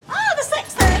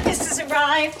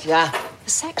arrived. Yeah. The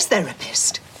sex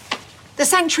therapist. The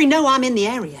sanctuary know I'm in the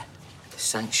area. The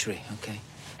sanctuary, okay.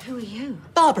 Who are you?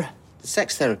 Barbara, The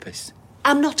sex therapist.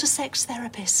 I'm not a sex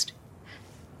therapist.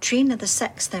 Trina, the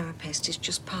sex therapist, is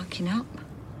just parking up.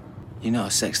 You're not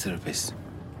a sex therapist.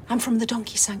 I'm from the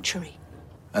donkey sanctuary.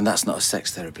 And that's not a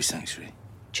sex therapy sanctuary.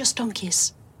 Just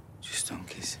donkeys. Just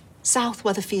donkeys. South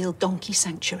Weatherfield Donkey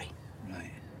Sanctuary.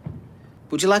 Right.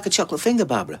 Would you like a chocolate finger,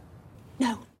 Barbara?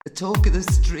 No. The talk of the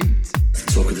street.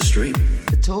 Talk of the street.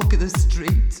 The talk of the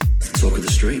street. Talk of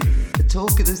the street. The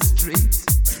talk of the street.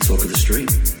 Talk of the street.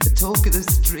 The talk of the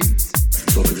street.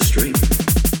 Talk of the street.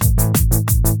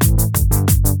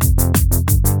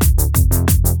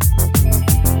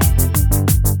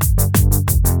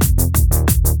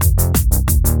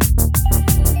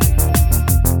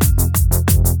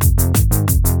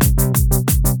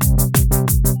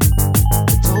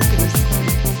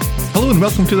 Hello and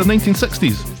welcome to the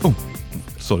 1960s. Oh,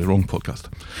 sorry, wrong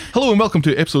podcast. Hello and welcome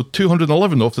to episode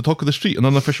 211 of The Talk of the Street, an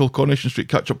unofficial Coronation Street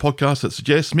catch-up podcast that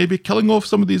suggests maybe killing off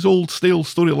some of these old stale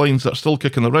storylines that are still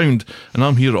kicking around. And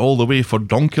I'm here all the way for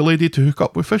Donkey Lady to hook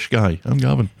up with Fish Guy. I'm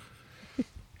Gavin.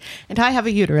 And I have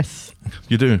a uterus.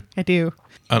 You do? I do.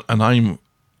 And I'm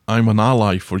an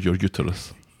ally for your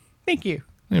uterus. Thank you.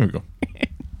 There we go.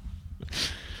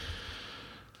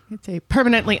 It's a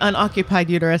permanently unoccupied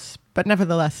uterus, but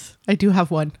nevertheless, I do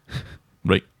have one.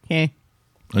 Right. Okay.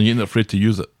 And you ain't afraid to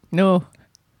use it. No.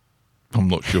 I'm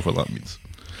not sure what that means.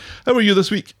 How are you this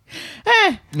week?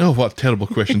 No, what a terrible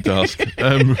question to ask.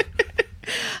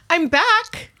 I'm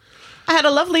back. I had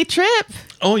a lovely trip.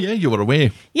 Oh yeah, you were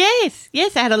away. Yes,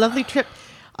 I had a lovely trip.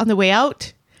 On the way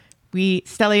out,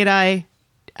 Stelly and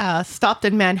I stopped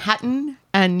in Manhattan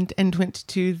and went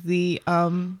to the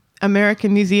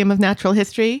American Museum of Natural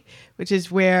History, which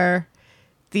is where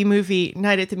the movie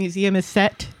Night at the Museum is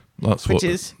set. That's which what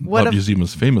is what that museum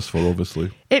is famous for,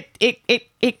 obviously.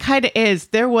 It kind of is.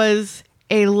 There was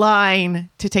a line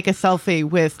to take a selfie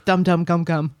with Dum Dum Gum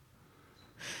Gum.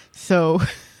 So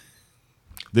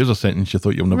there's a sentence you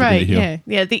thought you were never going to hear.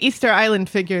 Yeah. The Easter Island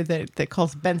figure that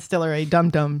calls Ben Stiller a dum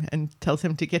dum and tells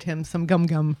him to get him some gum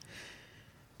gum.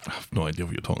 I have no idea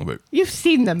what you're talking about. You've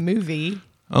seen the movie.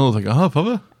 I don't think I have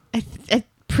I? I'm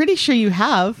pretty sure you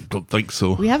have. Don't think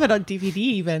so. We have it on DVD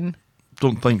even.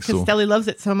 Don't think so. Because Stelly loves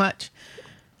it so much.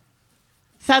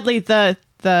 Sadly, the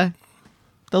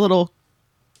little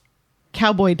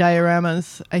cowboy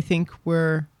dioramas, I think,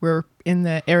 were in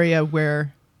the area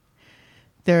where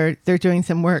they're doing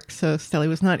some work. So Stelly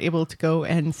was not able to go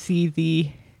and see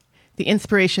the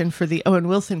inspiration for the Owen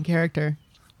Wilson character.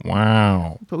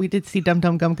 Wow. But we did see Dum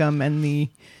Dum Gum Gum and the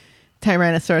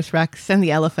Tyrannosaurus Rex and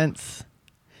the elephants.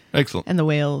 Excellent. And the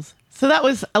whales. So that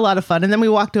was a lot of fun. And then we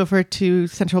walked over to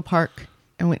Central Park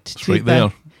and went to right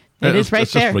there. It is right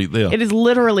it's there. Just right there. It is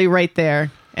literally right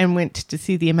there. And went to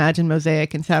see the Imagine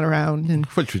Mosaic and sat around and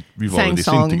which we've sang already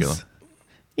songs. seen together.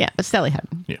 Yeah, but Stelly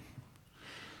hadn't. Yeah.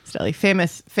 Stelly,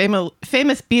 famous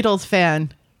Beatles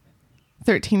fan.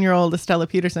 13-year-old Estella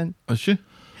Peterson. Is she? Is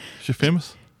she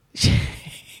famous?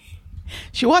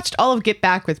 She watched all of Get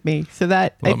Back with me, so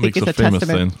that I think is a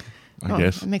testament. Then, I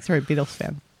guess. It makes her a Beatles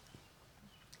fan.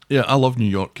 Yeah, I love New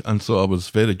York, and so I was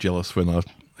very jealous when I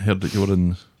heard that you were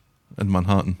in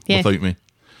Manhattan without me.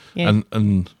 Yeah.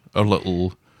 And our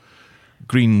little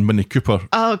green Mini Cooper.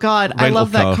 Oh God, I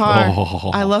love that car.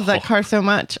 Oh. I love that car so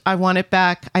much. I want it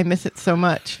back. I miss it so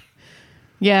much.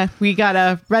 Yeah, we got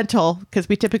a rental because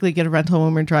we typically get a rental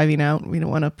when we're driving out. We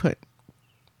don't want to put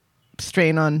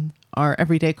strain on our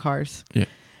everyday cars. Yeah.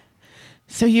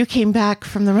 So you came back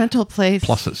from the rental place.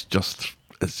 Plus, it's just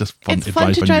fun it's to fun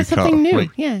drive to a drive new something car. new. Right.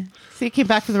 Yeah. So you came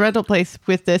back from the rental place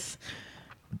with this.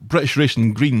 British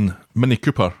Racing green Mini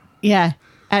Cooper. Yeah.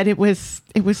 And it was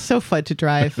so fun to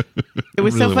drive. It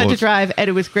was really so fun to was. drive, and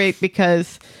it was great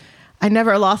because I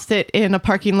never lost it in a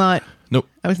parking lot. Nope.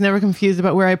 I was never confused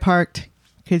about where I parked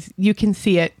because you can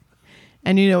see it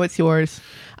and you know it's yours.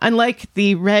 Unlike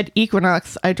the red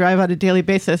Equinox I drive on a daily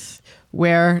basis,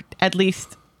 where at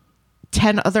least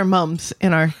 10 other mums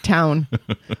in our town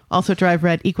also drive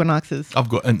red Equinoxes. I've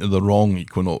got into the wrong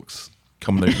Equinox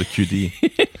coming out of the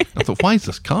QD. I thought, why is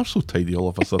this car so tidy all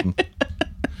of a sudden?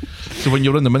 So when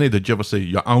you're in the Mini, did you ever say,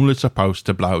 you're only supposed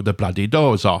to blow the bloody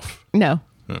doors off? No.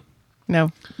 Yeah. No.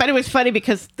 But it was funny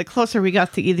because the closer we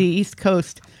got to the East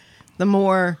Coast, the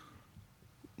more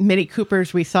Mini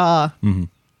Coopers we saw,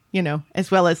 you know, as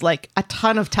well as like a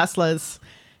ton of Teslas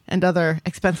and other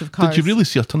expensive cars. Did you really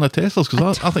see a ton of Teslas?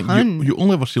 Because I think you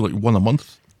only ever see like one a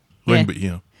month round about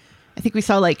here. I think we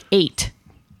saw like 8.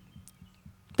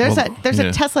 There's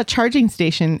a Tesla charging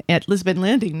station at Lisbon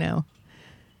Landing now.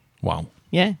 Wow.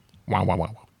 Yeah. Wow.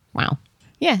 Wow.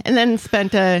 Yeah, and then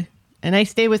spent a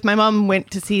nice day with my mom.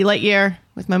 Went to see Lightyear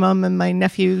with my mom and my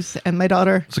nephews and my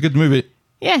daughter. It's a good movie.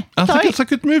 Yeah, I think sorry. it's a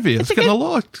good movie. It's getting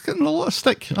good- getting a lot of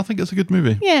stick. I think it's a good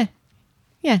movie. Yeah.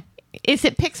 Yeah. Is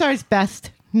it Pixar's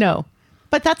best? No.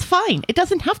 But that's fine. It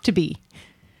doesn't have to be.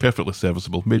 Perfectly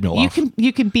serviceable. Made me laugh.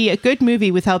 You can be a good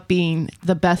movie without being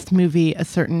the best movie a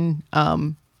certain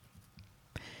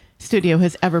studio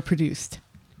has ever produced,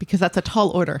 because that's a tall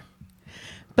order.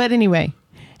 But anyway,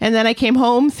 and then I came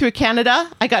home through Canada.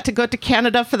 I got to go to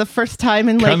Canada for the first time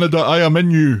in Canada, I am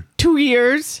in you. 2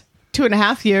 years,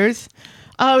 2.5 years.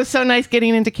 Oh, it was so nice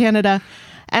getting into Canada.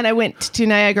 And I went to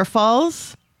Niagara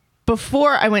Falls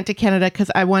before I went to Canada because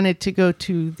I wanted to go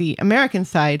to the American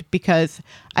side, because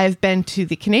I've been to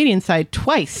the Canadian side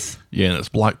twice Yeah, and it's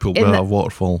Blackpool In by the- a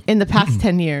waterfall. in the past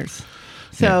 10 years.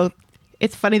 So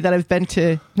it's funny that I've been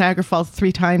to Niagara Falls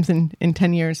 3 times in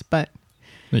 10 years. But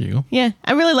There you go. yeah,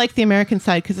 I really like the American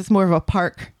side because it's more of a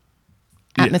park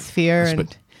Yeah, atmosphere. it's a and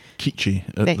bit kitschy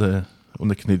at They- on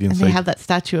the Canadian and side. they have that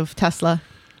statue of Tesla.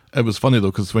 It was funny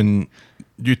though, because when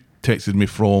you texted me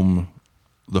from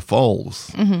the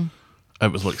falls,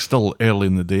 it was like still early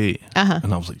in the day,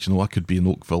 and I was like, I could be in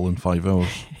Oakville in 5 hours.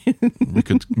 We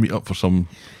could meet up for some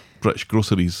British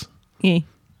groceries, Yeah,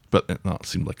 but that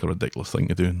seemed like a ridiculous thing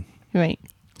to do, right.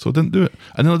 so I didn't do it.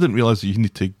 And then I didn't realise that you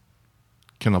need to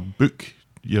kind of book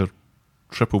your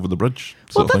trip over the bridge.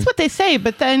 Well, that's what they say.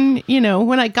 But then,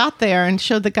 when I got there and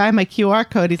showed the guy my QR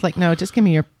code, he's like, no, just give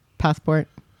me your passport.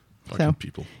 So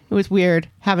people. it was weird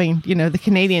having, the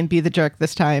Canadian be the jerk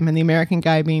this time and the American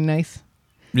guy being nice.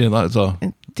 Yeah, that is a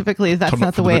And typically that's Turn up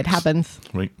not for the the way it books. happens.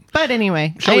 right. But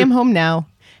anyway, Shall I we- am home now.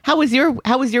 How was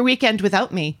your weekend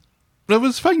without me? It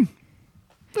was fine.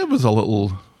 It was a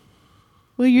little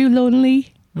Were you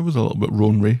lonely? bit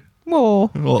ronery. Oh,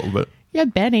 A little bit. yeah,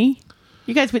 Benny.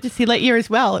 You guys went to see Lightyear as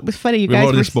well. It was funny. You We've guys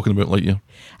already were. spoken about Lightyear.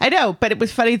 I know, but it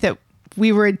was funny that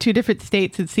we were in 2 different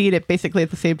states and seeing it basically at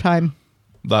the same time.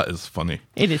 That is funny.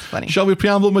 It is funny. Shall we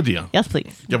preamble, my dear? Yes,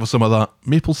 please. Give us some of that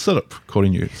maple syrup, Corey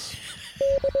News.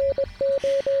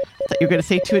 Thought you were going to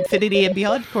say To Infinity and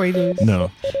Beyond, Corey News.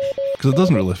 No, because it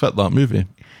doesn't really fit that movie.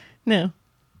 No.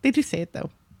 They do say it, though.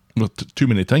 Well, too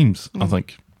many times, I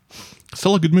think.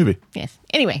 Still a good movie. Yes.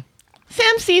 Anyway,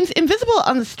 Sam seems invisible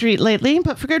on the street lately,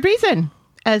 but for good reason,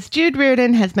 as Jude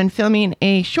Reardon has been filming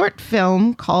a short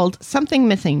film called Something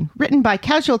Missing, written by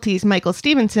Casualty's Michael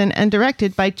Stevenson and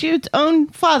directed by Jude's own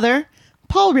father,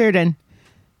 Paul Reardon.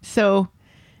 So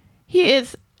he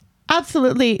is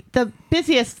absolutely the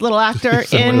busiest little actor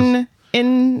Certainly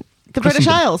in the British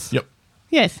Christendom. Isles. Yep.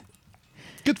 Yes.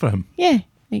 Good for him. Yeah.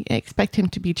 I expect him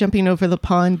to be jumping over the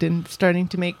pond and starting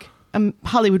to make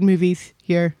Hollywood movies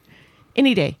here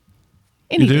any day.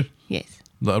 Any You do? day. Yes.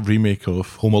 That remake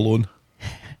of Home Alone.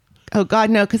 Oh God,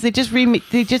 no! Because they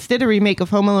just did a remake of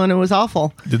Home Alone and it was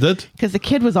awful. They did? Because the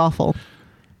kid was awful.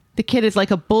 The kid is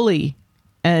like a bully,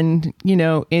 and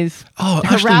is Oh,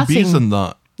 Ashley harassing. B's in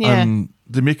that. Yeah. And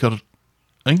they make her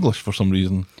English for some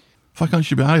reason. Why can't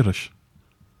she be Irish?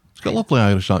 She's got a lovely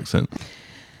Irish accent.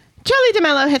 Charlie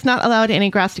DeMello has not allowed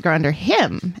any grass to grow under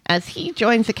him as he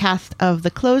joins the cast of The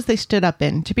Clothes They Stood Up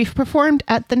In to be performed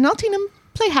at the Nottingham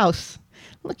Playhouse.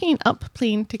 Looking up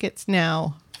plane tickets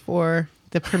now for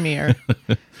the premiere,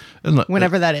 Isn't it?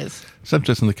 whenever that is. It's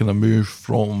interesting the kind of move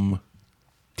from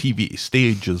TV to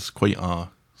stage is quite a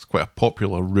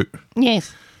popular route.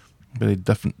 Yes, Very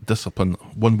different discipline.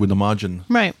 One would imagine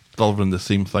right. delivering the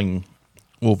same thing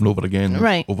over and over again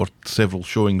Right. over several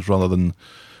showings rather than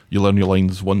you learn your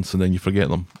lines once and then you forget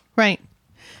them. Right.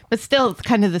 But still, it's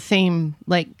kind of the same,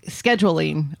 like,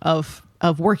 scheduling of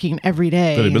working every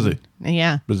day. Very busy.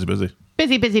 Yeah. Busy. Busy.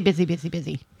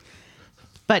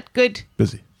 But good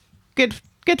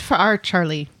for our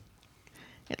Charlie.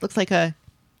 It looks like a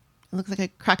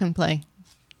Kraken play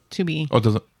to be Oh,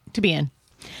 does it? in.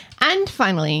 And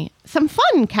finally, some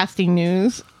fun casting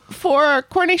news for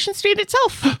Coronation Street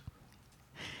itself.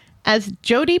 As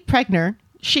Jodie Pregner,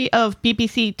 she of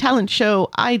BBC talent show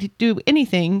I'd Do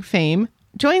Anything fame,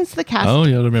 joins the cast Oh,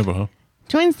 yeah, I remember her.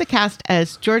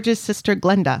 as George's sister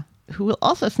Glenda, who will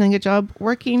also snag a job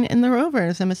working in the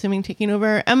Rovers. I'm assuming taking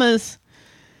over Emma's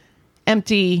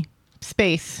empty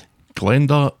space.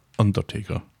 Glenda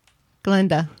Undertaker.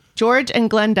 Glenda. George and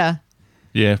Glenda.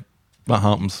 Yeah, that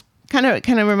happens. Kind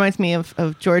of reminds me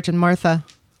of George and Martha,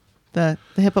 the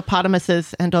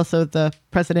hippopotamuses, and also the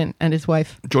president and his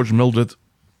wife. George and Mildred.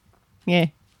 Yeah.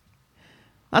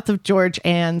 Lots of George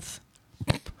Anns.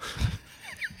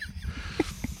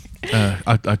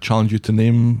 I challenge you to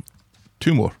name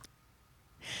 2 more.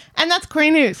 And that's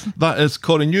Corey News. That is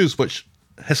Corey News, which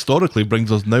historically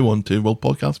brings us now on to World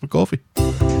Podcast for Coffee.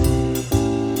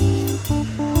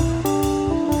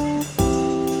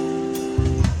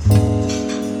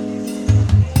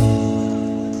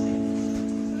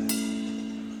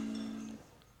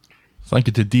 Thank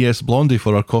you to DS Blondie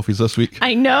for our coffees this week.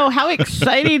 I know. How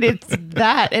exciting it's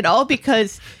that. And all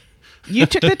because you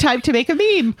took the time to make a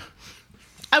meme.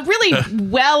 A really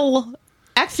well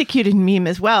executed meme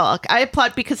as well. I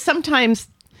applaud because sometimes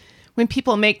when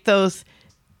people make those,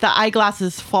 the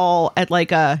eyeglasses fall at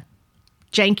like a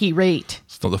janky rate.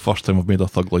 It's not the first time I've made a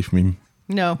Thug Life meme.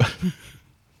 No.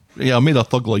 Yeah, I made a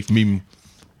Thug Life meme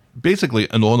basically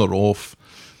in honour of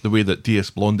the way that DS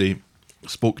Blondie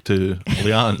spoke to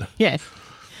Leanne. Yes.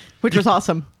 Which was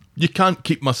awesome. You can't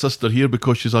keep my sister here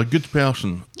because she's a good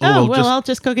person. Oh, well, I'll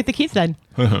just go get the keys then.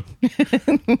 And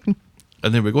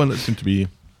there we go, and it seemed to be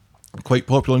quite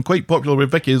popular, and quite popular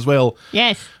with Vicky as well.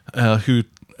 Yes. Who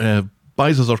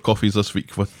buys us our coffees this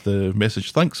week with the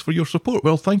message, "Thanks for your support."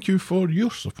 Well, thank you for your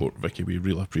support, Vicky. We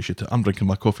really appreciate it. I'm drinking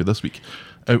my coffee this week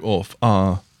out of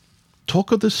a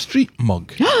Talk of the Street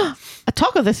mug. A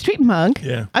Talk of the Street mug?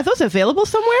 Yeah. Are those available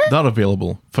somewhere? They're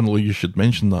available. Funnily, you should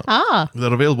mention that.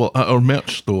 They're available at our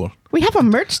merch store, We have a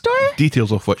merch store?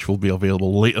 details of which will be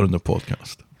available later in the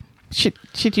podcast.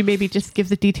 Should you maybe just give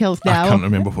the details now? I can't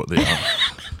remember what they are.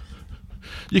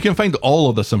 You can find all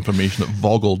of this information at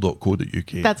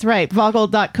voggle.co.uk. That's right.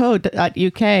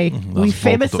 Voggle.co.uk. We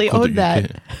famously own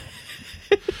that.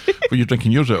 What are you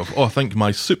drinking yours out of? Oh, I think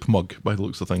my soup mug, by the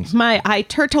looks of things. My I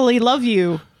Turtly Love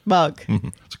You mug.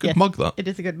 It's a good Yes, mug, that. It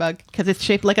is a good mug because it's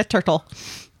shaped like a turtle.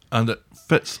 And it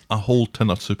fits a whole tin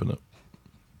of soup in it.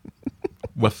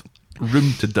 With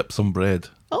room to dip some bread.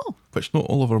 Oh, Which not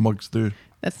all of our mugs do.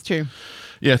 that's true.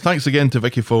 Yeah, thanks again to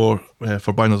Vicky for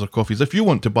buying us our coffees. If you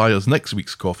want to buy us next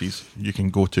week's coffees, you can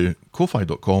go to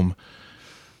ko-fi.com.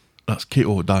 That's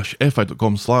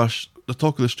ko-fi.com/the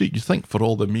Talk of the Street. You think for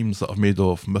all the memes that I've made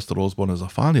of Mr. Osborne as a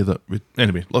fanny that we...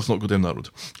 Anyway, let's not go down that road.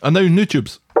 And now, new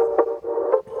tubes.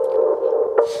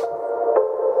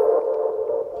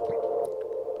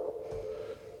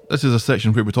 This is a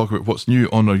section where we talk about what's new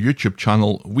on our YouTube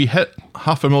channel. We hit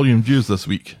 500,000 views this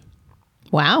week.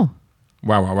 Wow.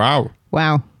 Wow.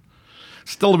 Wow.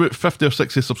 Still about 50 or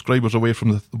 60 subscribers away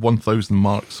from the 1,000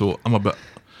 mark, so I'm about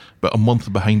a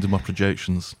month behind in my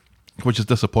projections, which is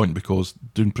disappointing because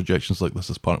doing projections like this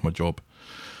is part of my job.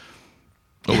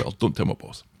 Oh well, don't tell my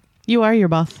boss. You are your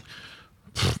boss.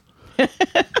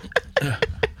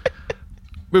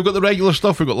 We've got the regular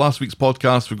stuff. We've got last week's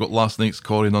podcast. We've got last night's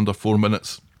Corrie in under 4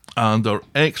 minutes. And our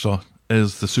extra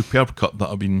is the superb cut that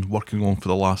I've been working on for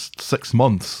the last 6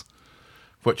 months,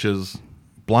 which is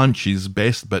Blanche's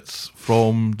best bits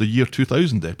from the year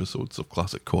 2000 episodes of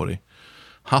Classic Corrie.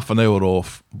 Half an hour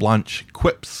of Blanche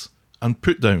quips and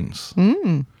put-downs.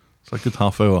 It's a good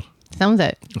half hour. Sounds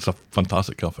it. It's a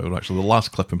fantastic half hour, actually. The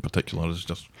last clip in particular is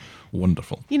just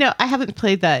wonderful. You know, I haven't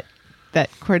played that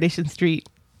Coronation Street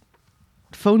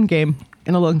phone game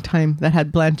in a long time that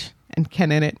had Blanche and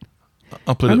Ken in it.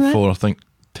 I played Remember it for, I think,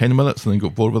 10 minutes and then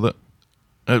got bored with it.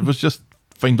 It was just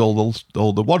find all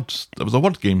the words. It was a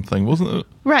word game thing, wasn't it?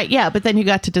 Right, yeah, but then you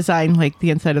got to design like the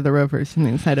inside of the Rovers and the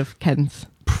inside of Ken's.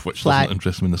 Which flat. doesn't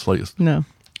interest me in the slightest. No.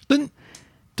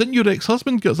 Didn't your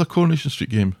ex-husband get us a Coronation Street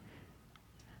game?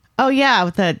 Oh yeah,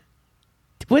 with the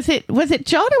was it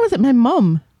John or was it my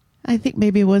mum? I think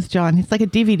maybe it was John. It's like a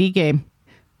DVD game.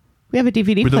 We have a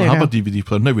DVD We player don't have now. a DVD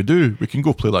player. Now we do. We can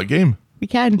go play that game. We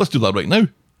can. Let's do that right now.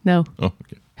 No. Oh,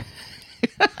 okay.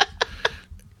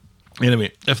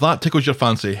 Anyway, if that tickles your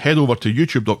fancy, head over to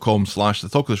youtube.com/the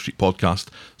Talk of the Street podcast,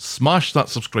 smash that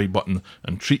subscribe button,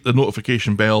 and treat the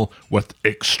notification bell with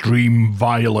extreme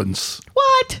violence.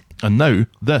 What? And now,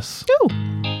 this. Ooh.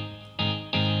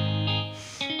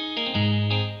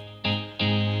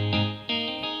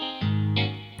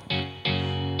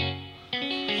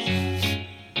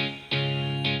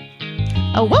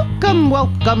 Oh, welcome.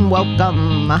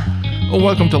 Oh,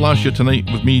 welcome to Last Year Tonight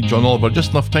with me, John Oliver.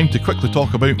 Just enough time to quickly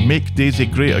talk about Make Daisy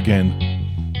Great Again.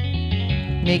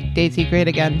 Make Daisy great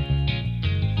again.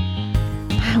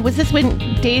 Was this when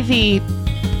Daisy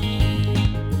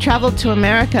traveled to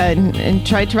America and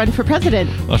tried to run for president?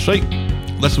 That's right.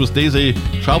 This was Daisy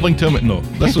travelling to... No,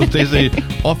 this was Daisy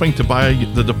offering to buy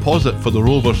the deposit for the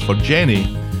Rovers for Jenny.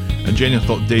 And Jenny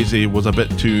thought Daisy was a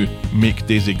bit too Make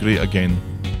Daisy Great Again.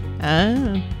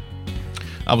 Oh.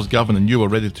 I was Gavin and you were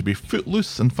ready to be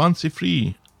footloose and fancy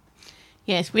free.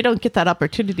 Yes, we don't get that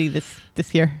opportunity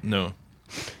this year. No,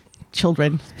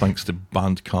 Children. thanks to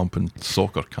band camp and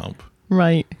soccer camp.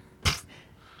 Right.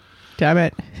 Damn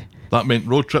it. That meant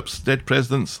road trips, dead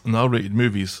presidents and R-rated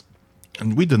movies.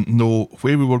 And we didn't know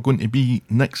where we were going to be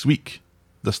next week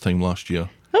this time last year.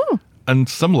 Oh. And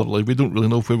similarly, we don't really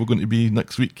know where we're going to be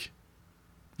next week.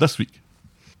 This week.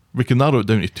 We can narrow it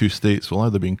down to 2 states. We'll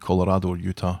either be in Colorado or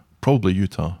Utah. Probably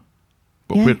Utah.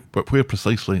 But Yeah. where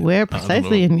precisely? Where I don't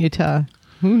precisely know. in Utah?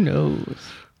 Who knows?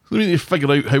 We need to figure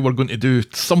out how we're going to do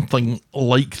something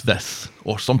like this,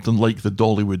 or something like the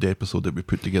Dollywood episode that we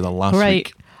put together last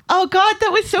week. Oh God,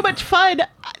 that was so much fun.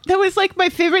 That was like my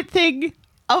favorite thing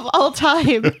of all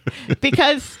time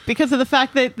because of the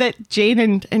fact that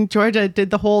Jane and Georgia did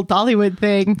the whole Dollywood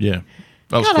thing. Yeah,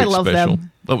 that was God, quite I love special.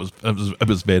 them. It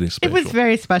was very special. It was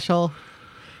very special.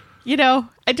 You know,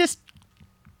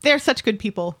 they're such good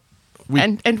people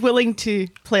and willing to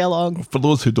play along. For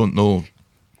those who don't know,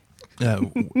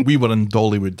 we were in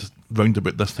Dollywood round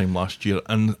about this time last year,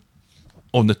 and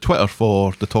on the Twitter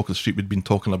for the Talk of the Street, we'd been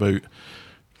talking about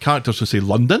characters who say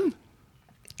London.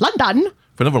 London?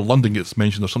 Whenever London gets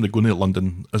mentioned or somebody going to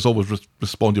London is always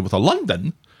responded with a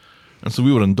London. And so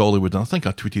we were in Dollywood, and I think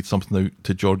I tweeted something out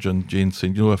to Georgia and Jane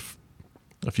saying, you know,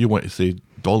 if you want to say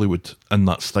Dollywood in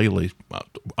that style,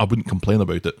 I wouldn't complain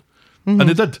about it. And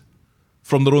they did,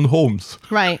 from their own homes.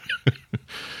 Right.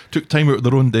 Took time out of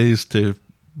their own days to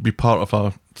be part of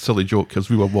a silly joke as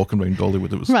we were walking around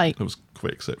Dollywood. It was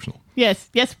quite exceptional. Yes,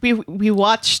 we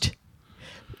watched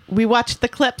the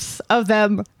clips of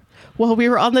them while we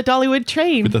were on the Dollywood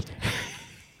train. We did.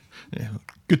 Yeah,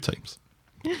 good times.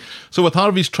 So with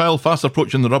Harvey's trial fast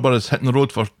approaching, the rubber is hitting the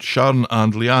road for Sharon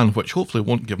and Leanne, which hopefully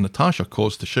won't give Natasha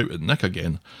cause to shout at Nick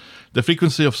again. The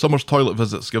frequency of Summer's toilet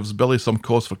visits gives Billy some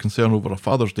cause for concern over a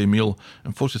Father's Day meal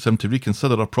and forces him to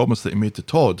reconsider a promise that he made to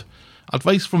Todd.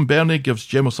 Advice from Bernie gives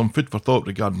Gemma some food for thought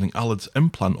regarding Alad's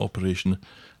implant operation.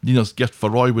 Nina's gift for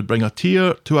Roy would bring a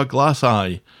tear to a glass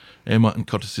eye. Emma and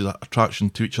Curtis's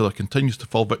attraction to each other continues to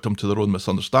fall victim to their own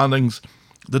misunderstandings.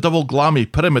 The double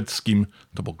glammy pyramid scheme,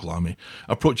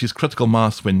 approaches critical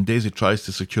mass when Daisy tries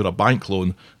to secure a bank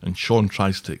loan and Sean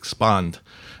tries to expand.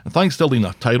 And thanks to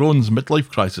Lena, Tyrone's midlife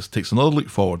crisis takes another leap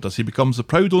forward as he becomes the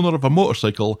proud owner of a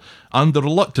motorcycle and the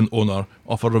reluctant owner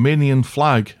of a Romanian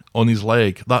flag on his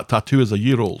leg. That tattoo is a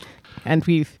year old. And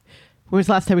when was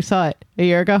the last time we saw it? A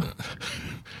year ago?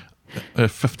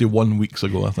 51 weeks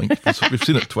ago, I think. We've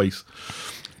seen it twice.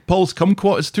 Paul's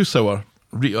kumquat is too sour.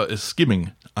 Rita is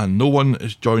scheming. And no one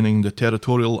is joining the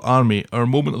Territorial Army. Our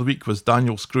moment of the week was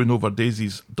Daniel screwing over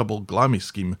Daisy's double glammy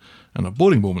scheme. And our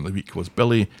boring moment of the week was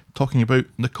Billy talking about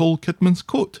Nicole Kidman's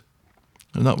coat.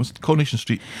 And that was Coronation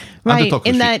Street. Right, and the Talk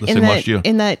of the Street the same last year.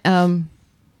 In that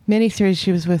miniseries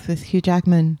she was with Hugh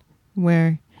Jackman,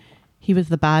 where he was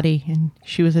the baddie and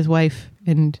she was his wife.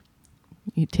 And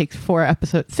it takes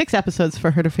 6 episodes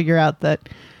for her to figure out that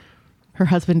her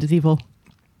husband is evil.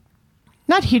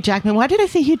 Not Hugh Jackman. Why did I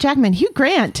say Hugh Jackman? Hugh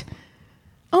Grant.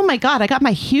 Oh my God, I got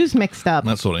my Hughes mixed up.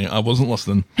 That's all right. I wasn't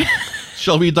listening.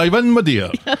 Shall we dive in, my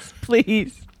dear? Yes,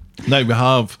 please. Now we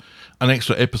have an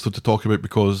extra episode to talk about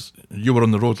because you were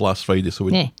on the road last Friday, so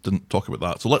we didn't talk about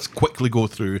that. So let's quickly go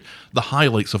through the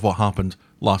highlights of what happened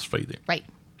last Friday. Right.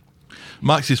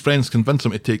 Max's friends convince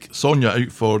him to take Sonia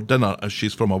out for dinner as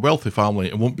she's from a wealthy family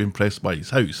and won't be impressed by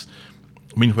his house.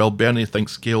 Meanwhile, Bernie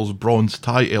thinks Gail's bronze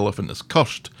tie elephant is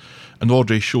cursed, and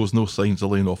Audrey shows no signs of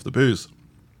laying off the booze.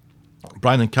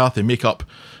 Brian and Kathy make up,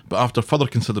 but after further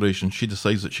consideration, she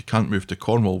decides that she can't move to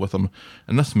Cornwall with him,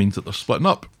 and this means that they're splitting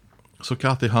up. So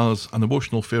Kathy has an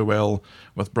emotional farewell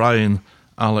with Brian,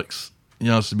 Alex,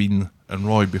 Yasmin, and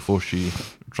Roy before she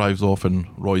drives off in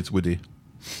Roy's Woody.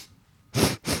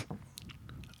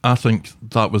 I think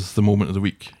that was the moment of the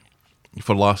week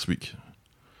for last week.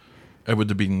 It would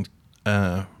have been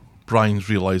Brian's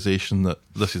realisation that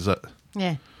this is it.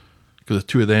 Yeah. Because the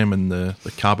two of them in the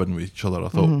cabin with each other, I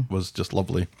thought was just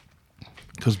lovely.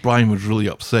 Because Brian was really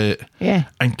upset. Yeah.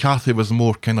 And Kathy was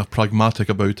more kind of pragmatic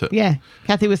about it. Yeah.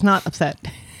 Kathy was not upset.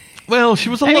 Well, she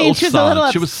was a little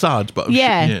sad. She was sad, but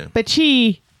but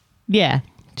she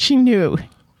knew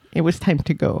it was time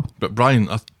to go. But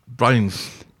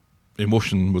Brian's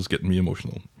emotion was getting me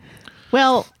emotional.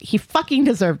 Well, he fucking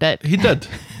deserved it. He did,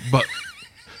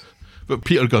 but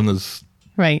Peter Gunn is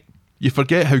right. You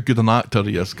forget how good an actor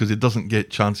he is because he doesn't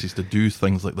get chances to do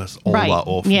things like this all that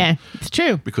often. Yeah, it's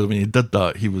true. Because when he did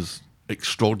that, he was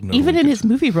extraordinary. Even in his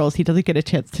movie roles, he doesn't get a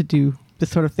chance to do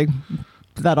this sort of thing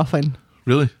that often.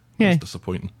 Really? Yeah. That's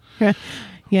disappointing.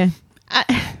 Yeah.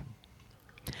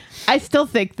 I still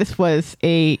think this was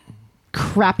a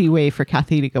crappy way for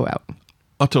Kathy to go out.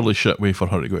 Utterly shit way for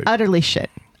her to go out. Utterly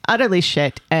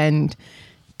shit. And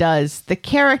does the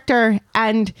character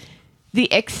and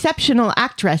the exceptional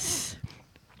actress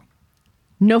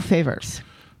no favors.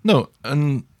 No,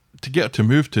 and to get her to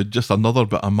move to just another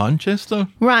bit of Manchester,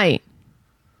 right?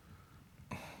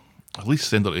 At least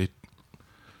send her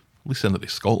to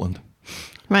Scotland,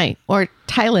 right? Or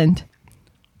Thailand,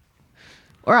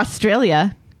 or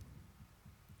Australia,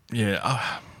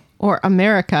 yeah, or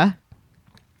America.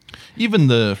 Even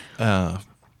the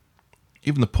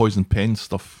even the Poison Pen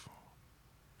stuff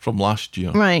from last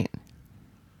year, Right.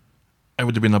 it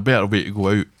would have been a better way to go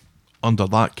out under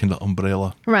that kind of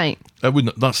umbrella. Right.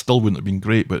 That still wouldn't have been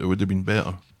great, but it would have been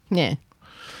better. Yeah.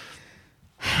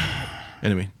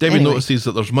 Anyway, Debbie Anyway. notices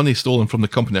that there's money stolen from the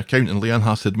company account, and Leanne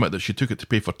has to admit that she took it to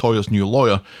pay for Toya's new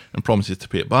lawyer and promises to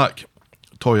pay it back.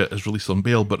 Toya is released on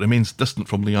bail, but remains distant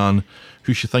from Leanne,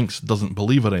 who she thinks doesn't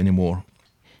believe her anymore.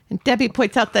 And Debbie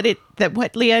points out that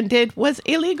what Leanne did was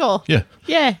illegal. Yeah.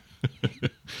 Yeah.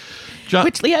 Jack,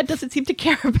 Which Leanne doesn't seem to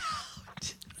care about.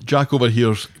 Jack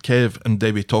overhears Kev and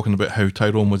Debbie talking about how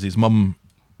Tyrone was his mum.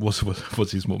 Was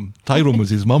his mum. Tyrone was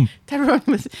his mum. Tyrone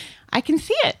was. I can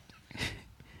see it.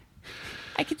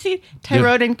 I can see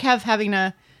Tyrone and Kev having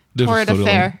a There's torrid a storyline.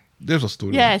 affair. There's a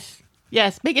story. Yes.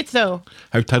 Yes. Make it so.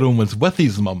 How Tyrone was with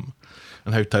his mum,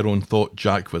 and how Tyrone thought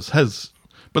Jack was his.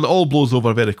 But it all blows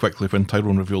over very quickly when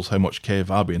Tyrone reveals how much Kev,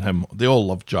 Abby and him, they all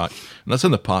love Jack. And that's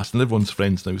in the past, and everyone's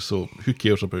friends now, so who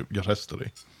cares about your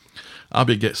history?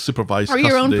 Abby gets supervised Or custody.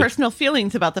 your own personal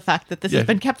feelings about the fact that this Yeah. has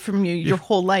been kept from you your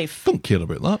whole life. Don't care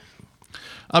about that.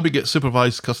 Abby gets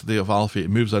supervised custody of Alfie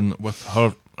and moves in with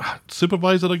her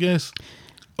supervisor, I guess.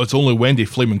 It's only Wendy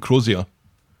Flaming Crozier,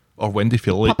 or Wendy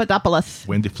Philly. Papadopoulos.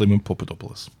 Wendy Flaming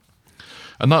Papadopoulos.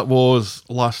 And that was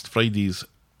last Friday's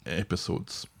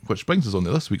episodes, which brings us on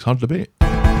to this week's Hard Debate.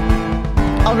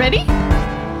 Already?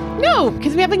 No,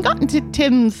 because we haven't gotten to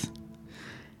Tim's.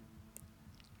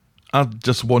 I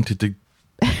just wanted to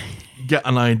get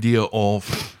an idea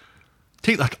of,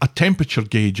 take a temperature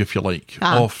gauge, if you like,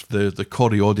 of the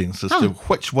Corrie audience as to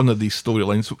which one of these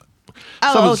storylines.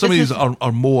 Some of this these is-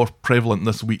 are more prevalent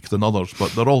this week than others,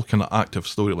 but they're all kind of active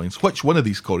storylines. Which one of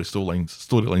these Corrie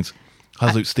storylines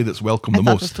has outstayed its welcome I the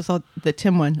thought most? this was all the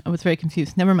Tim one. I was very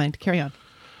confused. Never mind. Carry on.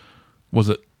 Was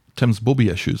it Tim's Bobby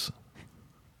issues?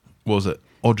 Was it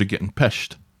Audrey getting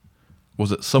pished?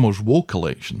 Was it Summer's Woe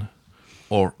collection?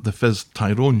 Or the Fizz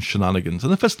Tyrone shenanigans?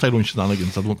 And the Fizz Tyrone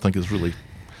shenanigans I don't think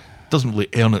doesn't really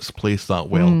earn its place that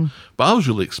well. But I was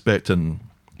really expecting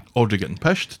Audrey getting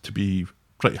pished to be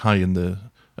pretty high in the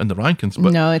rankings.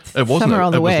 But No, it's it wasn't. Summer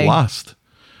all the it was way. last.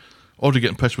 Audrey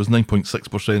getting pished was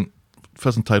 9.6%,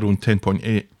 Fizz and Tyrone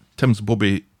 10.8%, Tim's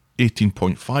Bobby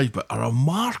 18.5%, but a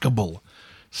remarkable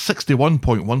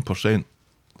 61.1%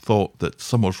 thought that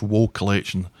Summer's Woe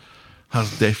collection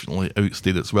has definitely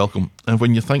outstayed its welcome. And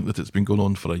when you think that it's been going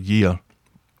on for a year,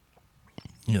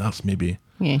 yeah, that's maybe,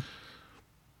 Yeah.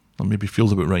 that maybe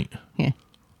feels about right. Yeah.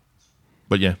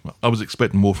 But yeah, I was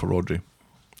expecting more for Audrey.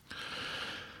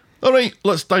 All right,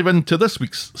 let's dive into this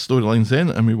week's storylines then,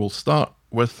 and we will start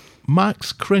with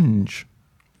Max Cringe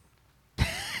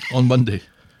on Monday.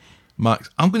 Max,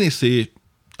 I'm going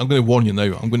to warn you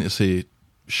now, I'm going to say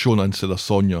Shona instead of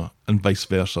Sonia and vice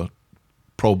versa,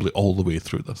 probably all the way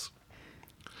through this.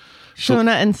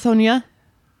 Shona and Sonia.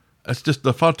 It's just,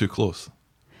 they're far too close.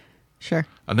 Sure.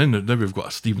 And then now we've got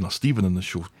a Stephen in the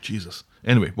show. Jesus.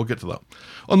 Anyway, we'll get to that.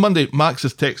 On Monday, Max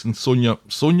is texting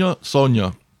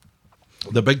Sonia,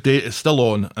 the big day is still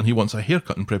on and he wants a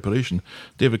haircut in preparation.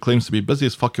 David claims to be busy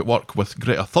as fuck at work with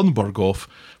Greta Thunberg off,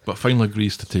 but finally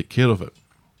agrees to take care of it.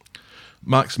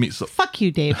 Max meets up Fuck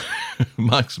you, Dave.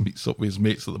 Max meets up with his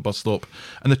mates at the bus stop,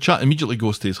 and the chat immediately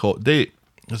goes to his hot date.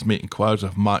 His mate inquires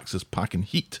if Max is packing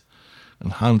heat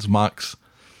and hands Max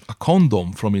a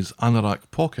condom from his anorak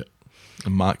pocket.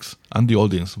 And Max and the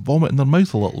audience vomit in their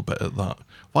mouth a little bit at that.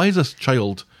 Why is this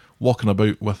child walking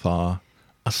about with a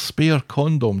spare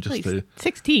condom just He's to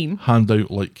 16. hand out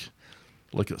like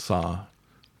it's a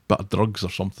bit of drugs or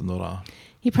something, or a...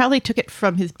 He probably took it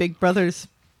from his big brother's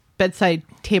bedside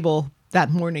table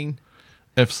that morning.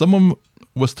 If someone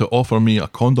was to offer me a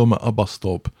condom at a bus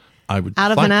stop, I would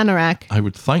Out of an anorak. I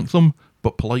would thank them,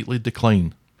 but politely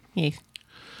decline. Yes.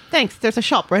 Thanks. There's a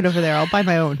shop right over there. I'll buy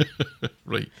my own.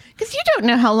 Right. Because you don't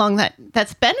know how long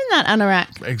that's been in that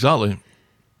anorak. Exactly.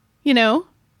 You know,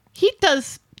 he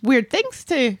does weird things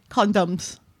to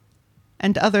condoms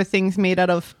and other things made out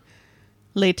of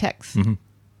latex. Mm-hmm.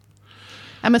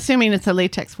 I'm assuming it's a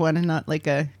latex one and not like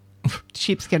a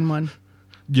sheepskin one.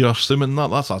 You're assuming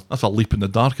that's a leap in the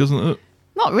dark, isn't it?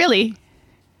 Not really.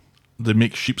 They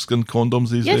make sheepskin condoms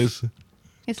these Yes. days.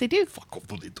 Yes, they do. Fuck off,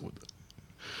 they don't.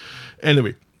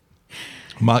 Anyway,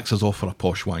 Max is off for a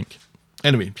posh wank.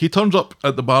 Anyway, he turns up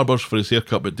at the barber's for his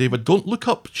haircut, but David, don't look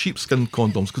up sheepskin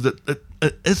condoms because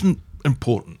it isn't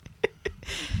important.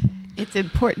 It's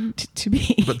important to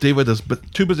me. But David is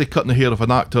too busy cutting the hair of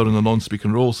an actor in a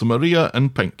non-speaking role, so Maria in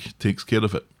pink takes care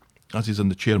of it. As he's in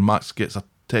the chair, Max gets a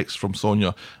text from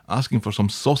Sonia asking for some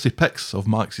saucy pics of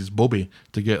Max's Bobby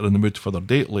to get her in the mood for their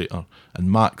date later,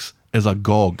 and Max is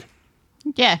agog.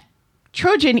 Yeah.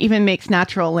 Trojan even makes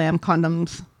natural lamb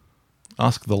condoms.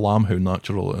 Ask the lamb how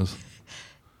natural it is.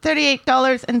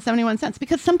 $38.71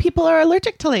 because some people are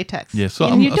allergic to latex. Yeah, so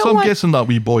And you I'm don't want- guessing that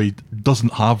wee boy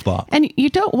doesn't have that. And you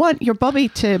don't want your bobby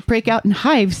to break out in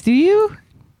hives, do you?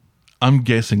 I'm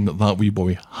guessing that wee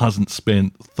boy hasn't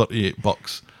spent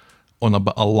 $38 on a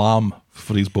bit of lamb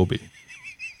for his bobby.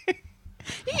 You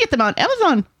can get them on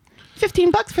Amazon.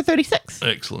 $15 for 36.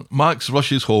 Excellent. Max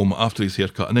rushes home after his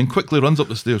haircut and then quickly runs up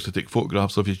the stairs to take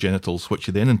photographs of his genitals, which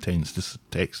he then intends to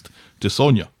text to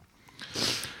Sonia.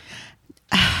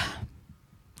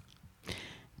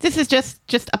 This is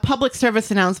just a public service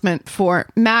announcement for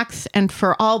Max and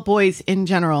for all boys in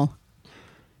general.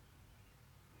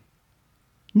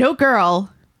 No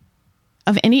girl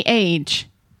of any age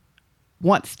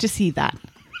wants to see that.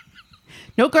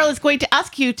 No girl is going to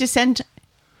ask you to send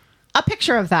a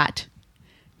picture of that.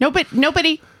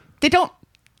 Nobody, they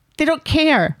don't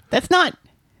care. That's not,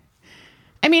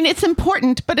 I mean, it's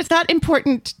important, but it's not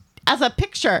important as a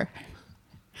picture.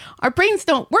 Our brains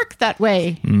don't work that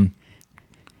way.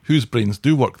 Whose brains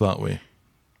do work that way?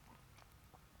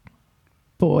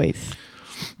 Boys.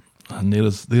 And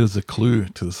there's a clue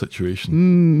to the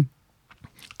situation.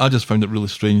 I just found it really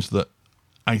strange that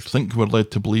I think we're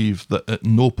led to believe that at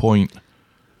no point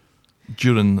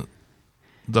during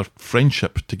their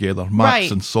friendship together, Max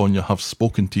Right. and Sonia have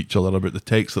spoken to each other about the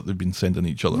texts that they've been sending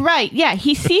each other. Right, yeah.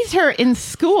 He sees her in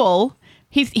school.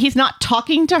 He's not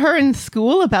talking to her in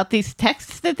school about these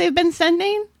texts that they've been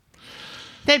sending.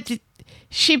 That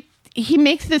he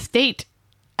makes this date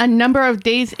a number of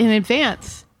days in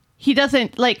advance. He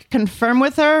doesn't confirm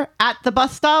with her at the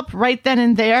bus stop right then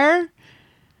and there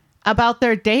about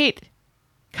their date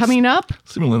coming up.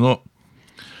 Seemingly not.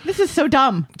 This is so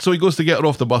dumb. So he goes to get her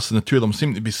off the bus and the two of them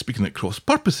seem to be speaking at cross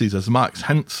purposes as Max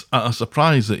hints at a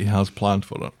surprise that he has planned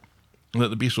for her. And at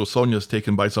the bistro, Sonia is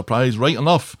taken by surprise right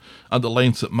enough at the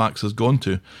lengths that Max has gone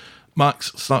to.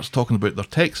 Max starts talking about their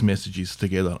text messages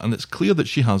together, and it's clear that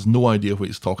she has no idea what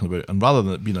he's talking about, and rather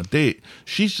than it being a date,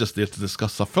 she's just there to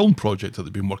discuss a film project that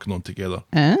they've been working on together.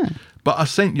 But I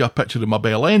sent you a picture of my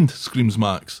bell end, screams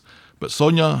Max. But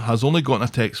Sonia has only gotten a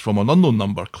text from an unknown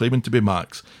number claiming to be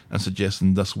Max and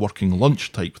suggesting this working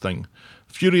lunch type thing.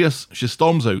 Furious, she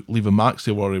storms out, leaving Max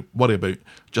to worry about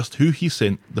just who he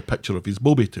sent the picture of his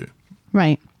bobby to.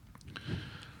 Right.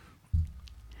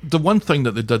 The one thing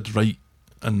that they did right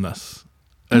in this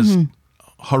is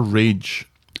her rage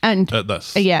And at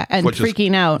this. Yeah, and which freaking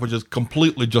is, out. Which is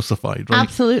completely justified, right?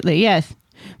 Absolutely, yes.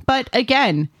 But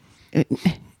again,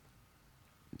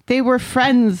 they were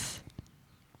friends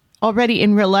already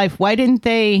in real life. Why didn't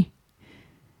they?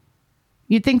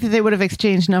 You'd think that they would have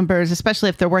exchanged numbers, especially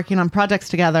if they're working on projects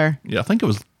together. Yeah, I think it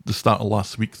was the start of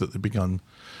last week that they began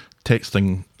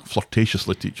texting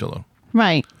flirtatiously to each other.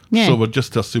 Right. Yeah. So we're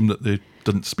just to assume that they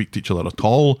didn't speak to each other at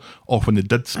all, or when they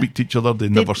did speak to each other, they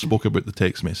never spoke about the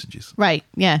text messages. Right.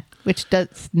 Yeah. Which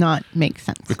does not make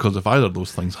sense. Because if either of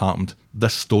those things happened,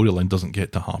 this storyline doesn't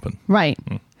get to happen. Right.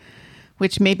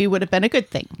 Which maybe would have been a good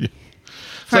thing. Yeah.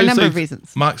 For a number of Outside,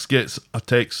 reasons. Max gets a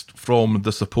text from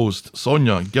the supposed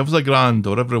Sonia, gives a grand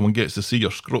or everyone gets to see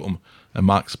your scrotum, and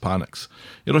Max panics.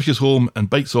 He rushes home and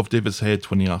bites off David's head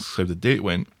when he asks how the date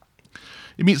went.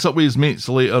 He meets up with his mates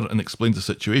later and explains the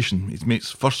situation. His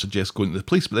mates first suggest going to the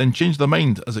police, but then change their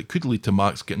mind as it could lead to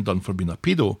Max getting done for being a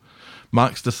pedo.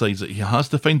 Max decides that he has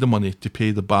to find the money to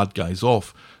pay the bad guys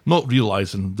off, not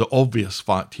realising the obvious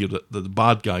fact here that the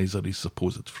bad guys are his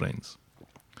supposed friends.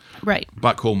 Right.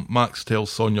 Back home, Max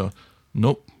tells Shona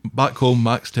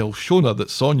that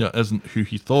Sonia isn't who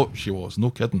he thought she was. No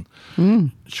kidding.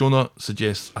 Shona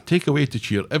suggests a takeaway to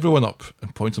cheer everyone up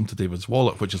and points him to David's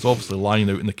wallet, which is obviously lying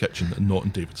out in the kitchen and not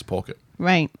in David's pocket.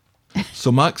 Right.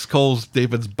 So Max calls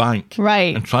David's bank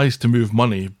Right. and tries to move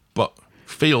money, but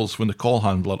fails when the call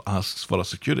handler asks for a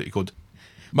security code.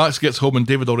 Max gets home and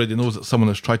David already knows that someone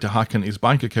has tried to hack into his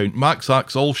bank account. Max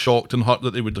acts all shocked and hurt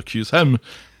that they would accuse him,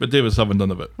 but David's having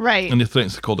none of it. Right. And he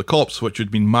threatens to call the cops, which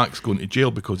would mean Max going to jail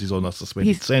because he's on a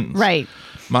suspended sentence. Right.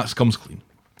 Max comes clean.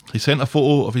 He sent a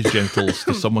photo of his genitals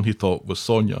to someone he thought was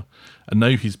Sonia, and now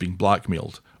he's being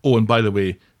blackmailed. Oh, and by the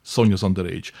way, Sonia's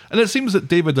underage. And it seems that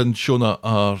David and Shona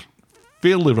are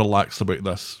fairly relaxed about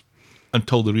this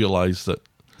until they realise that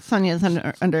Sonia's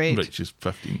underage. right, she's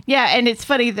 15. Yeah, and it's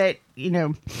funny that,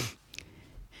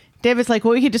 David's like,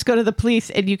 well, we could just go to the police,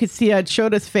 and you could see on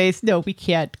Shona's face, no, we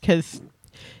can't, because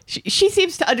she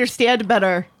seems to understand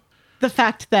better the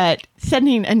fact that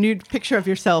sending a nude picture of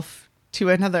yourself to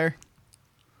another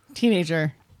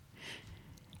teenager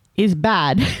is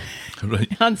bad Right.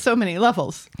 on so many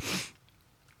levels.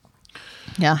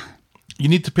 Yeah. You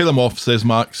need to pay them off, says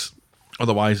Max.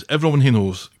 Otherwise, everyone he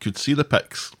knows could see the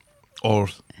pics or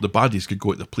the baddies could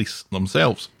go to the police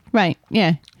themselves. Right.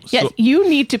 Yeah. Yes, So- you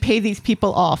need to pay these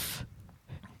people off.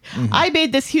 I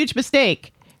made this huge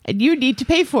mistake, and you need to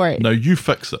pay for it. Now you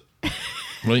fix it.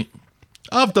 Right?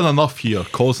 I've done enough here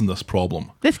causing this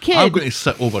problem. This kid- I'm going to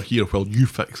sit over here while you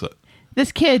fix it.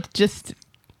 This kid just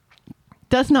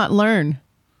does not learn.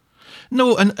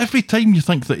 No, and every time you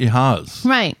think that he has,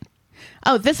 Right.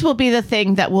 Oh, this will be the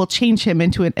thing that will change him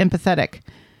into an empathetic,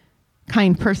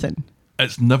 kind person.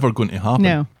 it's never going to happen.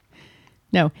 No.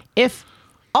 No. If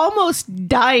almost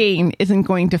dying isn't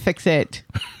going to fix it,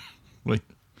 Right.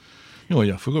 Oh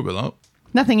yeah, I forgot about that.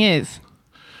 nothing is.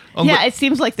 And Yeah, look- it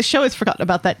seems like the show has forgotten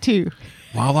about that too.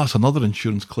 wow, that's another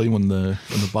insurance claim on the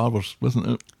barbers, wasn't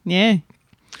it? Yeah.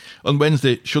 On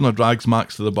Wednesday, Shona drags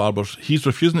Max to the barber's. He's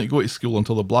refusing to go to school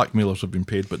until the blackmailers have been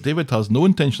paid, but David has no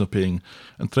intention of paying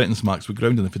and threatens Max with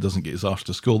grounding if he doesn't get his arse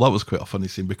to school. That was quite a funny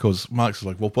scene because Max is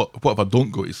like, well, what if I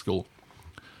don't go to school?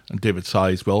 And David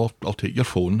sighs, well, I'll take your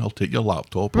phone, I'll take your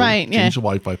laptop, I'll Right, change yeah. the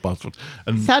Wi-Fi password.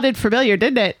 And Sounded familiar,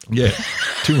 didn't it? yeah,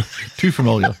 too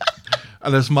familiar.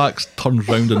 And as Max turns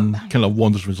round and kind of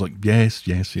wanders, he's like, yes.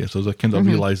 There's a kind of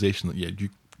realization that, yeah,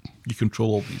 you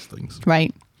control all these things.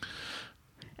 Right.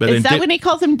 But Is then that when he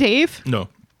calls him Dave? No.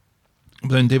 But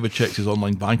then David checks his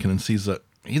online banking and sees that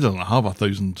he doesn't have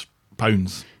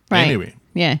 £1,000 Right. anyway.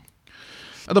 Yeah.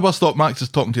 At the bus stop, Max is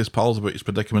talking to his pals about his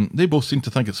predicament. They both seem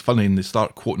to think it's funny and they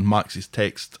start quoting Max's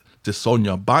text to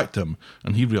Sonia back to him,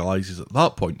 and he realises at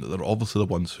that point that they're obviously the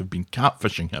ones who've been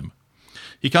catfishing him.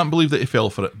 He can't believe that he fell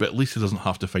for it, but at least he doesn't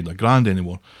have to find £1,000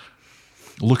 anymore.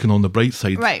 Looking on the bright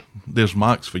side, Right. There's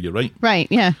Max for you, right? Right.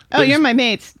 Yeah. Oh, But you're his- my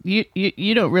mates. You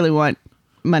don't really want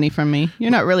money from me. You're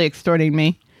not really extorting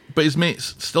me. But his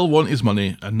mates still want his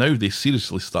money, and now they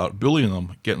seriously start bullying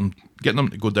him, getting him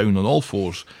to go down on all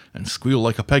fours and squeal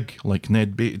like a pig, like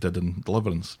Ned Beatty did in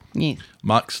Deliverance. Yeah.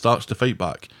 Max starts to fight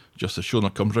back, just as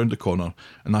Shona comes round the corner,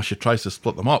 and as she tries to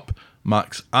split them up,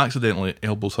 Max accidentally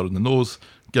elbows her in the nose,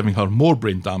 giving her more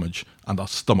brain damage and a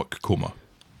stomach coma.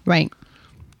 Right.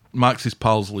 Max's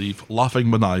pals leave, laughing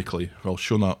maniacally, while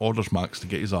Shona orders Max to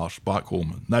get his arse back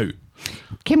home. Now,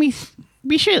 Can we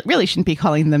really shouldn't be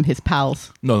calling them his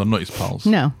pals. no, they're not his pals.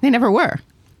 No, they never were.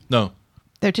 No.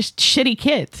 They're just shitty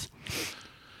kids.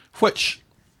 Which,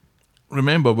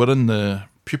 remember, we're in the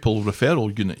pupil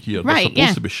referral unit here. They're Right, supposed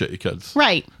yeah. to be shitty kids.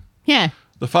 Right. Yeah.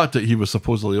 The fact that he was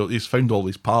supposedly, he's found all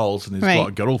these pals and he's Right. got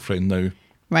a girlfriend now.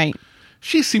 Right.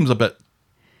 She seems a bit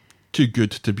too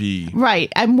good to be.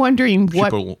 Right. I'm wondering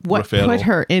Pupil what referral. put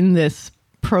her in this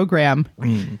program.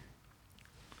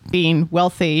 Being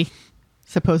wealthy,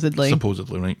 supposedly.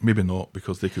 Supposedly, right? Maybe not,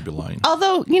 because they could be lying.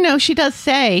 Although, she does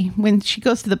say when she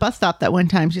goes to the bus stop that one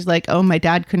time, she's like, oh, my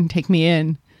dad couldn't take me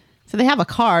in. So they have a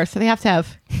car, so they have to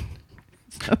have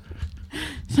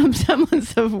some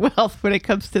semblance of wealth when it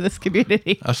comes to this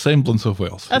community. A semblance of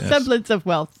wealth. A yes. semblance of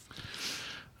wealth.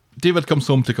 David comes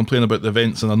home to complain about the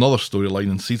events in another storyline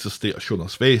and sees the state of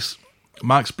Shona's face.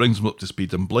 Max brings him up to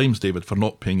speed and blames David for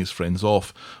not paying his friends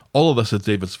off. All of this is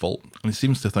David's fault, and he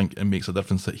seems to think it makes a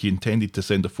difference that he intended to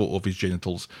send a photo of his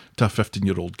genitals to a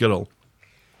 15-year-old girl.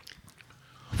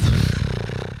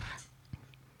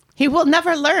 He will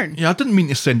never learn. Yeah, I didn't mean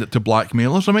to send it to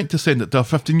blackmailers. I meant to send it to a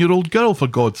 15-year-old girl, for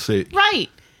God's sake. Right.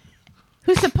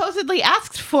 Who supposedly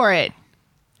asked for it.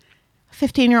 A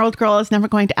 15-year-old girl is never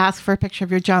going to ask for a picture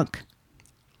of your junk.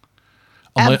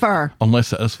 Ever.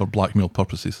 Unless it is for blackmail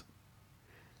purposes.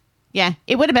 Yeah.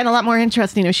 It would have been a lot more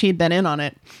interesting if she had been in on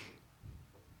it.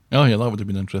 Oh yeah, that would have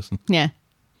been interesting. Yeah.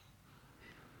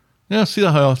 Yeah, see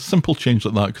how a simple change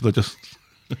like that could have just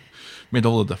made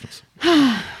all the difference.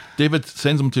 David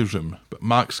sends him to his room, but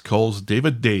Max calls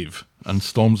David Dave and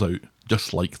storms out,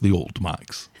 just like the old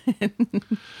Max. And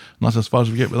that's as far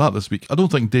as we get with that this week. I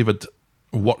don't think David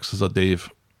works as a Dave.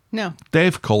 No.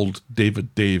 Dev called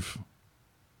David Dave,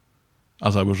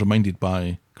 as I was reminded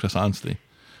by Chris Anstey.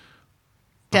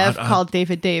 Dev called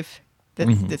David Dave.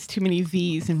 That's too many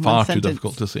V's in Far one too sentence.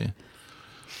 difficult to say.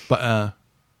 But,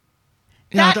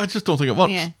 yeah, I just don't think it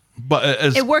works. Yeah. But it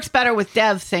is. It works better with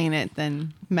Dev saying it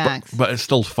than Max. But it's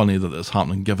still funny that it's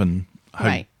happening given how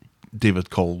Right. David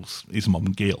calls his mum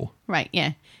Gail. Right,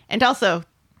 yeah. And also,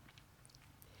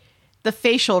 the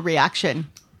facial reaction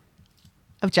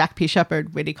of Jack P.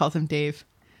 Shepard when he calls him Dave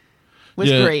was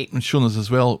great. And Shona's as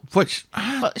well. Which,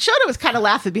 Well, Shona was kind of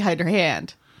laughing behind her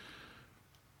hand.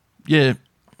 yeah.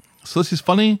 So this is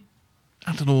funny.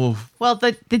 I don't know. Well,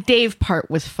 the Dave part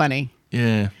was funny.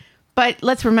 Yeah. But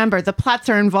let's remember, the plots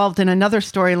are involved in another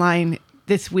storyline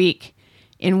this week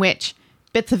in which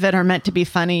bits of it are meant to be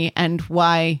funny, and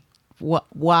why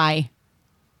are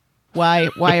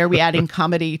we adding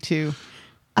comedy to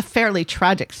a fairly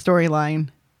tragic storyline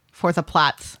for the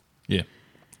plots. Yeah.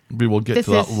 We will get This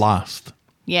to that is- last.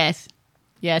 Yes.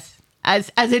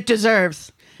 As it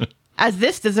deserves. As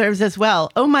this deserves as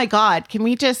well. Oh my God. Can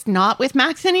we just not with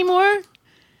Max anymore?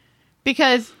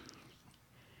 Because,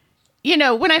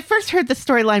 when I first heard the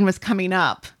storyline was coming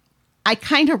up, I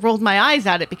kind of rolled my eyes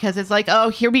at it because it's like, oh,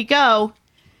 here we go.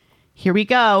 Here we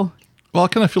go. Well, I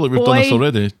kind of feel like we've done this Boy-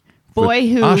 already. boy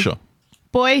with who- Asha.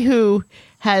 Boy who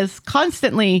has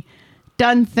constantly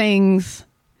done things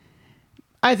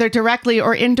either directly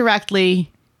or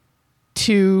indirectly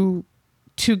to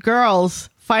girls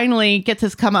finally gets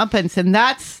his comeuppance, and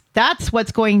that's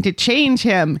what's going to change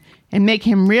him and make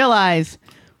him realize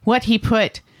what he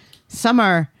put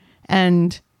Summer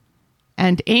and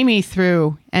Amy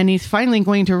through, and he's finally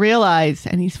going to realize,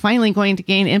 and he's finally going to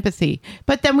gain empathy.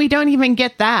 But then we don't even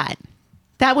get that.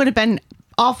 That would have been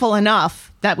awful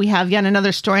enough that we have yet another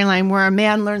storyline where a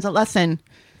man learns a lesson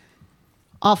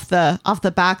off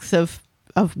the backs of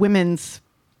women's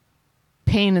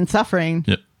pain and suffering.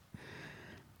 Yeah.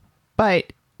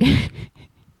 But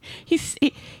he's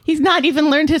not even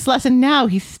learned his lesson now.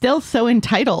 He's still so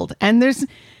entitled. And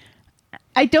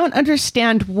I don't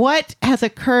understand what has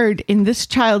occurred in this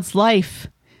child's life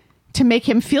to make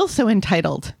him feel so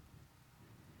entitled.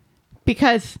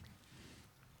 Because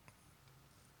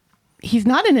he's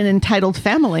not in an entitled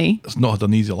family. He's not had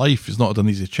an easy life. He's not had an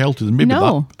easy childhood. And maybe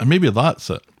No. maybe that's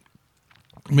it.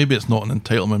 Maybe it's not an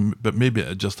entitlement, but maybe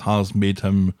it just has made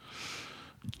him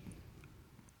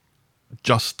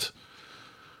just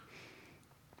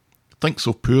think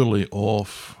so poorly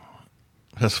of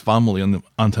his family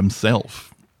and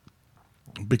himself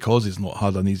because he's not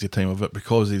had an easy time of it,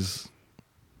 because his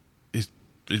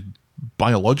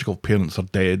biological parents are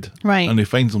dead, Right. and he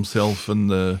finds himself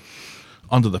under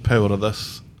the power of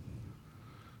this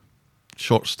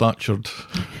short-statured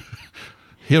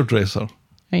hairdresser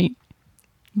Right?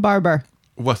 Barber.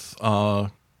 with a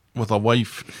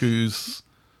wife whose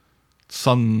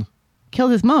son,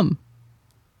 Killed his mom.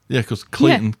 because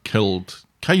Clayton killed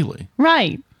Kylie.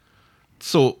 Right.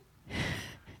 So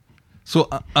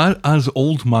as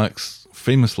old Max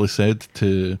famously said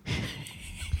to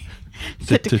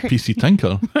Said to PC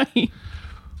Tinker, Right.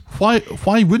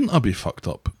 why wouldn't I be fucked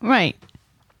up? Right.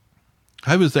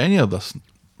 How is any of this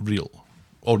real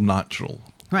or natural?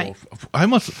 Right. Or how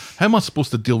am I supposed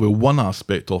to deal with one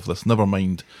aspect of this? Never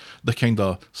mind the kind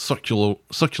of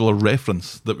circular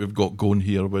reference that we've got going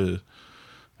here with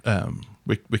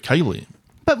Kylie.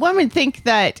 But one would think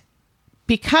that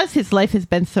because his life has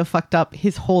been so fucked up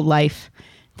his whole life,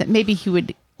 that maybe he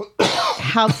would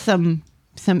have some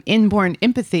inborn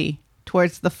empathy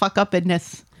towards the fuck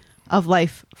upness of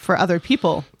life for other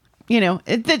people.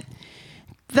 The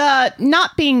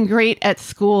not being great at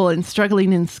school and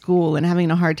struggling in school and having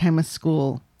a hard time with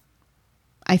school,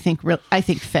 I think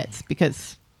fits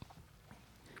because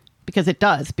it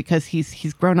does, because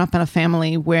he's grown up in a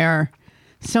family where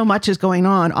so much is going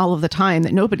on all of the time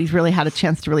that nobody's really had a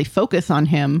chance to really focus on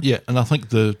him. Yeah, and I think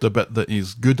the bit that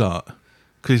he's good at,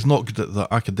 because he's not good at the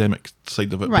academic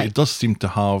side of it, but he Right. does seem to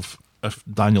have, if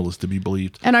Daniel is to be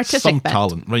believed, An artistic some bent.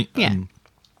 talent, right? Yeah.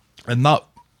 And that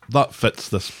fits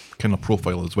this kind of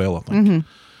profile as well, I think.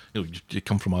 Mm-hmm. You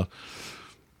come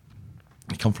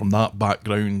from that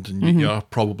background, and Mm-hmm. you're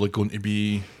probably going to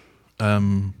be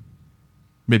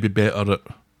maybe better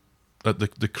at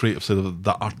the creative side of it,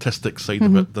 the artistic side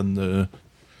Mm-hmm. of it, than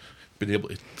being able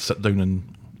to sit down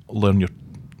and learn your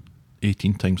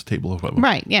 18 times table or whatever.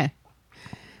 Right, yeah.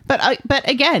 But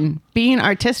again, being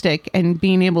artistic and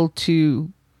being able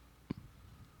to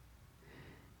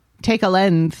take a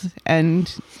lens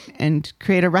and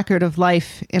create a record of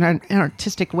life in an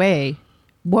artistic way,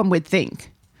 one would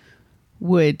think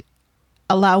would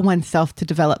allow oneself to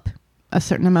develop a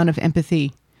certain amount of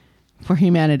empathy for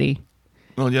humanity.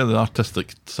 Well, yeah, the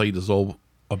artistic side is all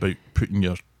about putting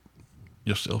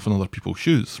yourself in other people's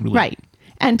shoes, really. Right.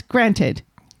 And granted,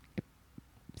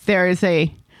 there is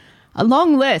a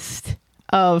long list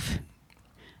of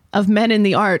men in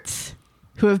the arts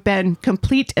who have been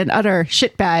complete and utter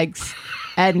shitbags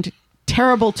and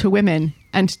terrible to women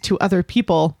and to other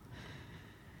people.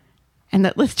 And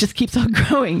that list just keeps on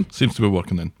growing. Seems to be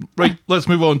working then. Right, let's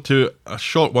move on to a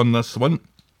short one, this one.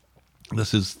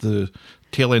 This is the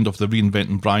tail end of the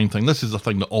reinventing Brian thing. This is the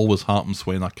thing that always happens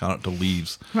when a character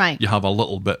leaves. Right. You have a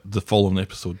little bit the following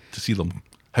episode to see them.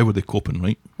 How are they coping,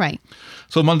 right? Right.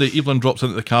 So Monday, Evelyn drops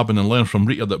into the cabin and learns from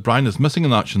Rita that Brian is missing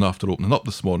in action after opening up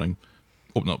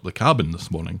the cabin this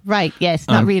morning. Right. Yes.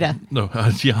 Not Rita. No,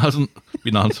 she hasn't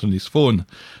been answering his phone.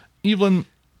 Evelyn,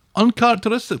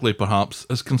 uncharacteristically perhaps,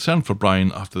 is concerned for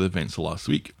Brian after the events of last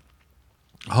week.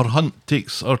 Her hunt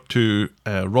takes her to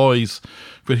Roy's,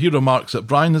 where he remarks that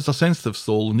Brian is a sensitive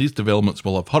soul and these developments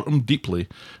will have hurt him deeply,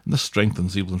 and this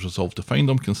strengthens Evelyn's resolve to find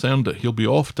him, concerned that he'll be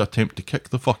off to attempt to kick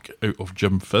the fuck out of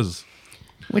Jim Fizz.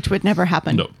 Which would never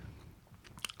happen. No.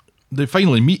 They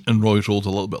finally meet in Roy's Rolls a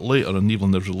little bit later, and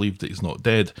Evelyn is relieved that he's not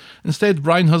dead. Instead,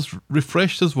 Brian has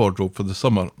refreshed his wardrobe for the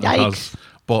summer and has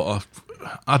bought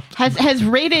has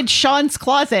raided Sean's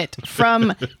closet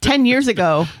from 10 years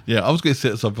ago. Yeah, I was going to say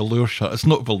it's a velour shirt. It's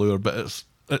not velour, but it's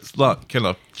that kind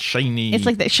of shiny. It's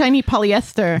like that shiny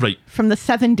polyester Right. from the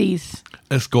 70s.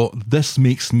 It's got "This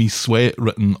makes me sweat"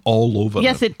 written all over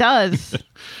Yes, it does.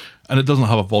 And it doesn't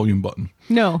have a volume button.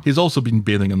 No. He's also been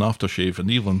bathing in aftershave, and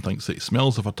Evelyn thinks that he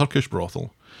smells of a Turkish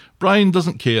brothel. Brian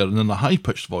doesn't care, and in a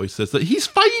high-pitched voice says that he's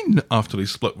fine after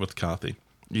he's split with Kathy.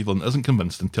 Evelyn isn't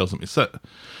convinced and tells him to sit.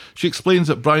 She explains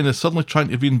that Brian is suddenly trying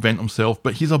to reinvent himself,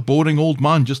 but he's a boring old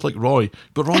man just like Roy.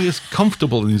 But Roy is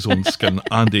comfortable in his own skin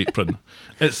and apron.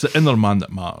 It's the inner man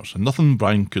that matters, and nothing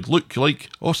Brian could look like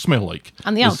or smell like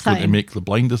On the is going to outside. make the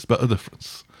blindest bit of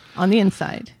difference. On the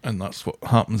inside. And that's what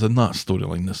happens in that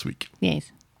storyline this week.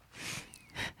 Yes.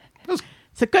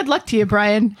 So good luck to you,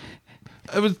 Brian.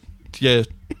 It was, yeah,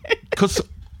 because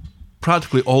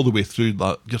practically all the way through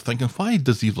that, you're thinking, why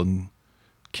does Evelyn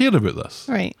care about this?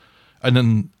 Right. And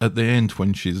then at the end,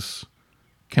 when she's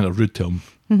kind of rude to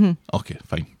him, okay,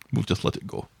 fine, we'll just let it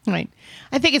go. Right.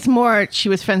 I think it's more she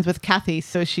was friends with Kathy,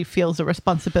 so she feels a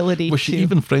responsibility Was she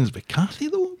even friends with Kathy,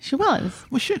 though? She was.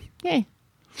 Was she? Yeah.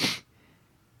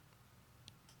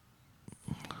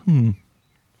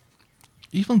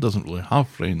 Evelyn doesn't really have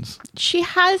friends. She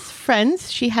has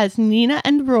friends. She has Nina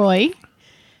and Roy,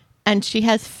 and she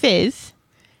has Fizz,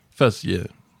 Fizz, yeah.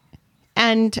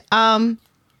 and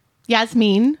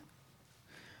Yasmin.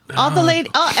 All the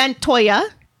and Toya.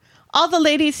 All the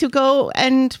ladies who go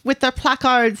and with their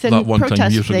placards and That one protest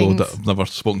time years things. ago that I've never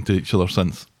spoken to each other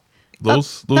since.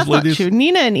 That's Those ladies. not true.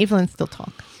 Nina and Evelyn still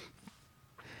talk.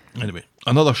 Anyway,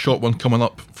 another short one coming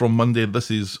up from Monday.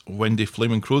 This is Wendy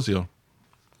Flaming Crozier.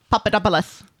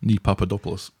 Papadopoulos. Nee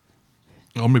Papadopoulos.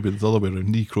 Or maybe the other way around,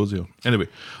 Nee Crozier. Anyway,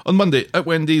 on Monday at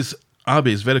Wendy's,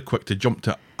 Abby is very quick to jump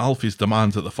to Alfie's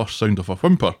demands at the first sound of a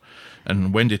whimper,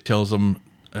 and Wendy tells her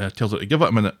to give it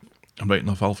a minute. And right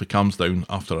enough, Alfie calms down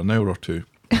after an hour or two.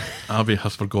 Abby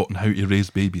has forgotten how to raise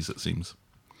babies, it seems.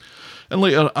 And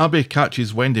later, Abby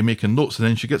catches Wendy making notes, and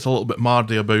then she gets a little bit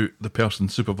mardy about the person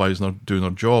supervising her doing her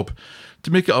job.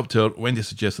 To make it up to her, Wendy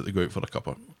suggests that they go out for a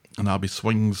cuppa, and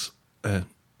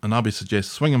Abby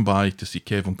suggests swinging by to see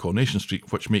Kev on Coronation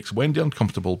Street, which makes Wendy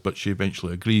uncomfortable, but she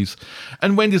eventually agrees.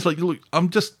 And Wendy's like, look, I'm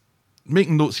just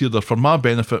making notes here. They're for my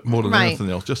benefit more than Right.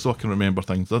 anything else, just so I can remember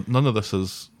things. None of this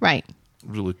is Right.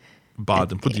 really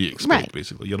bad. And what do you expect, Right.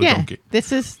 basically? You're a junkie.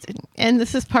 This is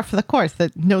par for the course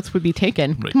that notes would be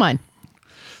taken. Right. Come on.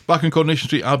 Back on Coronation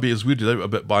Street, Abby is weirded out a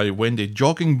bit by Wendy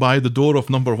jogging by the door of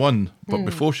number 1. But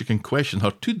before she can question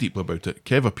her too deeply about it,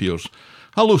 Kev appears.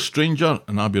 Hello, stranger.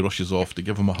 And Abby rushes off to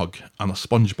give him a hug and a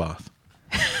sponge bath.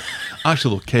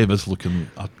 Actually, though, Kev is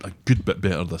looking a good bit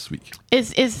better this week.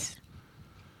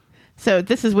 So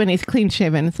this is when he's clean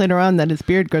shaven. It's later on that his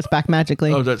beard grows back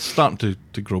magically. Oh, it's starting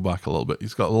to grow back a little bit.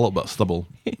 He's got a little bit of stubble.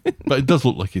 But it does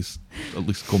look like he's at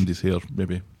least combed his hair,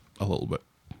 maybe a little bit.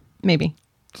 Maybe.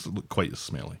 Doesn't look quite as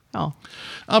smelly. Oh.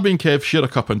 Abby and Kev share a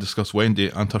cup and discuss Wendy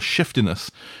and her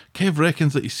shiftiness. Kev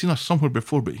reckons that he's seen her somewhere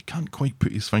before, but he can't quite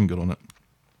put his finger on it.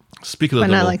 Speaking of the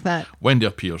But not devil, like that. Wendy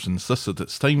appears and insists that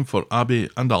it's time for Abby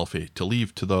and Alfie to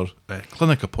leave to their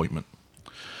clinic appointment.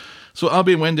 So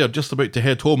Abby and Wendy are just about to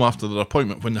head home after their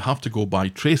appointment when they have to go by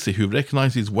Tracy, who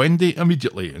recognises Wendy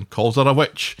immediately and calls her a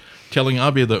witch, telling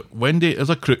Abby that Wendy is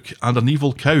a crook and an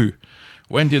evil cow.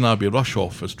 Wendy and Abby rush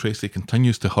off as Tracy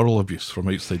continues to hurl abuse from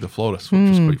outside the florist,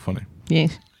 which is quite funny.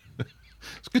 Yes.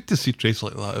 It's good to see Tracy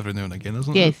like that every now and again,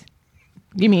 isn't Yes.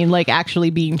 it? You mean like actually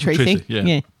being Tracy? Tracy,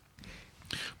 yeah.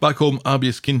 Back home, Abby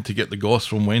is keen to get the goss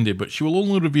from Wendy, but she will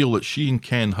only reveal that she and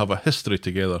Ken have a history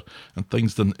together and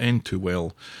things didn't end too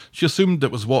well. She assumed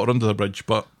it was water under the bridge,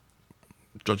 but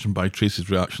judging by Tracy's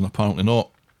reaction, apparently not.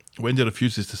 Wendy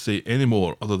refuses to say any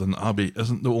more other than Abby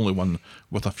isn't the only one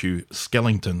with a few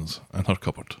skellingtons in her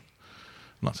cupboard.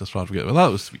 And that's as far as we get with that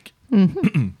this week.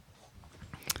 Mm-hmm.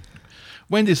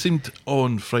 Wendy seemed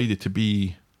on Friday to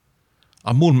be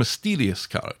a more mysterious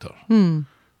character.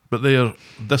 But there,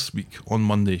 this week, on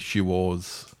Monday, she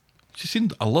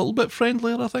seemed a little bit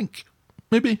friendlier, I think.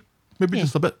 Maybe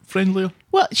just a bit friendlier.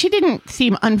 Well, she didn't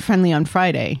seem unfriendly on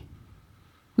Friday.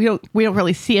 We don't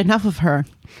really see enough of her.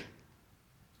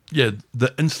 Yeah,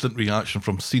 the instant reaction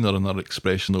from seeing her and her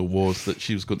expression, though, was that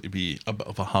she was going to be a bit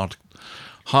of a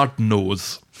hard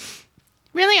nose.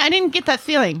 Really? I didn't get that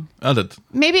feeling. I did.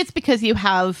 Maybe it's because you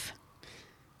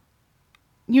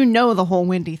know the whole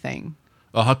Wendy thing.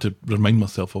 I had to remind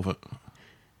myself of it.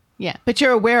 Yeah, but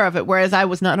you're aware of it, whereas I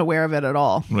was not aware of it at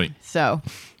all. Right. So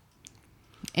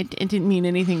it didn't mean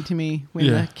anything to me when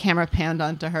Yeah. the camera panned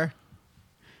onto her.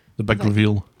 The big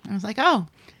reveal. I was like, oh,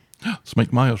 It's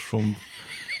Mike Myers from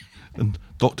and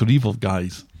Dr. Evil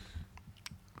guys.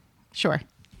 sure.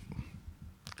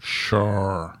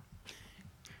 Sure.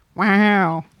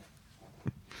 Wow.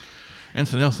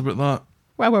 Anything else about that?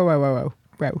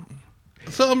 Wow.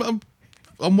 So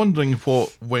I'm wondering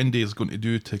what Wendy is going to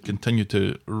do to continue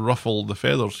to ruffle the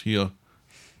feathers here.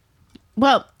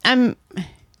 Well, I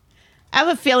have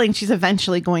a feeling she's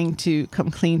eventually going to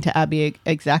come clean to Abby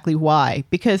exactly why.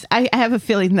 Because I have a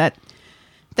feeling that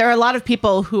there are a lot of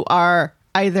people who are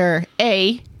either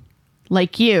A,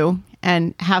 like you,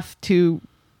 and have to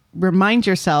remind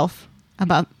yourself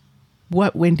about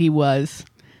what Wendy was.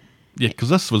 Yeah, because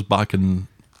this was back in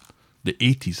the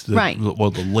 80s. Right. Well,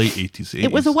 the late 80s. 80s.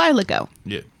 It was a while ago.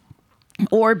 Yeah.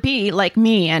 Or B, like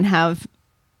me, and have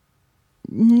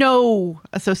no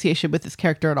association with this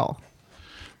character at all.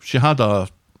 She had an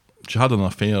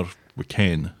affair with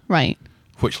Ken, Right.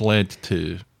 which led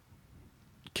to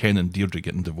Ken and Deirdre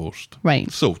getting divorced. Right.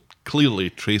 So clearly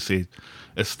Tracy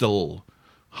is still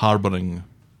harbouring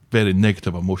very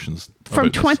negative emotions. From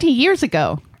about this. 20 years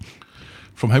ago.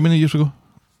 From how many years ago?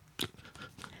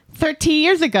 13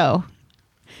 years ago.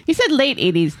 You said late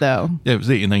 80s, though. Yeah, it was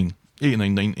 89,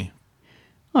 90.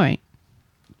 All right.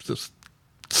 So it's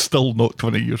still not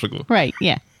 20 years ago. Right,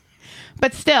 yeah.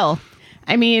 But still,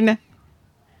 I mean,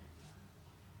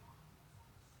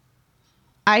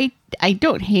 I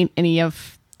don't hate any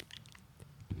of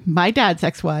my dad's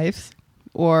ex-wives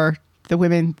or the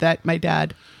women that my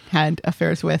dad had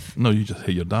affairs with. No, you just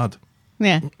hate your dad.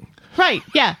 Yeah. Right,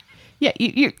 yeah. Yeah,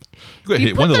 you gotta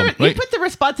hate put one of the, them, right? You put the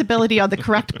responsibility on the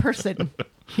correct person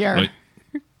here, Right.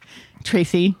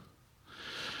 Tracy.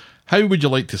 How would you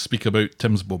like to speak about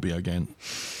Tim's Bobby again?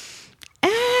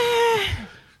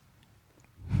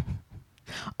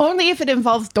 Only if it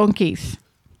involves donkeys.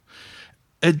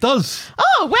 It does.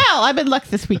 Oh, well, I'm in luck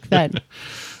this week then.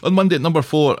 On Monday at number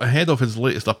 4, ahead of his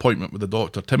latest appointment with the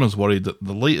doctor, Tim is worried that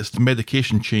the latest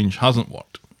medication change hasn't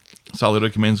worked. Sally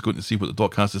recommends going to see what the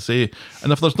doc has to say,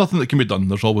 and if there's nothing that can be done,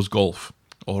 there's always golf.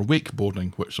 Or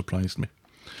wakeboarding, which surprised me.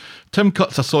 Tim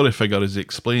cuts a sorry figure as he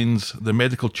explains the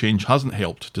medical change hasn't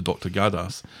helped to Dr.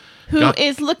 Gadas. Who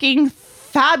is looking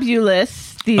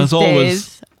fabulous these As days.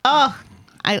 always. Oh,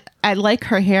 I like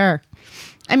her hair.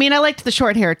 I mean, I liked the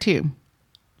short hair too.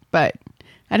 But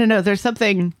I don't know, there's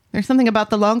something about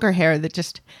the longer hair that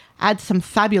just adds some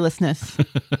fabulousness.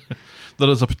 There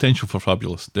is a potential for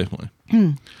fabulous, definitely.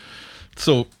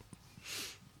 So,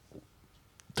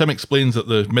 Tim explains that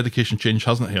the medication change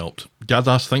hasn't helped.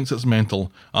 Gadas thinks it's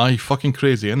mental. Aye, fucking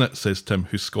crazy, innit, says Tim,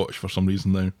 who's Scottish for some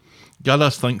reason now.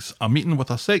 Gadas thinks a meeting with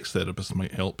a sex therapist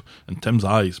might help, and Tim's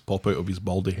eyes pop out of his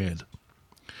baldy head.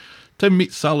 Tim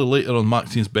meets Sally later on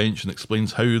Maxine's bench and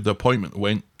explains how the appointment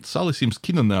went. Sally seems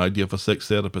keen on the idea of a sex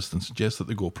therapist and suggests that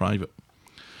they go private.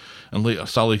 And later,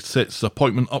 Sally sets the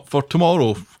appointment up for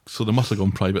tomorrow, so they must have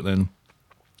gone private then.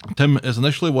 Tim is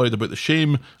initially worried about the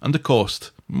shame and the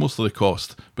cost, mostly the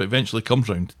cost, but eventually comes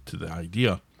round to the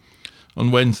idea. On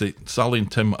Wednesday, Sally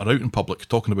and Tim are out in public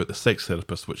talking about the sex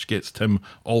therapist, which gets Tim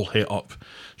all het up.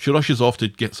 She rushes off to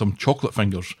get some chocolate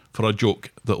fingers for a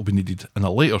joke that will be needed in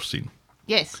a later scene.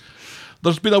 Yes.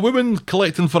 There's been a woman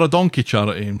collecting for a donkey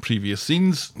charity in previous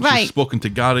scenes. Right. She's spoken to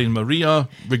Gary and Maria.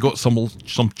 We got some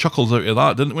chuckles out of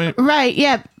that, didn't we? Right,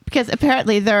 yeah, because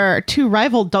apparently there are two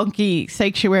rival donkey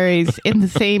sanctuaries in the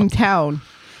same town.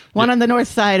 One on the north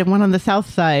side and one on the south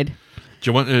side. Do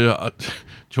you want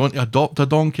to adopt a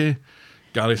donkey?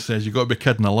 Gary says, you got to be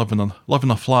kidding, I live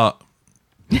in a flat.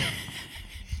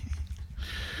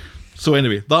 So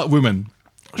anyway, that woman,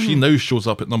 she now shows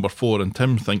up at number 4 and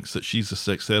Tim thinks that she's a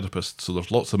sex therapist, so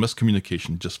there's lots of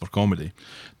miscommunication just for comedy.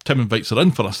 Tim invites her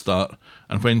in for a start,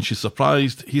 and when she's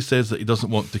surprised, he says that he doesn't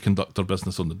want to conduct her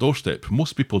business on the doorstep.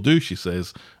 Most people do, she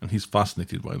says, and he's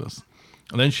fascinated by this.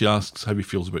 And then she asks how he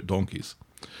feels about donkeys.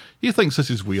 He thinks this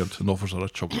is weird and offers her a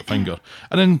chocolate finger.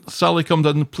 And then Sally comes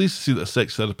in, pleased to see that a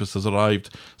sex therapist has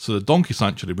arrived, so the donkey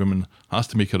sanctuary woman has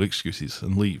to make her excuses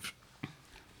and leave.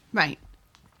 Right.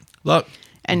 That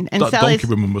And that Sally's... donkey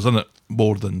woman was in it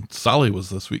more than Sally was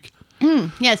this week.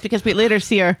 Yes, because we later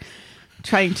see her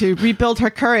trying to rebuild her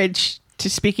courage to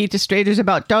speaking to strangers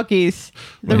about donkeys.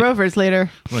 The Right. Rovers later.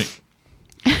 Right.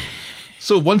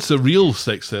 So once the real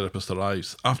sex therapist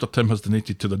arrives, after Tim has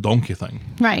donated to the donkey thing,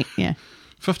 Right, yeah.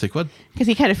 50 quid. Because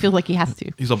he kind of feels like he has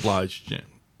to. He's obliged, yeah.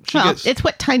 It's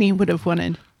what Tiny would have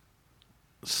wanted.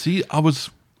 See, I was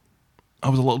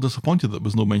a little disappointed that there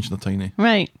was no mention of Tiny.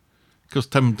 Right. Because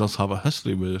Tim does have a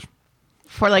history with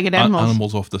Four-legged animals.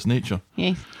 animals of this nature.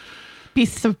 Yes.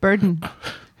 Beasts of burden.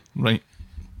 Right.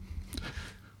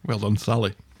 Well done,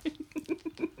 Sally.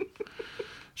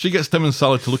 She gets Tim and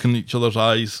Sally to look in each other's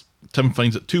eyes. Tim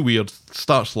finds it too weird,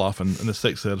 starts laughing, and the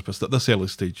sex therapist at this early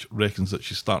stage reckons that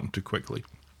she's starting too quickly.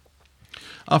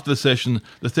 After the session,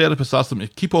 the therapist asks them to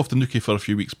keep off the nookie for a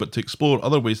few weeks, but to explore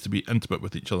other ways to be intimate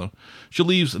with each other. She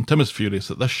leaves, and Tim is furious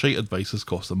that this shite advice has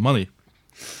cost them money.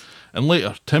 And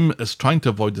later, Tim is trying to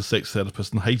avoid the sex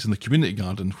therapist and hides in the community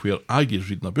garden where Aggie is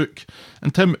reading a book.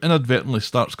 And Tim inadvertently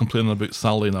starts complaining about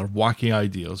Sally and her wacky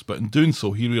ideas, but in doing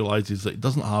so, he realises that he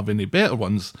doesn't have any better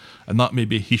ones, and that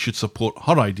maybe he should support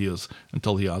her ideas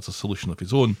until he has a solution of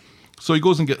his own. So he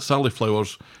goes and gets Sally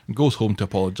flowers and goes home to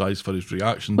apologise for his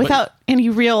reaction. Without any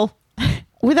real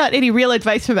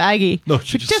advice from Aggie. No, who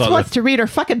she just just wants to read her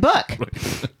fucking book.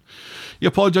 He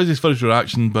apologises for his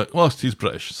reaction, but, well, he's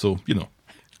British, so, you know.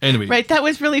 Anyway. Right, that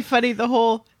was really funny, the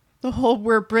whole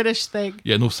we're British thing.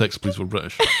 Yeah, no sex, please, we're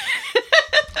British.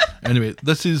 Anyway,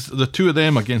 this is the two of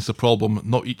them against the problem,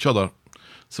 not each other.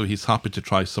 So he's happy to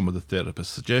try some of the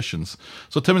therapist's suggestions.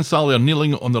 So Tim and Sally are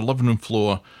kneeling on their living room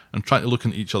floor and trying to look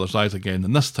into each other's eyes again.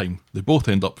 And this time, they both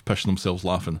end up pissing themselves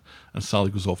laughing. And Sally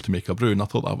goes off to make a brew. And I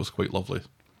thought that was quite lovely.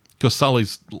 Because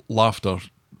Sally's laughter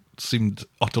seemed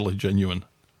utterly genuine.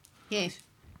 Yes.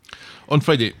 On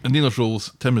Friday, in Nina's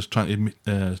roles, Tim is trying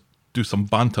to do some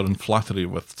banter and flattery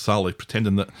with Sally,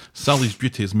 pretending that Sally's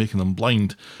beauty is making him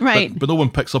blind. Right. But no one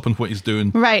picks up on what he's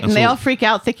doing. Right, and they all freak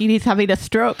out thinking he's having a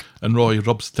stroke. And Roy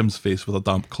rubs Tim's face with a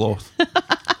damp cloth.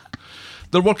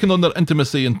 They're working on their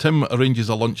intimacy, and Tim arranges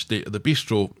a lunch date at the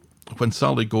bistro. When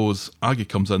Sally goes, Aggie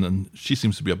comes in, and she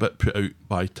seems to be a bit put out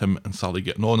by Tim and Sally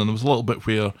getting on. And there was a little bit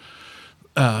where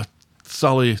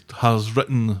Sally has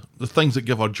written the things that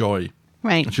give her joy.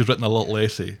 Right. And she's written a little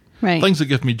essay. Right. Things That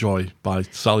Give Me Joy by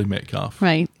Sally Metcalf.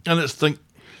 Right. And it's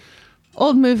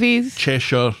old movies.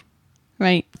 Cheshire.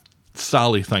 Right.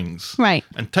 Sally things. Right.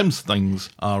 And Tim's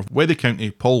things are Weddy County,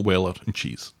 Paul Weller, and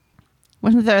cheese.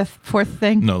 Wasn't there a fourth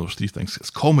thing? No, there's three things. It's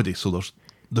comedy, so there's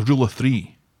the rule of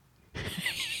three.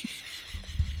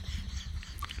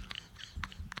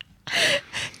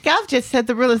 Gav just said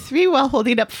the rule of three while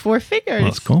holding up four fingers.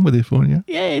 That's comedy for you.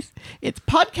 Yes. It's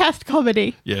podcast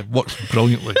comedy. Yeah, works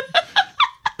brilliantly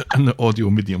in the audio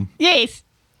medium. Yes.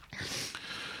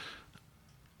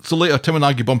 So later, Tim and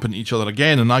Aggie bump into each other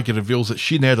again, and Aggie reveals that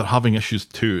she and Ed are having issues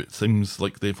too. It seems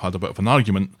like they've had a bit of an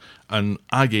argument, and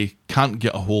Aggie can't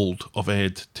get a hold of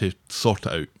Ed to sort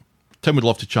it out. Tim would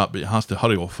love to chat, but he has to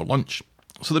hurry off for lunch.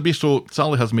 So the bistro,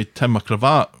 Sally has made Tim a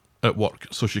cravat at work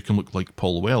so she can look like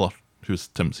Paul Weller, who's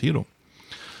Tim's hero.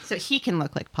 So he can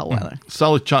look like Paul Weller.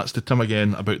 Sally chats to Tim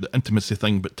again about the intimacy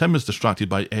thing, but Tim is distracted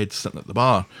by Ed sitting at the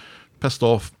bar. Pissed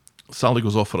off, Sally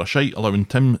goes off for a shite, allowing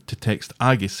Tim to text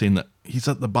Aggie saying that he's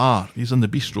at the bar, he's in the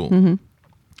bistro. Mm-hmm.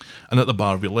 And at the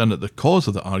bar, we learn that the cause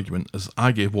of the argument is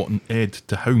Aggie wanting Ed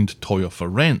to hound Toya for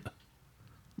rent.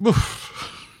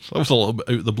 Oof, that was a little bit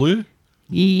out of the blue.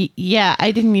 Yeah,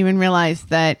 I didn't even realise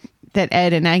that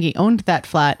Ed and Aggie owned that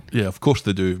flat. Yeah, of course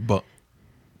they do, but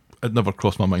it never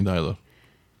crossed my mind either.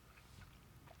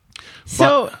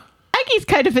 So, Aggie's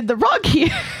kind of in the wrong here.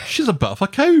 She's a bit of a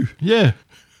cow, yeah.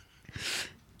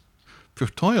 Poor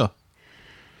Toya.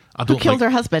 Who killed her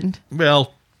husband.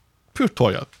 Well, poor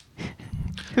Toya.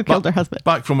 Who killed her husband.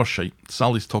 Back from her shite,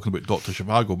 Sally's talking about Dr.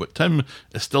 Zhivago, but Tim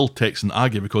is still texting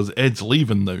Aggie because Ed's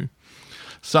leaving now.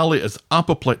 Sally is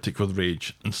apoplectic with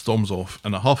rage and storms off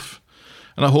in a huff.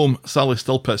 And at home, Sally's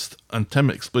still pissed, and Tim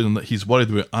explaining that he's worried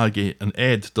about Aggie and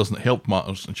Ed doesn't help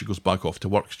matters, and she goes back off to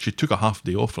work. She took a half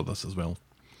day off for this as well.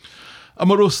 A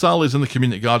morose Sally's in the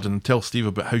community garden and tells Steve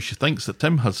about how she thinks that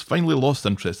Tim has finally lost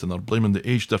interest in her, blaming the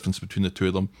age difference between the two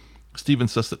of them. Steve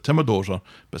insists that Tim adores her,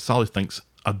 but Sally thinks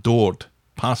adored,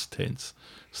 past tense.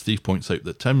 Steve points out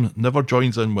that Tim never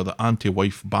joins in with the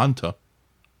anti-wife banter.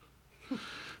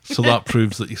 So that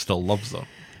proves that he still loves her.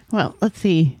 Well, let's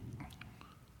see.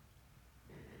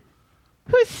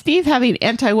 Who's Steve having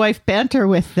anti-wife banter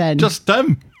with then? Just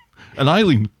Tim and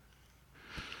Eileen.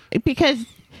 Because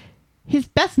his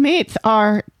best mates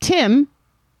are Tim,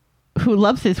 who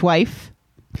loves his wife,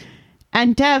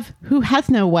 and Dev, who has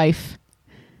no wife.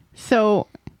 So,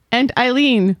 and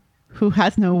Eileen, who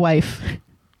has no wife.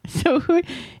 So who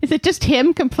is it? Just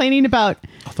him complaining about?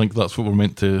 I think that's what we're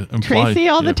meant to imply. Tracy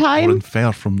all the time? Or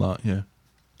infer from that, yeah.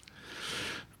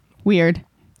 Weird.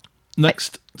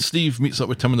 Next, Steve meets up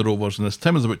with Tim and the Rovers, and as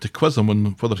Tim is about to quiz him on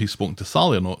whether he's spoken to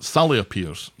Sally or not, Sally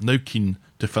appears, now keen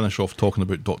to finish off talking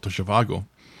about Dr. Zhivago.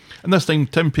 And this time,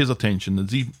 Tim pays attention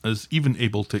and is even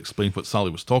able to explain what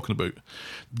Sally was talking about.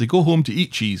 They go home to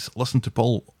eat cheese, listen to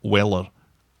Paul Weller,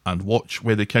 and watch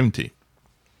Wethy County.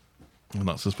 And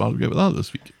that's as far as we get with that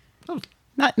this week.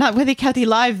 Not Wethy County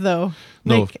Live, though.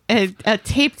 No. Like a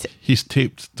taped He's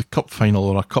taped the cup final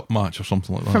or a cup match or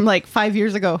something like that. from like 5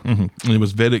 years ago. And he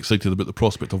was very excited about the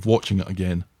prospect of watching it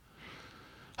again.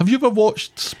 Have you ever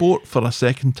watched sport for a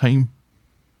second time?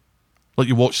 Like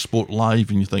you watch sport live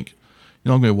and you think,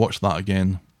 I'm going to watch that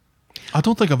again. I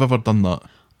don't think I've ever done that.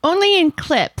 Only in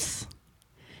clips.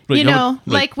 Right, you you know,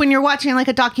 ever- like when you're watching like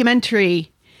a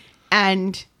documentary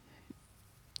and,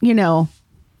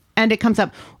 and it comes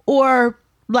up. Or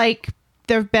like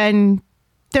there have been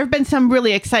some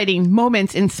really exciting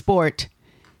moments in sport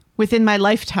within my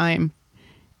lifetime.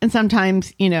 And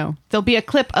sometimes, there'll be a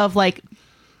clip of like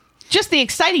just the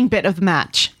exciting bit of the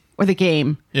match or the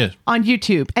game Yeah. on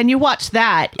YouTube. And you watch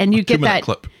that and you get 2-minute that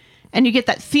clip. and you get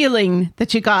that feeling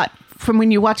that you got from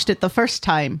when you watched it the first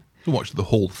time. You watch the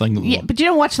whole thing. Though. Yeah, but you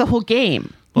don't watch the whole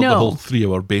game. Not no. the whole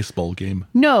 3-hour baseball game.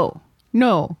 No.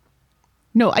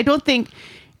 I don't think,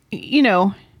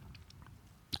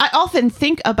 I often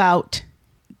think about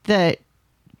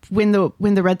when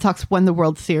the Red Sox won the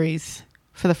World Series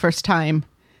for the first time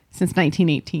since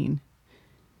 1918.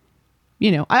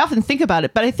 I often think about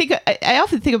it, but I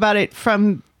often think about it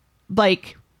from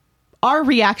like our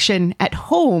reaction at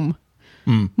home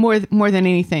more than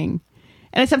anything.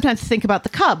 And I sometimes think about the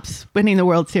Cubs winning the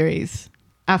World Series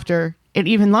after an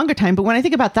even longer time. But when I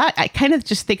think about that, I kind of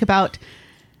just think about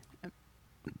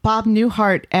Bob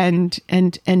Newhart and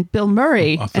Bill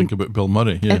Murray. I think about Bill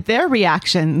Murray, yeah. And their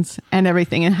reactions and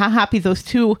everything and how happy those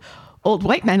two old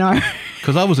white men are.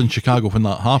 Because I was in Chicago when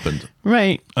that happened.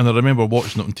 Right. And I remember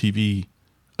watching it on TV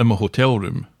in my hotel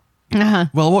room. Uh-huh.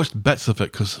 Well, I watched bits of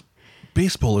it because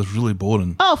baseball is really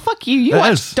boring. Oh, fuck you. You It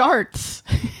watch is. darts.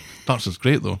 Darts is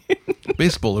great, though.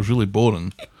 Baseball is really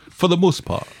boring, for the most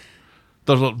part.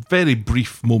 There's a very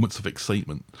brief moments of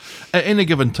excitement. At any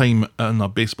given time in a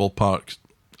baseball park,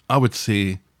 I would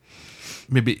say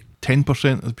maybe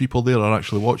 10% of the people there are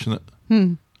actually watching it.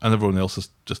 And everyone else is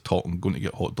just talking, going to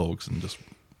get hot dogs and just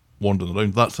wandering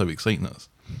around. That's how exciting it is.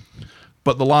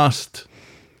 But the last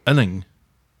inning,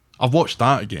 I've watched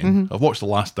that again. I've watched the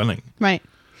last inning. Right.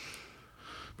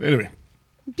 But anyway,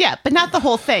 Yeah, but not the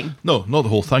whole thing. no, not the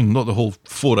whole thing, not the whole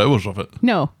 4 hours of it.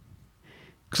 No.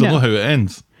 Because I No. know how it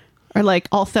ends. Or like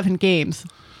all 7 games.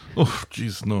 Oh,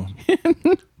 jeez, no.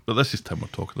 But this is Tim we're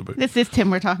talking about. This is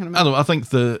Tim we're talking I about. know. I think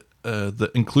the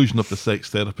inclusion of the sex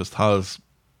therapist has.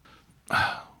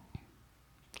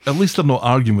 At least they're not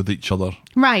arguing with each other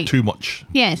Right. too much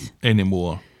Yes.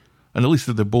 anymore, and at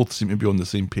least they both seem to be on the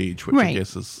same page, which I Right.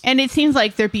 guess is And it seems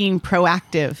like they're being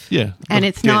proactive. yeah. And they're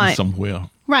it's getting not somewhere.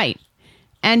 right.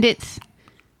 And it's,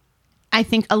 I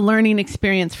think, a learning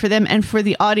experience for them and for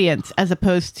the audience, as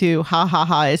opposed to ha ha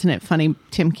ha, isn't it funny?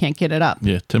 Tim can't get it up.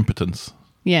 Yeah, Timpotence.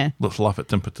 Yeah. Let's laugh at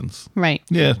Timpotence. Right.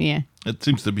 Yeah, Yeah. It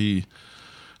seems to be,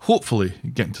 hopefully,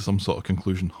 getting to some sort of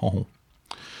conclusion.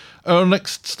 Our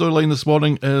next storyline this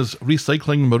morning is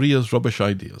recycling Maria's rubbish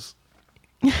ideas.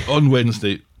 On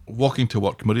Wednesday, walking to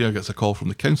work, Maria gets a call from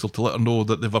the council to let her know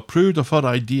that they've approved of her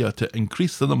idea to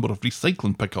increase the number of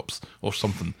recycling pickups or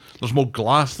something. There's more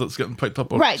glass that's getting picked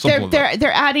up or Right. something like that.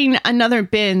 They're adding another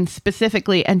bin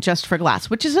specifically and just for glass,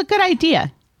 which is a good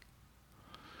idea.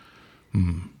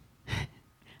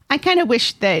 I kind of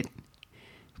wish that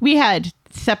we had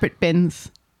separate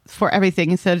bins for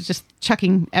everything instead of just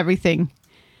chucking everything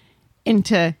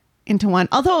into one.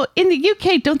 Although in the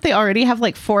UK, don't they already have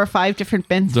like 4 or 5 different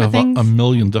bins They for have things? a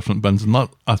million different bins, and that,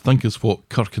 I think, is what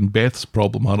Kirk and Beth's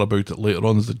problem are about it later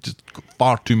on, is they've just got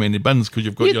far too many bins, because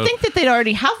you've got You'd think that they'd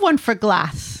already have one for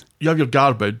glass. you have your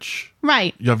garbage,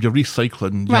 Right. you have your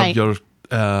recycling, you Right. have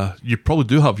your, you probably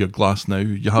do have your glass now,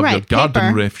 you have your Right, garden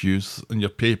paper. refuse and your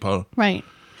paper. Right.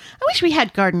 I wish we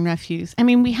had garden refuse. I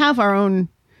mean, we have our own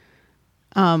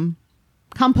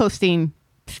composting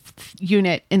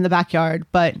unit in the backyard,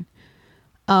 but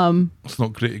It's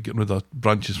not great at getting rid of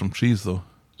branches from trees, though.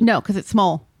 no, because it's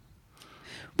small.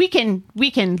 We can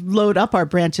load up our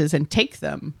branches and take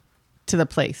them to the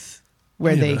place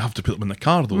where Yeah, they but have to put them in the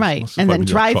car, though. right, That's and why then we need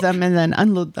a drive truck. them and then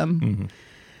unload them.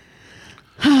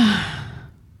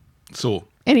 So,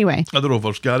 Anyway, at the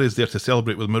Rovers, Gary is there to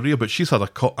celebrate with Maria, but she's had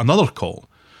another call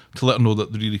to let her know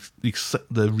that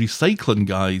the recycling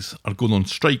guys are going on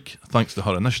strike thanks to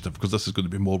her initiative, because this is going to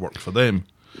be more work for them.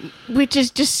 which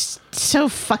is just so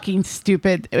fucking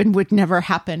stupid and would never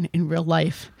happen in real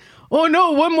life. Oh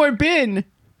no, one more bin.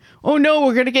 Oh no,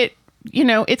 we're going to get,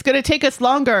 it's going to take us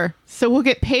longer, so we'll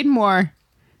get paid more.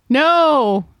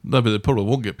 No. No, but they probably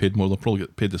won't get paid more. They'll probably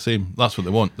get paid the same. That's what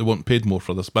they want. They want paid more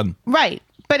for the spin. Right.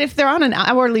 But if they're on an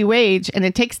hourly wage and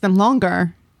it takes them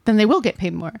longer, then they will get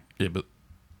paid more. Yeah, but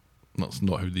that's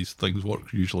not how these things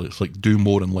work usually. It's like do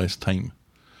more in less time.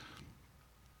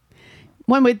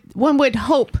 One would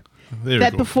hope There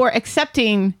that you go. before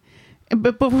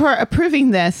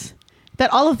approving this,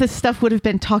 that all of this stuff would have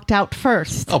been talked out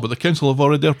first. Oh, but the council have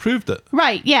already approved it.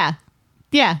 Right, yeah.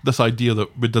 Yeah, This idea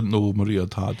that we didn't know Maria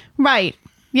had. right.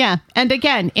 Yeah. And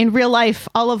again, in real life,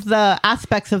 all of the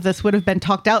aspects of this would have been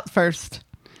talked out first.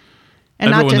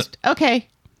 And Everyone not just, okay.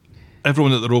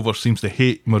 Everyone at the Rover seems to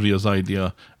hate Maria's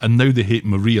idea, and now they hate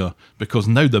Maria because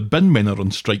now the bin men are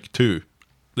on strike too.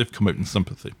 They've come out in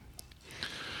sympathy.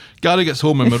 Gary gets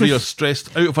home and This Maria's is-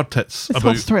 stressed out of her tits This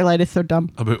whole about storyline is so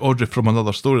dumb. Audrey from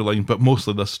another storyline, but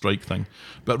mostly this strike thing.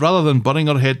 But rather than burying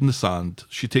her head in the sand,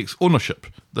 she takes ownership.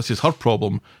 This is her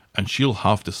problem, and she'll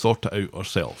have to sort it out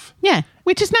herself. Yeah,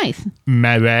 which is nice.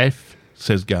 My wife,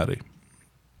 says Gary.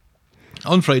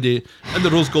 On Friday, in the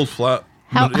Rose Gold flat,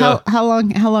 Maria, How long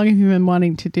have you been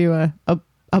wanting to do a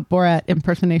Borat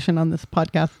impersonation on this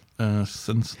podcast?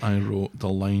 since I wrote the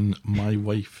line, my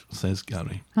wife, says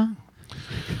Gary.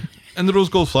 In the Rose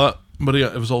Gold flat,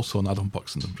 Maria, it was also an Adam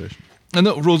Buxton impression. In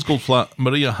the Rose Gold flat,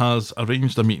 Maria has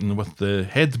arranged a meeting with the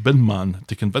head bin man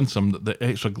to convince him that the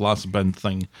extra glass bin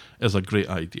thing is a great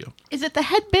idea. Is it the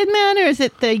head bin man or is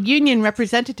it the union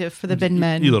representative for the bin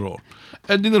man? Either or.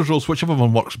 In Nina's Rose, whichever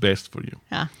one works best for you.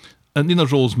 Ah. In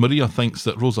Nina's Rose, Maria thinks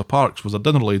that Rosa Parks was a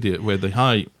dinner lady at Wedding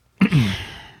High.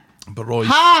 But Roy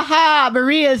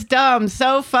Maria's dumb.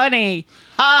 So funny.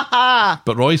 Ha ha.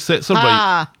 But Roy sets her right,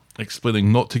 Ah.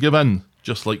 explaining not to give in,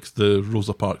 just like the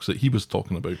Rosa Parks that he was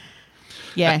talking about.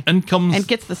 Yeah. In comes And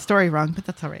gets the story wrong, but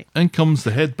that's all right. in comes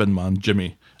the head bin man,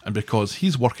 Jimmy, and because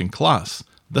he's working class,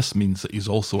 this means that he's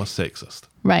also a sexist.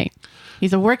 Right.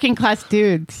 He's a working class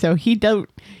dude, so he don't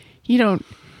You don't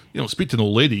speak to no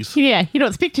ladies. you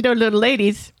don't speak to no little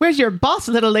ladies. Where's your boss,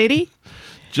 little lady?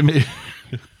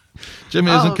 Jimmy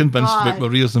Oh, isn't convinced God. about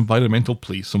Maria's environmental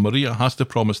plea, so Maria has to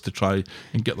promise to try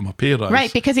and get them a pay rise.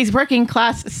 Right, because he's working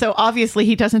class, so obviously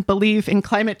he doesn't believe in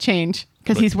climate change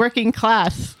because he's working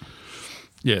class.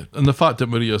 Yeah, and the fact that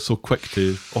Maria is so quick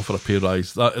to offer a pay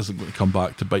rise, that isn't going to come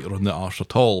back to bite her on the arse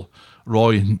at all.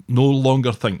 Roy no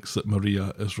longer thinks that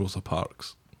Maria is Rosa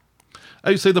Parks.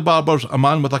 Outside the barber's, a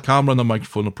man with a camera and a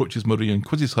microphone approaches Maria and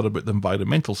quizzes her about the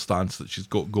environmental stance that she's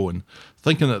got going.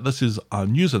 Thinking that this is a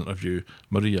news interview,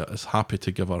 Maria is happy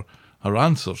to give her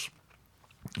answers.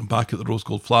 Back at the Rose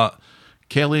Gold flat,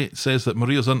 Kelly says that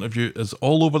Maria's interview is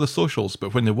all over the socials,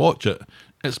 but when they watch it,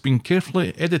 it's been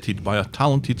carefully edited by a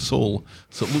talented soul,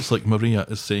 so it looks like Maria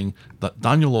is saying that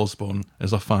Daniel Osborne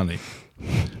is a fanny.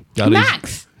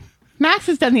 Max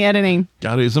has done the editing.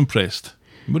 Gary is impressed.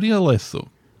 Maria less so.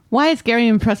 Why is Gary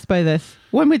impressed by this?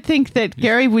 One would think that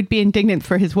Gary would be indignant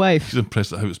for his wife. He's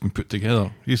impressed at how it's been put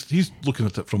together. He's looking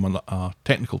at it from a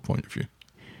technical point of view.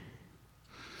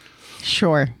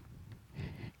 Sure.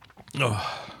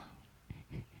 Oh,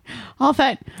 All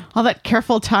that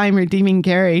careful time redeeming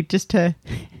Gary just to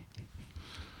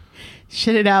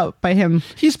shit it out by him.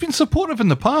 he's been supportive in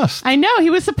the past. I know, he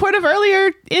was supportive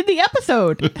earlier in the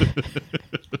episode.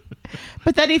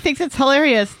 But then he thinks it's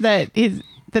hilarious that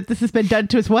this has been done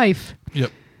to his wife.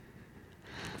 Yep.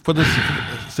 For this,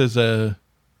 it says that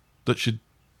she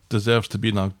deserves to be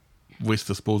in a waste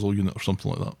disposal unit or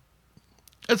something like that.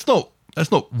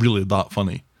 It's not really that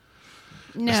funny.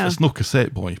 No. It's no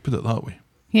Cassette Boy, put it that way.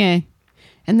 Yeah.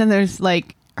 And then there's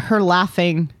like her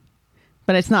laughing,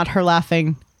 but it's not her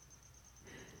laughing.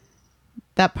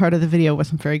 That part of the video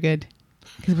wasn't very good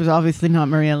because it was obviously not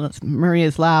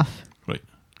Maria's laugh. Right.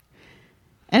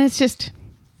 And it's just,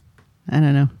 I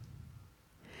don't know.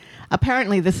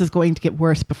 Apparently this is going to get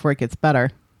worse before it gets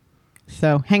better.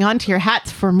 So hang on to your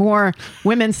hats for more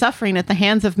women suffering at the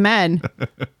hands of men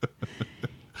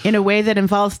in a way that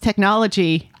involves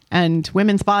technology and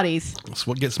women's bodies. That's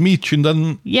what gets me tuned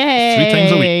in Yay! 3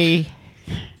 times a week.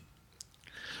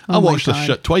 I Oh my watched this God.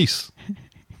 shit twice.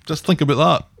 Just think about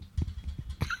that.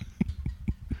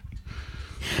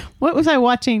 What was I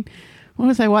watching? What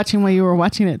was I watching while you were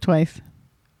watching it twice?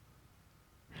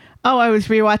 Oh, I was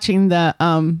rewatching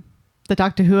the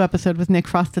Doctor Who episode with Nick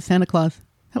Frost as Santa Claus.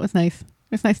 That was nice. It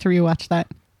was nice to rewatch that.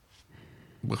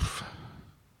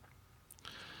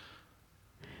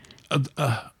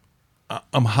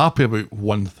 I'm happy about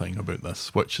one thing about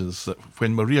this, which is that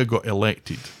when Maria got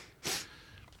elected,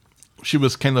 she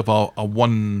was kind of a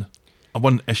one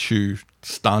issue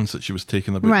stance that she was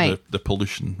taking about Right. the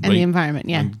pollution And the environment,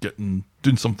 yeah. and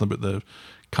doing something about the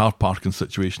car parking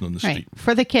situation on the Right. street.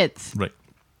 For the kids. Right.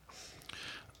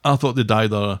 I thought they'd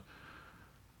either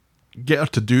get her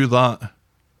to do that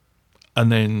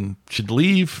and then she'd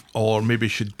leave, or maybe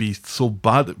she'd be so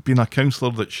bad at being a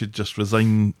counsellor that she'd just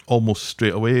resign almost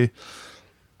straight away.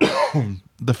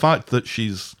 The fact that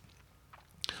she's...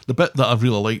 The bit that I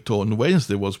really liked on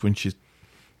Wednesday was when she's...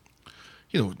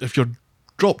 You know, if you're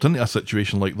dropped into a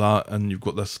situation like that and you've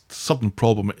got this sudden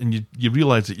problem and you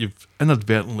realise that you've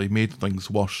inadvertently made things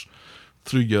worse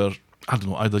through your, I don't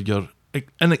know, either your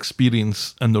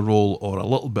inexperience in the role or a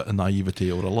little bit of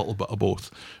naivety or a little bit of both.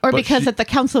 Or But because she- at the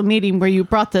council meeting where you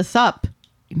brought this up,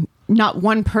 not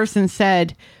one person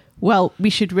said, well, we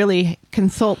should really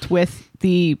consult with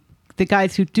the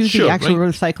guys who do Sure, the actual right.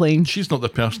 recycling. She's not the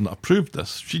person that approved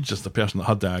this. She's just the person that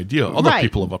had the idea. Other Right.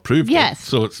 people have approved Yes. it.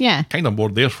 So it's Yeah. kind of more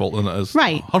their fault than it is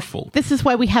Right. her fault. This is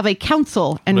why we have a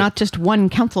council and Right. not just one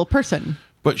council person.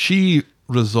 But she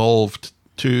resolved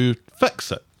to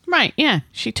fix it. Right, yeah.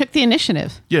 She took the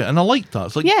initiative. Yeah, and I like that.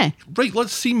 It's like, Yeah. right,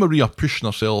 let's see Maria pushing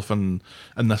herself in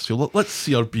this field. Let's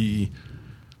see her be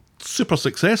super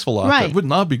successful at Right. it. Wouldn't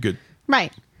that be good?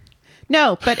 Right.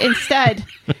 No, but instead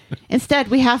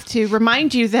we have to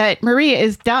remind you that Maria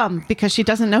is dumb because she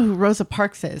doesn't know who Rosa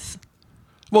Parks is.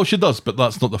 Well, she does, but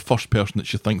that's not the first person that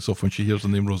she thinks of when she hears the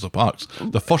name Rosa Parks.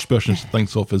 The first person she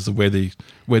thinks of is the Where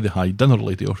They Hide Dinner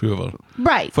Lady or whoever.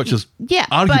 Right. Which is Yeah,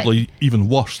 arguably even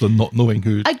worse than not knowing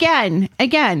who. Again,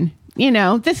 you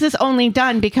know, this is only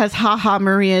done because haha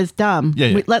Maria is dumb. Yeah,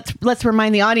 yeah. Let's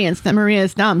remind the audience that Maria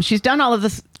is dumb. She's done all of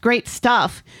this great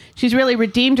stuff. She's really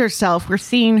redeemed herself. We're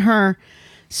seeing her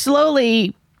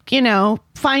slowly, you know,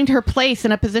 find her place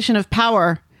in a position of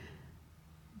power.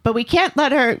 But we can't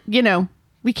let her, you know,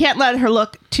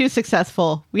 look too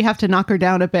successful. We have to knock her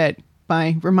down a bit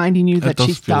by reminding you It that does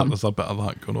she's feel like dumb. there's a bit of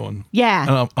that going on.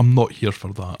 Yeah. And I'm not here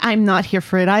for that. I'm not here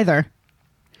for it either.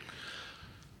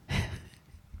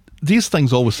 These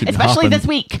things always seem to happen. Especially this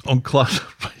week. On class.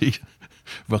 Right.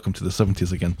 Welcome to the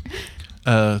 70s again.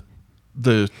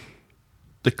 The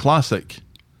classic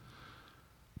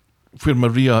where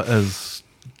Maria is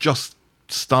just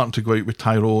starting to go out with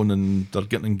Tyrone and they're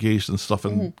getting engaged and stuff,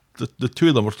 and the two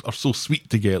of them are so sweet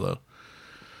together.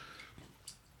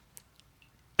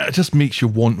 It just makes you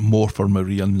want more for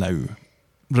Maria now.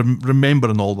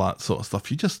 Remembering all that sort of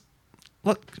stuff. You just...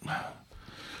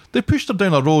 They pushed her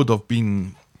down a road of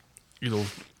being, you know,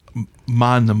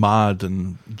 mad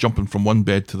and jumping from one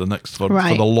bed to the next for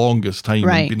Right. the longest time,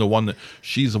 Right. and being the one that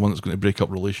she's the one that's going to break up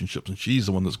relationships and she's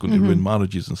the one that's going to ruin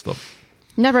marriages and stuff.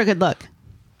 Never a good look.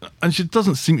 And she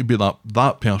doesn't seem to be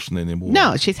that person anymore.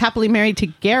 No, she's happily married to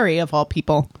Gary, of all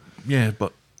people, Yeah,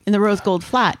 but in the Rose Gold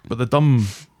flat. the dumb...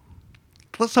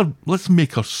 Let's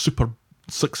make her super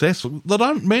successful. There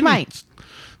aren't many Right.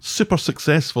 super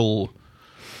successful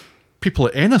people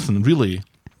at anything, really,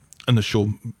 in the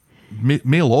show,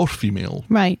 male or female.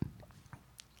 Right.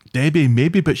 Debbie,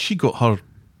 maybe, but she got her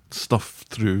stuff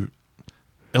through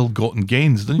ill-gotten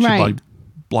gains, didn't she? Right. By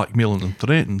blackmailing and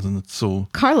threatening, and so...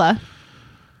 Carla.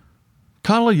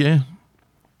 Carla, yeah.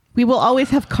 We will always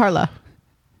have Carla.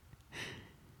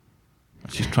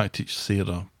 She's trying to teach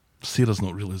Sarah. Sarah's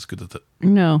not really as good at it.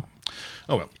 No.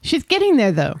 Oh, well. She's getting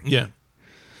there, though. Yeah.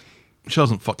 She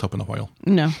hasn't fucked up in a while.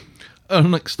 No. Our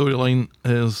next storyline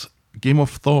is Game of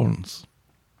Thorns.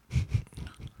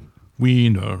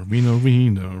 Wiener.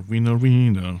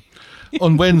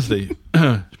 On Wednesday,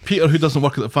 Peter, who doesn't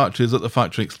work at the factory, is at the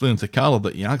factory explaining to Carla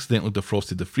that he accidentally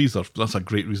defrosted the freezer. That's a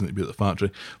great reason to be at the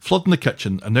factory. Flooding the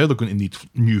kitchen, and now they're going to need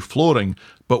new flooring.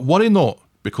 But worry not,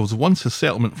 because once his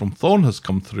settlement from Thorn has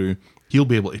come through, he'll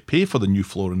be able to pay for the new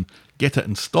flooring, get it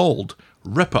installed,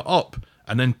 rip it up,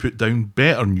 and then put down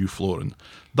better new flooring.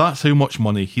 That's how much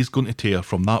money he's going to tear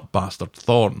from that bastard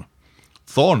Thorn.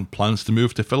 Thorn plans to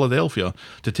move to Philadelphia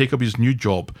to take up his new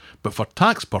job, but for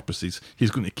tax purposes,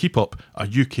 he's going to keep up a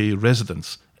UK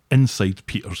residence inside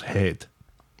Peter's head.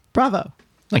 Bravo.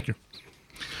 Thank you.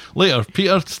 Later,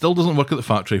 Peter still doesn't work at the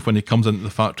factory when he comes into the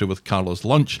factory with Carla's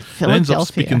lunch and ends up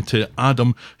Philadelphia. speaking to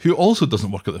Adam, who also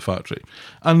doesn't work at the factory.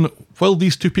 And while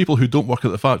these two people who don't work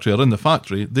at the factory are in the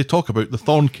factory, they talk about the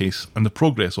Thorn case and the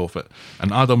progress of it.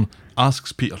 And Adam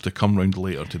asks Peter to come round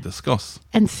later to discuss.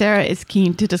 And Sarah is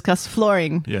keen to discuss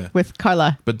flooring Yeah. with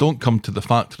Carla. But don't come to the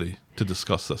factory to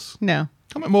discuss this. No.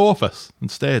 Come at my office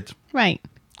instead. Right.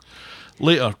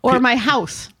 Later, Or my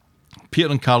house. Peter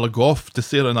and Carla go off to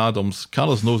Sarah and Adam's.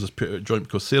 Carla's nose is put out of joint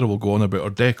because Sarah will go on about her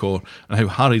decor and how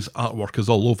Harry's artwork is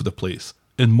all over the place,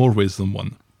 in more ways than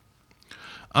one.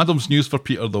 Adam's news for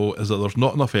Peter, though, is that there's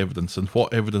not enough evidence, and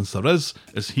what evidence there is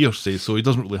hearsay, so he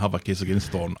doesn't really have a case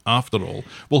against Thorn after all.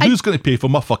 Well, who's going to pay for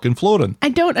my fucking flooring? I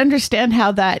don't understand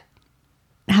how that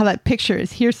picture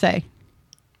is hearsay.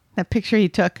 That picture he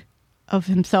took of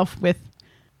himself with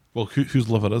Well, whose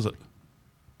liver is it?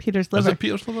 Peter's Is liver. it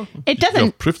Peter's liver? It Do you have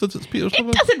doesn't- proof that it's Peter's liver?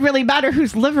 It doesn't really matter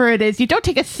whose liver it is. You don't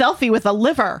take a selfie with a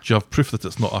liver. Do you have proof that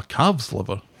it's not a calf's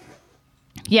liver?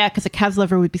 Yeah, because a calf's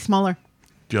liver would be smaller.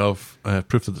 Do you have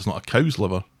proof that it's not a cow's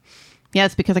liver?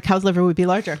 Yes, because a cow's liver would be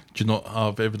larger. Do you not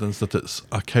have evidence that it's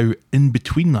a cow in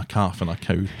between a calf and a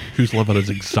cow whose liver is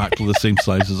exactly the same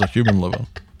size as a human liver?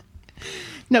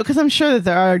 No, because I'm sure that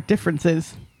there are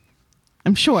differences.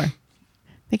 I'm sure.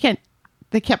 They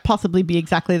can't possibly be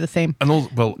exactly the same. And also,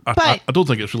 well, But- I don't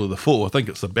think it's really the photo. I think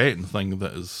it's the betting thing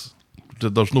that is.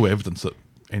 There's no evidence that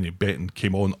any betting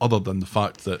came on other than the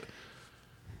fact that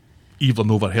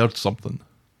Evelyn overheard something,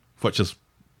 which is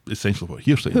essentially what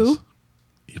hearsay Who? is.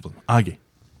 Evelyn Aggie.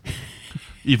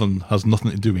 Evelyn has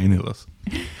nothing to do with any of this.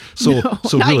 So, No,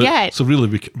 so not really, yet. so really,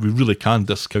 we really can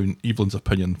discount Evelyn's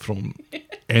opinion from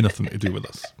anything to do with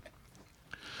this.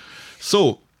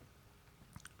 So,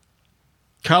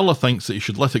 Carla thinks that he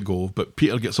should let it go, but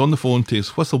Peter gets on the phone to his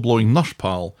whistleblowing nurse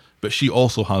pal, but she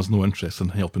also has no interest in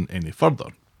helping any further.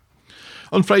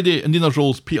 On Friday, in Nina's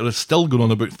roles, Peter is still going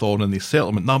on about Thorne and his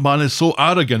settlement. That man is so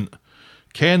arrogant.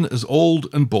 Ken is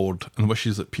old and bored and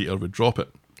wishes that Peter would drop it.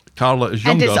 Carla is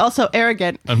And younger it's also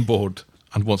arrogant. and bored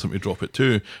and wants him to drop it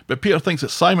too. But Peter thinks that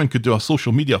Simon could do a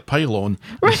social media pile-on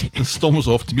and storms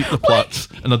off to meet the Platts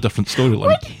in a different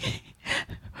storyline.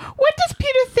 What does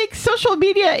Peter think social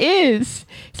media is?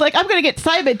 It's like, I'm going to get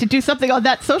Simon to do something on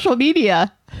that social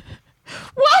media.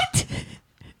 What?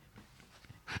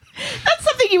 That's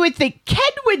something you would think Ken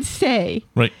would say.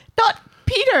 Right. Not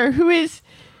Peter, who is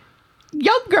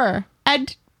younger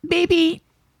and maybe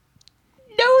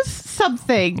knows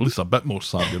something. At least a bit more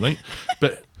savvy, right?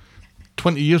 But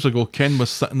 20 years ago, Ken was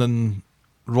sitting in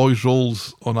Roy's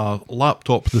Rolls on a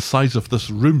laptop the size of this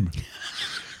room,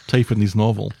 typing his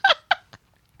novel.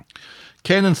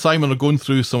 Ken and Simon are going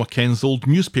through some of Ken's old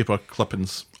newspaper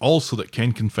clippings, all so that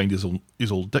Ken can find his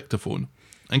old dictaphone.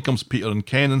 In comes Peter, and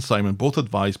Ken and Simon both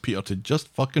advise Peter to just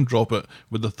fucking drop it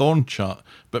with the Thorne chat,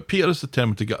 but Peter is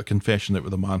determined to get a confession out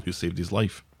with the man who saved his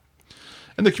life.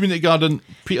 In the community garden,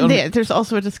 Peter... There's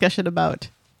also a discussion about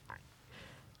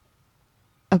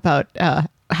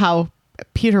how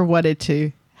Peter wanted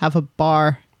to have a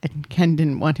bar and Ken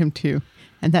didn't want him to,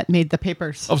 and that made the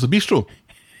papers. That was the bistro.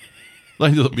 That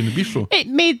ended up being the bistro. It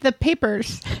made the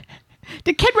papers.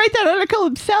 Did Ken write that article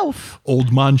himself?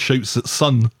 Old man shouts at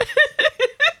son.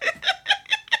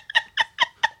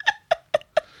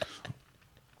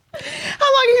 How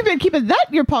long have you been keeping that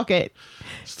in your pocket?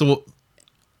 So,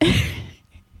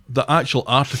 the actual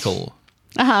article,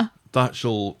 the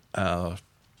actual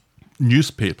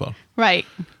newspaper, Right.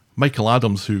 Michael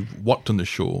Adams, who worked on the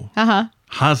show, Uh-huh.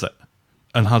 has it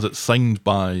and has it signed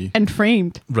by And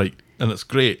framed. right, and it's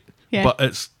great. Yeah. But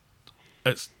it's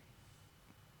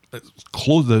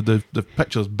close. The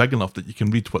picture's big enough that you can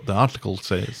read what the article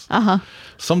says.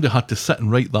 Somebody had to sit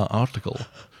and write that article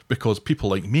because people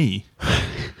like me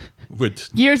would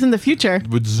Years in the future.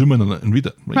 zoom in on it and read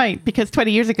it. Right. Because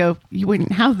 20 years ago, you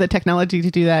wouldn't have the technology to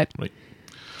do that Right.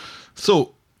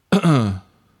 So,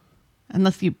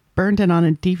 unless you burned it on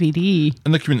a DVD.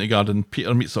 in the community garden,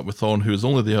 Peter meets up with Thorne, who is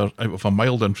only there out of a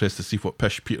mild interest to see what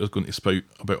pish Peter is going to spout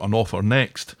about an offer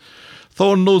next.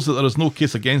 Thorne knows that there is no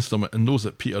case against him and knows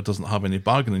that Peter doesn't have any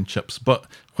bargaining chips, but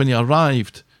when he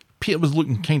arrived, Peter was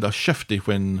looking kind of shifty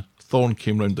when Thorne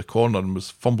came round the corner and was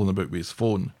fumbling about with his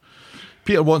phone.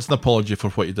 Peter wants an apology for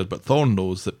what he did, but Thorne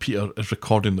knows that Peter is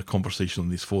recording the conversation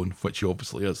on his phone, which he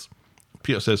obviously is.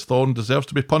 Peter says Thorne deserves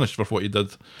to be punished for what he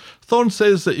did. Thorne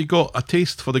says that he got a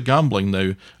taste for the gambling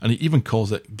now, and he even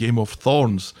calls it Game of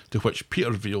Thorns, to which Peter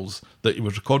reveals that he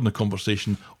was recording the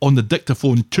conversation on the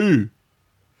dictaphone too.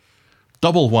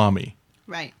 Double whammy.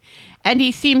 Right. And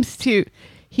he seems to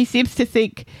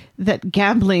think that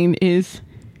gambling is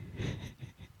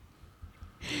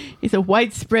a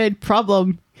widespread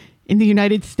problem in the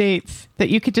United States, that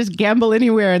you could just gamble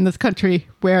anywhere in this country,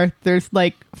 where there's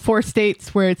like 4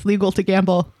 states where it's legal to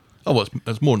gamble. Oh, well,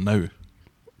 it's more now.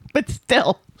 But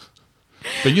still.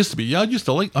 But it used to be, yeah, I used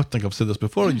to like, I think I've said this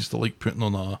before, I used to like putting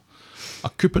on a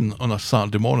coupon on a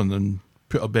Saturday morning and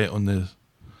put a bet on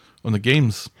the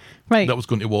games Right. that I was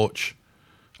going to watch.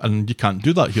 And you can't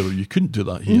do that here, or you couldn't do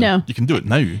that here. No. You can do it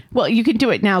now. Well, you can do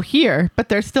it now here, but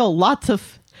there's still lots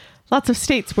of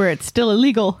states where it's still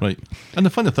illegal. Right. And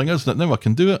the funny thing is that now I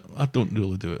can do it, I don't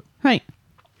really do it. Right.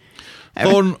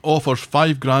 Thorne offers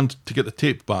 $5,000 to get the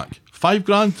tape back.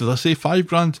 $5,000? Did I say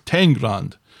 $5,000?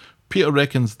 $10,000. Peter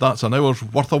reckons that's an hour's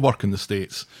worth of work in the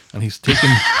States, and he's taken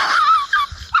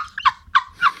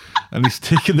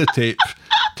the tape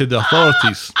to the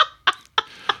authorities.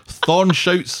 Thorne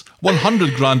shouts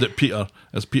 $100,000 at Peter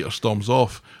as Peter storms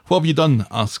off. "What have you done?"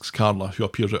 asks Carla, who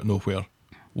appears out of nowhere.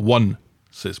 "Won,"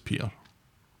 says Peter.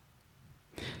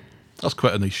 That's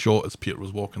quite a nice shot as Peter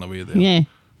was walking away there. Yeah.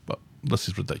 But this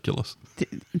is ridiculous.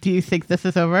 Do you think this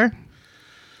is over?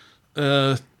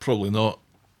 Probably not.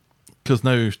 Because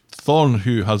now Thorne,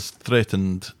 who has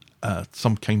threatened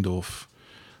some kind of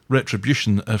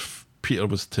retribution if Peter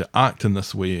was to act in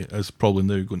this way, is probably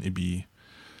now going to be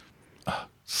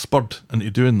spurred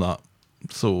into doing that.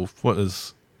 So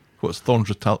what's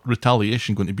Thorne's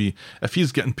retaliation going to be if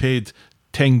he's getting paid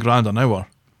 10 grand an hour?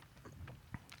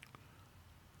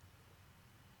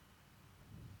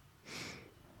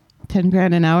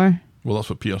 $10,000 an hour. Well, that's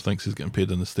what Peter thinks he's getting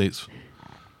paid in the States.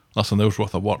 That's an hour's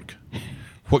worth of work.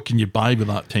 What can you buy with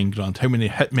that 10 grand? How many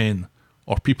hitmen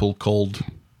or people called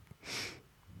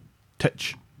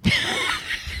Titch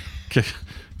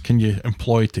can you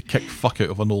employ to kick fuck out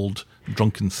of an old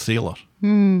drunken sailor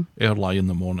early in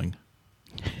the morning?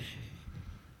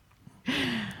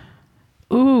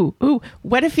 Ooh.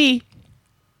 What if he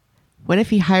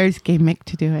hires Gay Mick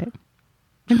to do it?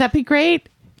 Wouldn't that be great?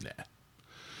 Nah.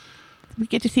 We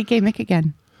get to see Gay Mick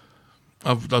again.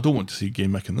 I don't want to see Gay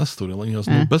Mick in this storyline. He has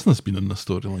no business being in this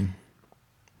storyline.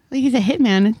 Like, he's a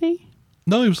hitman, isn't he?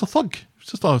 No, he was a thug. He was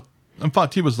just in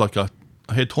fact, he was like a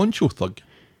head honcho thug.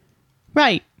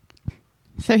 Right.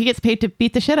 So he gets paid to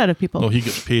beat the shit out of people. No, he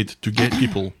gets paid to get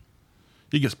people.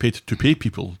 He gets paid to pay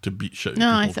people to beat shit No,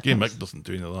 I out of people. Gay suppose. Mick doesn't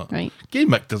do any of that. Right. Gay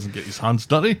Mick doesn't get his hands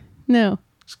dirty. No.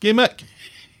 It's Gay Mick.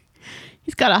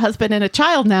 He's got a husband and a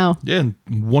child now. Yeah, and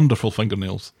wonderful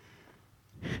fingernails.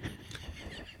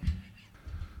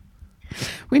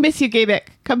 We miss you, Gay Mick.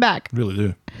 Come back. Really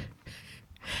do.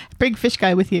 Bring Fish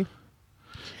Guy with you.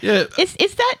 Yeah. Is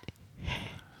that...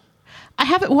 I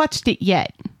haven't watched it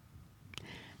yet,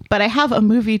 but I have a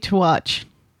movie to watch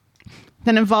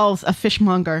that involves a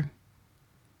fishmonger.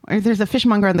 Or there's a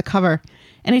fishmonger on the cover,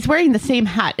 and he's wearing the same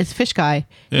hat as Fish Guy.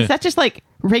 Yeah. Is that just like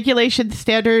regulation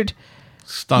standard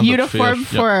Standard uniform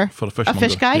fare, for a fishmonger.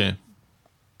 fish guy? Yeah.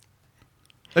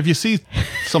 If you see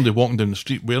somebody walking down the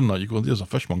street wearing that, you go, "There's a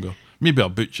fishmonger." Maybe a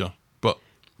butcher, but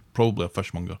probably a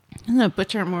fishmonger. Isn't a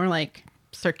butcher more like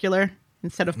circular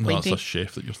instead of No, that's pointy? a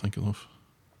chef that you're thinking of.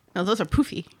 No, those are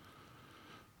poofy.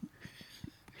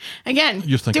 Again,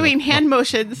 You're thinking doing of- hand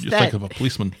motions You're that... thinking of a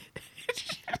policeman.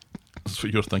 That's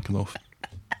what you're thinking of.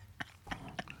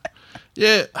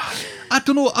 Yeah, I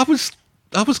don't know. I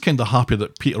was kind of happy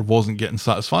that Peter wasn't getting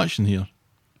satisfaction here.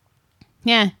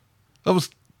 Yeah. I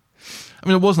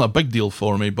mean, it wasn't a big deal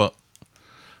for me, but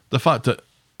the fact that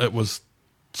it was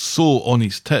so on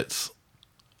his tits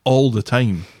all the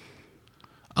time,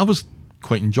 I was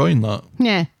quite enjoying that.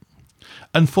 Yeah.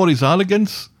 And for his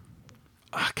arrogance,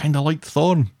 I kind of liked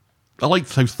Thorne. I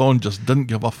liked how Thorne just didn't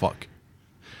give a fuck.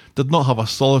 Did not have a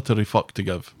solitary fuck to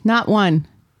give. Not one.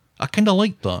 I kind of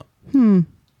liked that.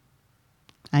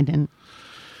 I didn't.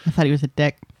 I thought he was a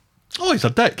dick. Oh, he's a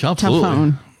dick, Tough absolutely.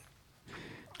 phone.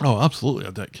 Oh, absolutely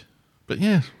a dick. But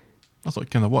yeah, I thought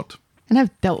it kind of worked. And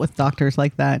I've dealt with doctors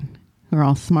like that who are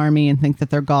all smarmy and think that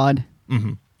they're God.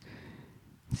 Mm-hmm.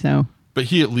 So, But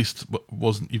he at least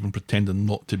wasn't even pretending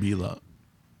not to be that.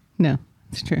 no,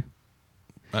 it's true.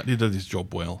 He did his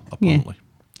job well, apparently.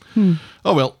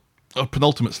 Oh well, our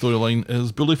penultimate storyline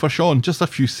is Bully for Sean. Just a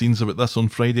few scenes about this on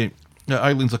Friday.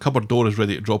 Eileen's cupboard door is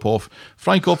ready to drop off.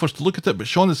 Frank offers to look at it, but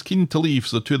Sean is keen to leave,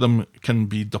 so the two of them can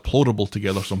be deplorable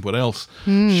together somewhere else.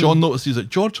 Sean notices that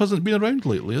George hasn't been around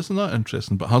lately. Isn't that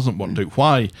interesting? But hasn't worked out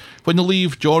why. When they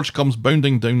leave, George comes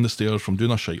bounding down the stairs from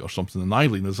doing a shite or something, and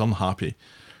Eileen is unhappy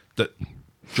that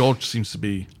George seems to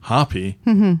be happy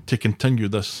to continue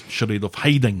this charade of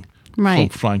hiding from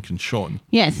Right. Frank and Sean.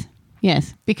 Yes,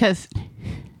 because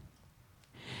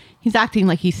he's acting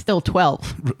like he's still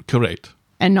 12 Correct.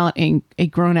 and not a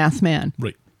grown-ass man.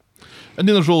 Right. And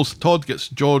then there's roles. Todd gets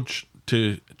George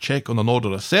to check on an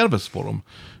order of service for him,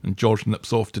 and George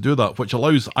nips off to do that, which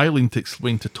allows Eileen to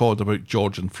explain to Todd about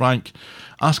George and Frank,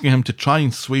 asking him to try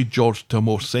and sway George to a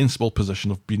more sensible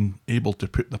position of being able to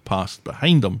put the past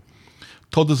behind him.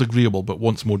 Todd is agreeable but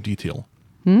wants more detail.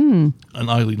 And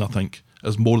Eileen, I think,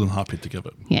 is more than happy to give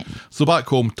it. Yes. So back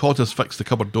home, Todd has fixed the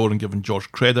cupboard door and given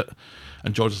George credit.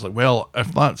 And George is like, well,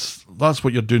 if that's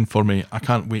what you're doing for me, I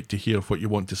can't wait to hear what you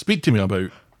want to speak to me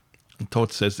about. And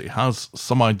Todd says that he has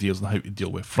some ideas on how to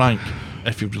deal with Frank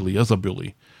if he really is a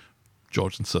bully.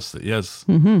 George insists that he is.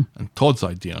 And Todd's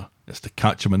idea is to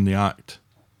catch him in the act.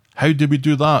 How do we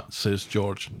do that, says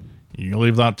George. You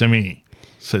leave that to me,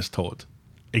 says Todd.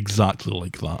 Exactly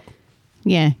like that.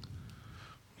 Yeah.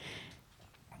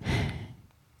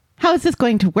 How is this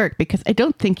going to work? Because I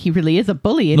don't think he really is a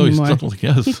bully No, anymore. I don't think he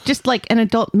is. He's just like an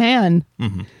adult man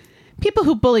people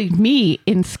who bullied me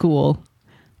in school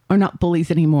are not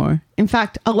bullies anymore. In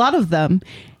fact, a lot of them,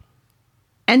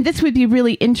 and this would be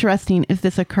really interesting if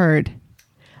this occurred.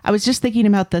 I was just thinking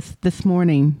about this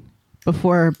morning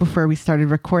before we started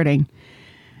recording.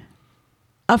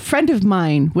 A friend of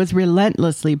mine was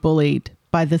relentlessly bullied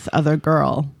by this other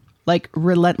girl, like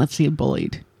relentlessly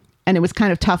bullied. And it was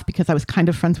kind of tough because I was kind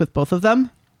of friends with both of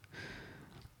them.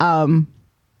 And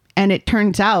it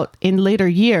turns out in later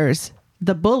years,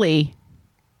 the bully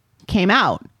came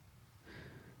out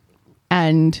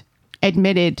and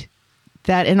admitted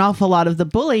that an awful lot of the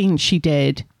bullying she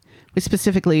did was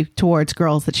specifically towards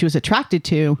girls that she was attracted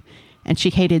to, and she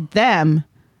hated them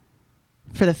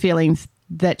for the feelings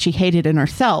that she hated in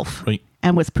herself, Right.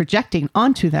 and was projecting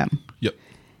onto them. Yep.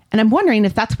 And I'm wondering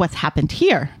if that's what's happened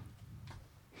here.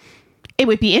 It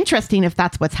would be interesting if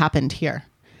that's what's happened here,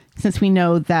 since we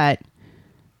know that,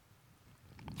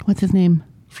 what's his name?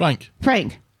 Frank,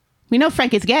 We know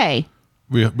Frank is gay.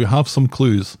 we have some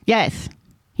clues. Yes.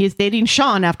 He is dating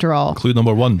Sean after all. Clue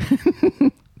number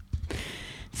 1.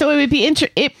 So it would be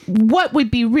what would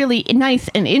be really nice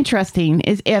and interesting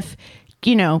is if,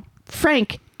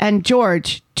 Frank and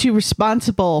George, two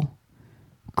responsible,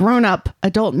 grown-up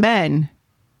adult men,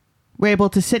 were able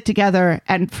to sit together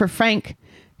and for Frank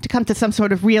to come to some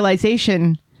sort of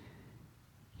realization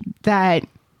that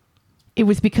it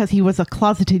was because he was a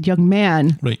closeted young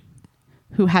man Right.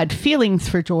 who had feelings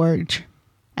for George.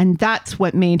 And that's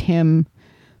what made him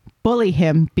bully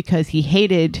him, because he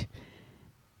hated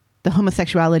the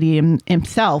homosexuality in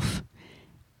himself.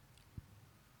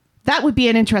 That would be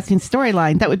an interesting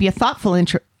storyline. That would be a thoughtful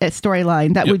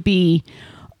storyline. That Yep. would be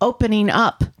opening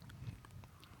up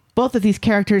both of these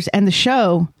characters and the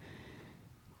show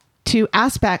to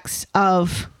aspects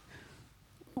of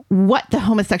what the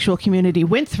homosexual community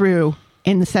went through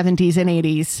in the 70s and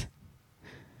 80s.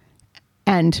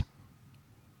 And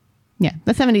yeah,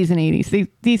 the 70s and 80s.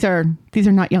 These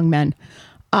are not young men.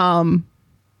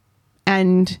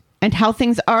 And how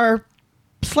things are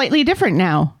slightly different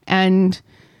now. And,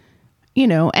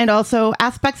 and also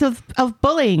aspects of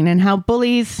bullying and how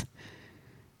bullies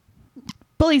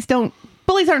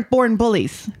aren't born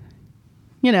bullies,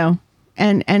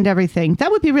 and everything.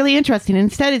 That would be really interesting.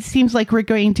 Instead, it seems like we're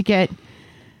going to get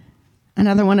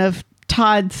another one of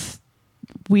Todd's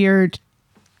weird.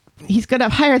 He's going to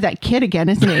hire that kid again,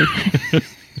 isn't he?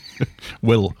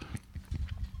 Will.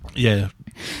 Yeah.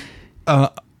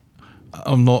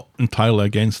 I'm not entirely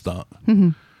against that. Mm-hmm.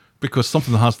 Because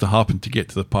something has to happen to get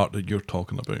to the part that you're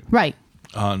talking about. Right.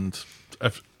 And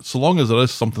so long as there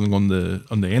is something on the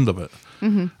end of it,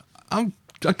 Mm-hmm. I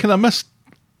kind of miss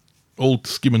old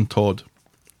scheming Todd,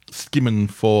 scheming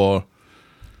for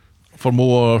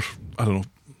more, I don't know,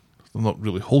 they're not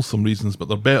really wholesome reasons, but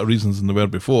they're better reasons than they were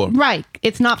before. Right.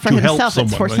 It's not for To help himself,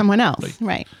 it's for someone, right? someone else.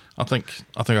 Right. I think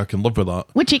I can live with that.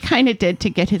 Which he kind of did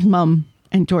to get his mum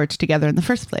and George together in the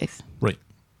first place. Right.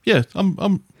 Yeah,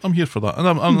 I'm here for that, and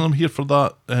I'm here for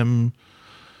that.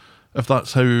 If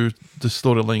that's how the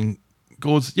storyline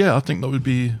goes, yeah, I think that would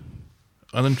be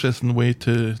an interesting way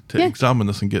to examine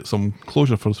this and get some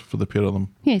closure for the pair of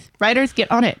them. Yes. Writers, get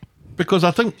on it. Because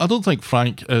I don't think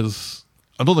Frank is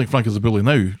a bully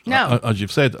now, No. as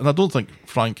you've said, and I don't think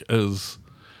Frank is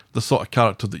the sort of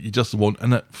character that you just want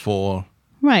in it for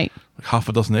Right. like half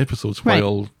a dozen episodes. Right.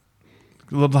 While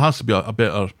there has to be a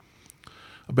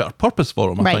better purpose for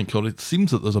him, I Right. think, or it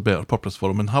seems that there's a better purpose for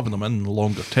him, and having him in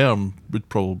longer term would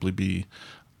probably be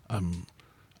an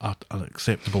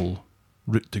acceptable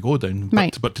route to go down.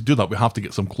 Right. But to do that, we have to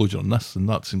get some closure on this, and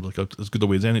that seems like as good a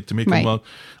way as any to make him Right.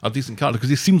 a decent character, because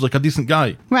he seems like a decent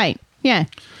guy. Right. Yeah.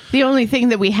 The only thing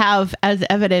that we have as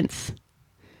evidence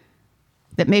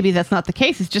that maybe that's not the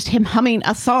case is just him humming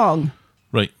a song.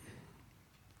 Right.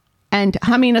 And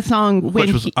humming a song when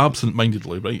Which was he,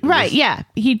 absent-mindedly, right? It right, was- yeah.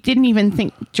 He didn't even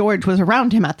think George was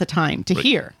around him at the time to Right.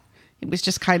 hear. It was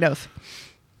just kind of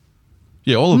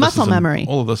Yeah, all of Muscle this is memory.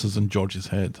 all of this is in George's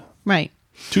head. right.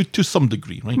 To some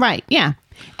degree, right? Right, yeah.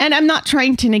 And I'm not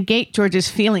trying to negate George's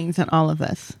feelings in all of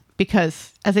this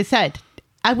because, as I said,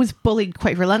 I was bullied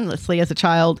quite relentlessly as a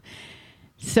child.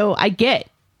 So I get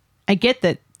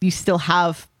that you still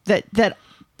have that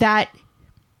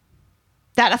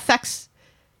affects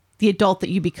the adult that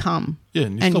you become. Yeah,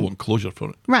 and you still want closure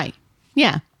for it. Right.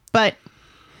 Yeah. But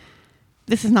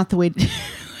this is not the way.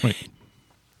 Right.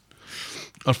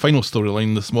 Our final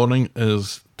storyline this morning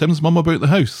is Tim's mum about the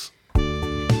house.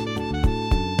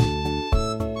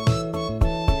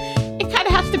 It kind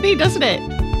of has to be, doesn't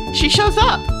it? She shows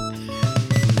up.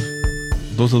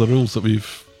 Those are the rules that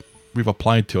we've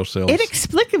applied to ourselves.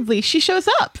 Inexplicably, she shows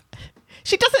up.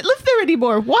 She doesn't live there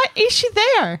anymore. Why is she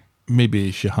there?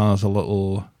 maybe she has a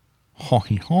little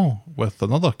ha-hee-haw with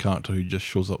another character who just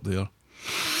shows up there.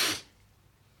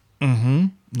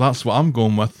 That's what I'm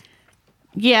going with.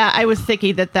 Yeah, I was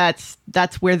thinking that's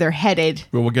where they're headed.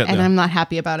 Well, we'll get and there. I'm not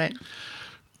happy about it.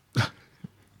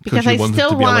 Because you want her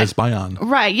to be a lesbian.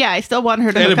 Right, yeah, I still want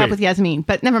her to hook Anyway. up with Yasmin,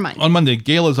 but never mind. On Monday,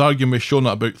 Gail is arguing with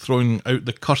Shona about throwing out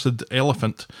the cursed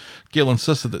elephant. Gail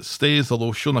insisted it stays,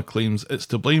 although Shona claims it's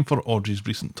to blame for Audrey's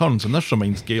recent turns, and this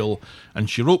reminds Gail, and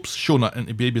she ropes Shona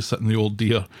into babysitting the old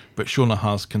deer, but Shona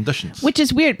has conditions. Which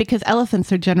is weird because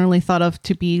elephants are generally thought of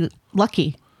to be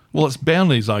lucky. Well, it's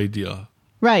Bernie's idea.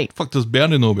 Right. Fuck does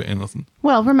Bernie know about anything?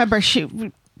 Well, remember she's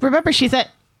a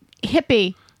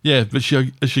hippie. Yeah, but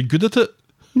is she good at it?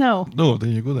 No. No, there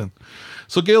you go then.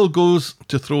 So Gail goes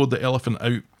to throw the elephant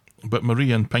out, but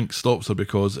Maria in pink stops her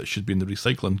because it should be in the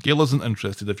recycling. Gail isn't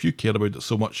interested. If you care about it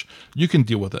so much, you can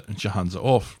deal with it, and she hands it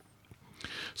off.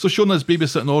 So Shona is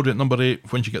babysitting Audrey at number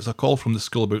 8 when she gets a call from the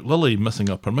school about Lily missing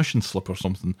a permission slip or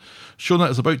something. Shona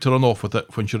is about to run off with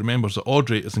it when she remembers that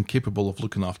Audrey is incapable of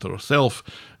looking after herself,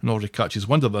 and Audrey catches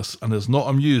wind of this and is not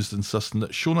amused, insisting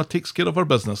that Shona takes care of her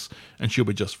business and she'll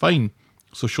be just fine.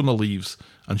 So Shona leaves,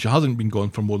 and she hasn't been gone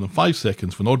for more than 5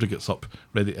 seconds when Audrey gets up,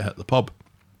 ready to hit the pub.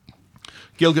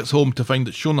 Gail gets home to find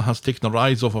that Shona has taken her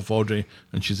eyes off of Audrey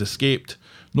and she's escaped.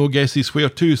 No guesses where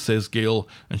to, says Gail,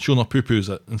 and Shona poo-poos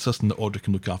it, insisting that Audrey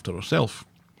can look after herself.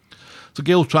 So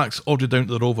Gail tracks Audrey down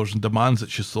to the Rovers and demands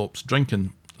that she stops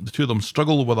drinking. The two of them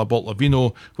struggle with a bottle of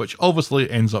vino, which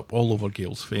obviously ends up all over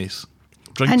Gail's face.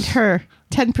 And her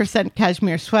 10%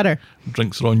 cashmere sweater.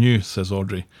 Drinks are on you, says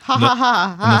Audrey. Ha ha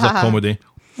ha. And there's a comedy.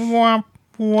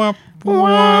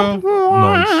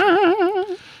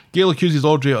 Noise. Gail accuses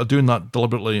Audrey of doing that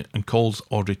deliberately and calls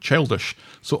Audrey childish.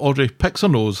 So Audrey picks her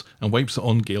nose and wipes it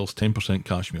on Gail's 10%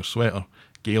 cashmere sweater.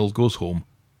 Gail goes home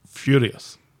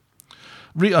furious.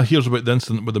 Rita hears about the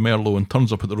incident with the Merlot and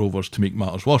turns up at the Rovers to make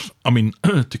matters worse.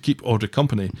 To keep Audrey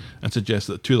company, and suggests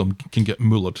that the two of them can get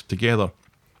moolered together.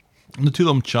 And the two of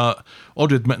them chat,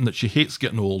 Audrey admitting that she hates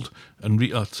getting old, and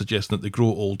Rita suggesting that they grow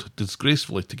old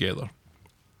disgracefully together.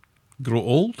 Grow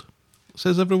old?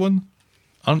 Says everyone.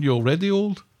 Aren't you already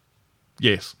old?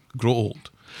 Yes, grow old.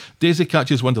 Daisy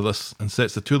catches wind of this and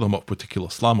sets the two of them up with tequila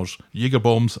slammers, Jaeger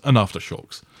bombs and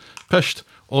aftershocks. Pished,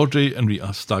 Audrey and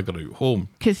Rita stagger out home.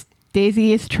 Because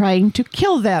Daisy is trying to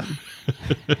kill them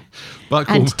Back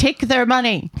home, and take their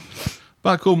money.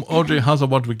 Back home, Audrey has a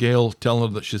word with Gail, telling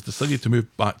her that she's decided to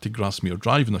move back to Grasmere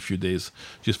Drive in a few days.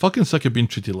 She's fucking sick of being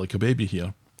treated like a baby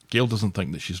here. Gail doesn't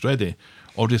think that she's ready.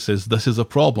 Audrey says this is a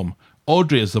problem.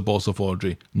 Audrey is the boss of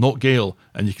Audrey, not Gail,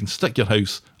 and you can stick your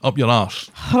house up your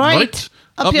arse. Right.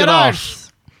 Up your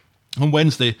arse. On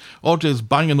Wednesday, Audrey is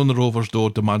banging on the Rovers' door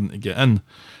demanding to get in.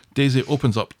 Daisy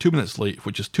opens up 2 minutes late,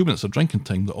 which is 2 minutes of drinking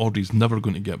time that Audrey's never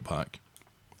going to get back.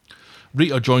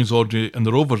 Rita joins Audrey in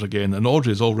the Rovers again, and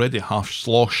Audrey is already half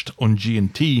sloshed on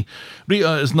G&T.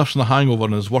 Rita is nursing a hangover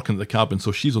and is working at the cabin,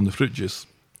 so she's on the fruit juice.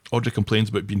 Audrey complains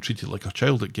about being treated like a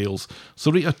child at Gail's,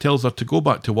 so Rita tells her to go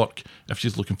back to work if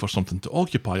she's looking for something to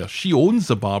occupy her. She owns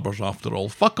the barbers after all.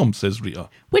 Fuck 'em, says Rita.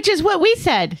 Which is what we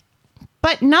said,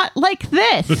 but not like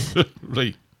this.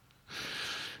 Right.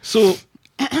 So,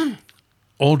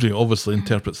 Audrey obviously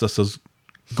interprets this as,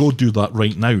 go do that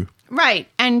right now. Right,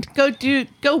 and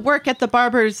go work at the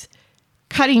barber's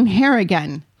cutting hair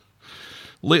again.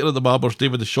 Later at the barber's,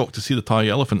 David is shocked to see the Thai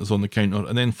elephant is on the counter,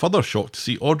 and then further shocked to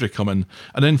see Audrey come in,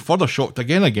 and then further shocked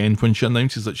again when she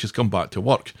announces that she's come back to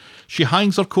work. She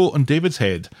hangs her coat on David's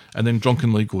head, and then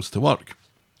drunkenly goes to work.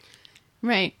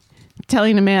 Right.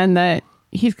 Telling a man that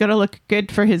he's got to look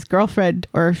good for his girlfriend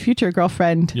or future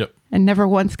girlfriend. Yep. And never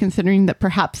once considering that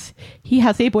perhaps he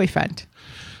has a boyfriend.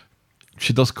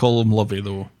 She does call him Lovey,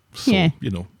 though. So, Yeah.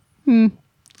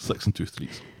 6 and 2/3.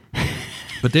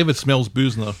 But David smells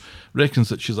booze in her, reckons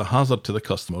that she's a hazard to the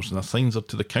customers, and assigns her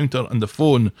to the counter and the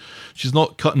phone. She's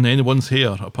not cutting anyone's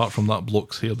hair, apart from that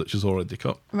bloke's hair that she's already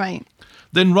cut. Right.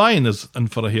 Then Ryan is in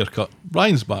for a haircut.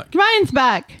 Ryan's back. Ryan's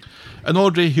back. And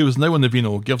Audrey, who is now on the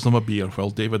vino, gives him a beer,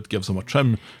 while David gives him a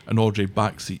trim, and Audrey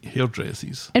backseat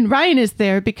hairdresses. And Ryan is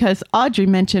there because Audrey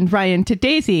mentioned Ryan to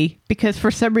Daisy, because for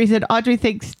some reason Audrey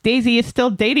thinks Daisy is still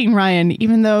dating Ryan,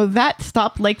 even though that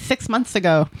stopped like 6 months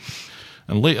ago.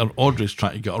 And later, Audrey's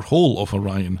trying to get her hole off of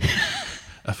Ryan.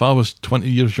 If I was 20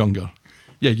 years younger,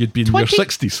 yeah, you'd be in your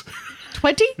 60s.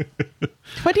 20?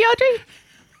 20, Audrey?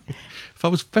 If I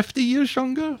was 50 years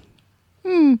younger?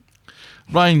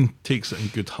 Ryan takes it in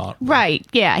good heart. Right,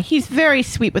 yeah. He's very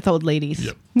sweet with old ladies.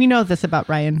 Yep. We know this about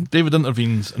Ryan. David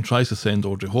intervenes and tries to send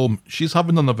Audrey home. She's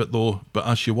having none of it though, but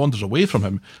as she wanders away from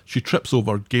him, she trips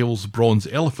over Gail's bronze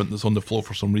elephant that's on the floor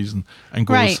for some reason and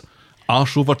goes, Right.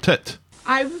 arse over tit.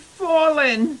 I've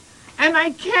fallen, and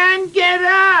I can't get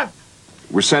up.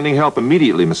 We're sending help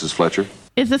immediately, Mrs. Fletcher.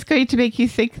 Is this going to make you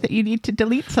think that you need to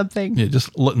delete something? Yeah,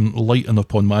 just lighten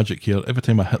upon magic here. Every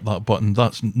time I hit that button,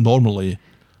 that's normally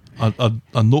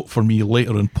a note for me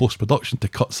later in post-production to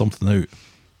cut something out.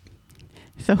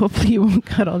 So hopefully you won't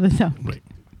cut all this out. Right.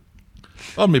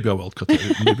 Or maybe I will cut it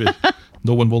out. Maybe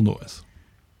no one will notice.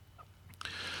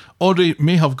 Audrey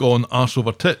may have gone arse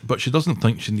over tit, but she doesn't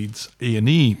think she needs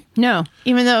A&E. No,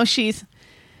 even though she's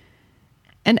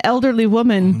an elderly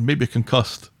woman. Maybe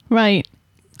concussed. Right.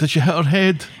 Did she hit her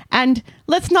head? And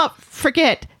let's not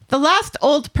forget, the last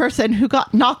old person who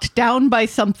got knocked down by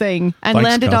something and Thanks,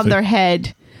 landed on Kathy. their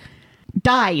head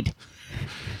died.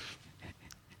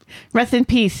 Rest in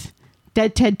peace.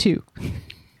 Dead Ted 2.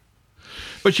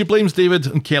 But she blames David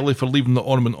and Kelly for leaving the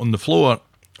ornament on the floor.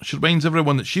 She reminds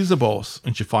everyone that she's the boss,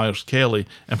 and she fires Kelly.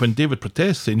 And when David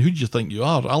protests, saying, "Who do you think you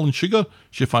are, Alan Sugar?"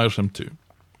 she fires him too.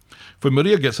 When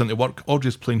Maria gets into work,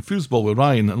 Audrey's playing foosball with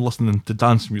Ryan and listening to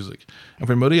dance music. And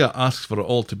when Maria asks for it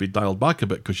all to be dialed back a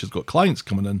bit because she's got clients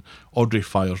coming in, Audrey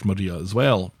fires Maria as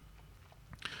well.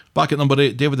 Back at number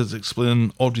 8, David is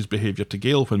explaining Audrey's behaviour to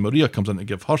Gail when Maria comes in to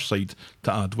give her side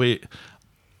to add weight.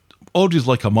 Audrey's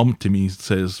like a mum to me,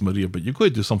 says Maria, but you've got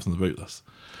to do something about this.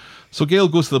 So Gail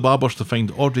goes to the barber's to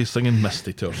find Audrey singing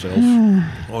Misty to herself.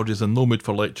 Audrey's in no mood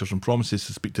for lectures and promises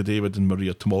to speak to David and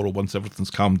Maria tomorrow once everything's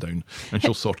calmed down, and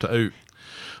she'll sort it out.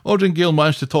 Audrey and Gail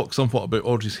manage to talk somewhat about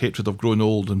Audrey's hatred of growing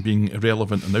old and being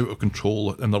irrelevant and out of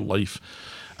control in her life.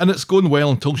 And it's going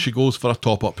well until she goes for a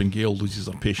top-up and Gail loses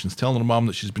her patience, telling her mum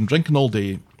that she's been drinking all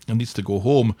day and needs to go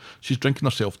home. She's drinking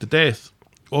herself to death.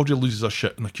 Audrey loses her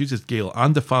shit and accuses Gail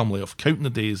and the family of counting the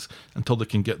days until they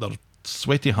can get their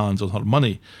sweaty hands on her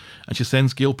money. And she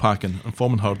sends Gail packing,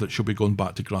 informing her that she'll be going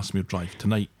back to Grasmere Drive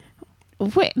tonight.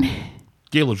 Wait.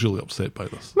 Gail is really upset by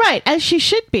this. Right, as she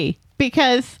should be,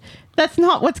 because that's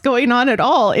not what's going on at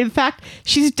all. In fact,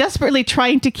 she's desperately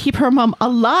trying to keep her mum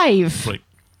alive. Right.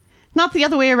 Not the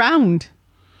other way around.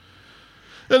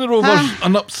 In the Rovers,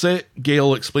 an upset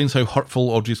Gail explains how hurtful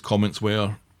Audrey's comments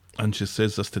were, and she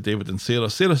says this to David and Sarah.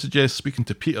 Sarah suggests speaking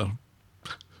to Peter.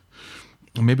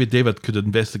 Maybe David could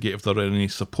investigate if there are any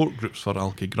support groups for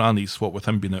Alkie Grannies, what with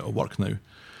him being out of work now.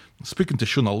 Speaking to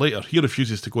Shona later, he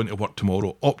refuses to go into work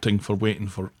tomorrow, opting for waiting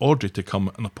for Audrey to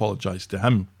come and apologise to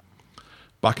him.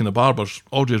 Back in the barber's,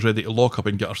 Audrey is ready to lock up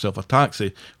and get herself a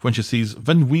taxi when she sees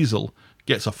Vin Weasel,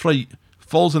 gets a fright,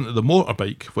 falls into the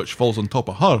motorbike, which falls on top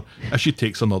of her as she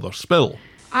takes another spill.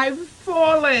 I've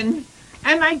fallen,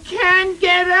 and I can't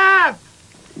get up.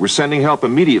 We're sending help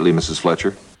immediately, Mrs.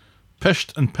 Fletcher.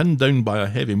 Pished and pinned down by a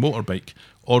heavy motorbike,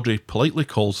 Audrey politely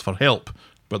calls for help,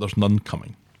 but there's none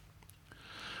coming.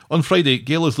 On Friday,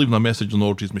 Gail is leaving a message on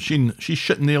Audrey's machine. She's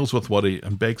shit nails with worry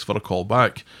and begs for a call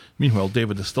back. Meanwhile,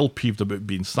 David is still peeved about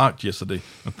being sacked yesterday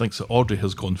and thinks that Audrey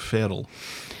has gone feral.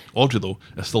 Audrey, though,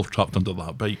 is still trapped under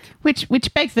that bike.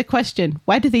 Which begs the question,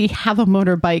 why do they have a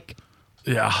motorbike?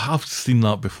 Yeah, I've seen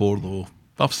that before, though.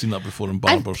 I've seen that before in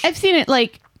barbers. I've seen it,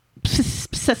 like,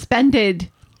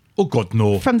 suspended Oh, God,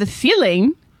 no. from the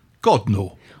ceiling God,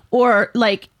 no. or,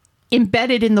 like,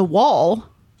 embedded in the wall.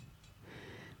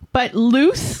 But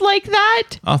loose like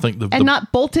that? I think And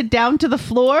not bolted down to the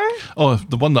floor? Oh,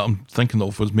 the one that I'm thinking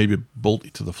of was maybe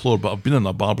bolted to the floor, but I've been in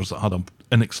a barber's that had an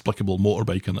inexplicable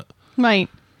motorbike in it. Right,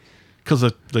 Because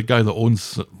the guy that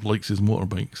owns it likes his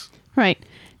motorbikes. right.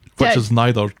 Which is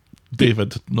neither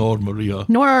David nor Maria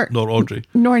nor Audrey.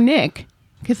 Nor Nick.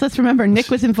 Because let's remember, Nick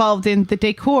was involved in the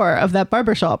decor of that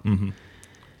barbershop. Because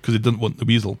he didn't want the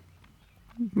weasel.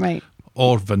 Right.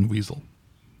 Or Vin Weasel.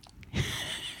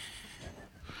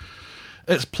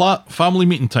 It's Platt family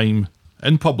meeting time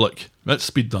in public at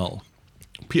Speed Dial.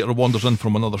 Peter wanders in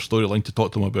from another storyline to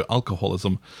talk to him about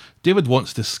alcoholism. David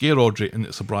wants to scare Audrey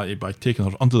into sobriety by taking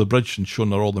her under the bridge and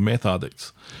showing her all the meth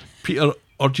addicts. Peter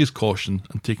urges caution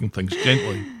and taking things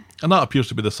gently, and that appears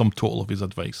to be the sum total of his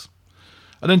advice.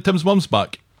 And then Tim's mum's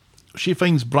back. She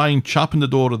finds Brian chapping the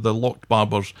door of the locked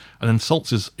barber's and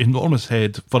insults his enormous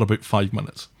head for about 5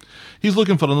 minutes. He's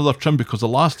looking for another trim because the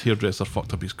last hairdresser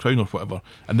fucked up his crown or whatever,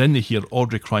 and then they hear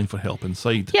Audrey crying for help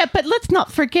inside. Yeah, but let's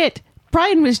not forget,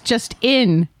 Brian was just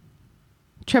in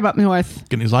Trim Up North.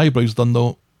 Getting his eyebrows done,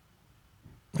 though.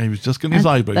 He was just getting his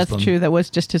eyebrows done. That's true, that was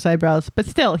just his eyebrows. But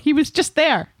still, he was just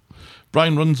there.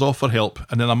 Brian runs off for help,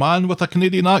 and then a man with a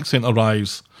Canadian accent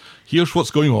arrives. Here's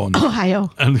what's going on.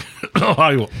 Ohio. And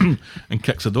Ohio. And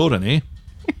kicks the door in, eh?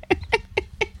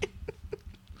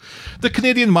 The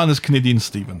Canadian man is Canadian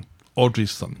Stephen,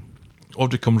 Audrey's son.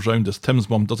 Audrey comes round as Tim's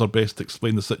mum does her best to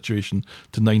explain the situation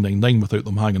to 999 without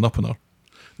them hanging up on her.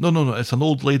 No. It's an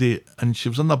old lady, and she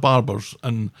was in the barber's,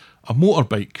 and a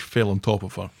motorbike fell on top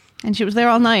of her. And she was there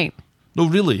all night. No,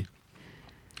 really.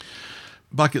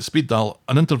 Back at Speed Dial,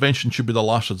 an intervention should be the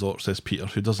last resort, says Peter,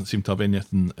 who doesn't seem to have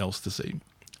anything else to say.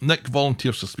 Nick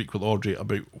volunteers to speak with Audrey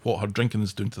about what her drinking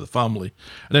is doing to the family,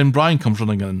 and then Brian comes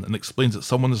running in and explains that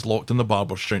someone is locked in the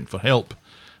barber shouting for help.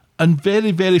 And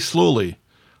very, very slowly,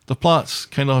 the Platts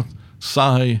kind of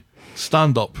sigh,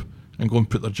 stand up, and go and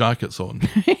put their jackets on.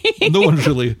 No one's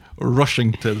really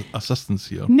rushing to assistance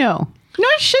here. No.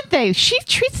 Nor should they. She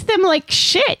treats them like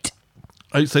shit.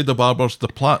 Outside the barbers, the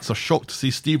Platts are shocked to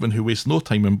see Stephen, who wastes no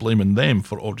time in blaming them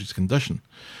for Audrey's condition.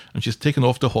 And she's taken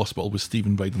off to hospital with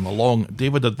Stephen riding along.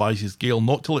 David advises Gail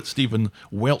not to let Stephen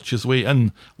welch his way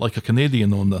in like a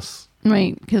Canadian on this.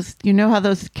 Right, because you know how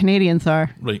those Canadians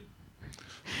are. Right.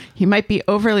 He might be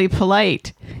overly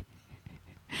polite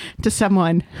to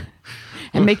someone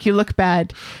and make you look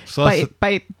bad So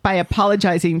by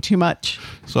apologizing too much.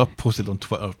 So I posted on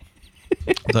Twitter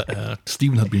that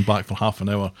Stephen had been back for half an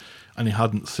hour and he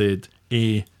hadn't said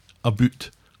a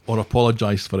boot or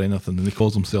apologised for anything, and he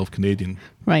calls himself Canadian.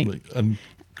 Right. And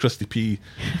Christy P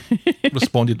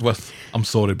responded with, "I'm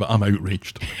sorry, but I'm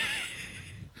outraged."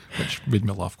 Which made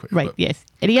me laugh quite a Right, bit. yes.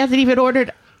 And he hasn't even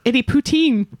ordered any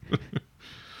poutine.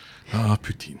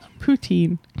 Poutine.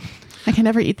 Poutine. I can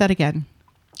never eat that again.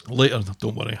 Later,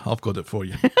 don't worry, I've got it for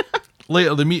you.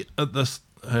 Later, they meet at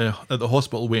at the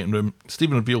hospital waiting room.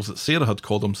 Stephen reveals that Sarah had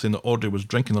called him saying that Audrey was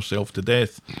drinking herself to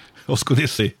death. I was going to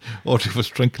say Audrey was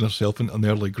drinking herself into an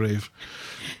early grave.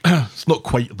 It's not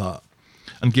quite that.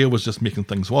 And Gail was just making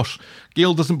things worse.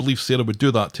 Gail doesn't believe Sarah would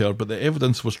do that to her, but the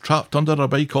evidence was trapped under her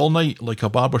bike all night, like a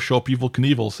barbershop Evel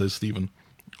Knievel, says Stephen.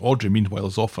 Audrey, meanwhile,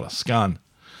 is off for a scan.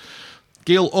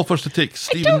 Gail offers to take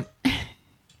Stephen...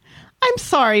 I'm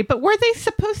sorry, but were they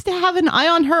supposed to have an eye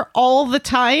on her all the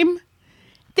time?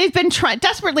 They've been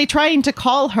desperately trying to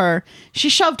call her. She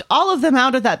shoved all of them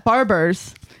out of that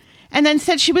barber's and then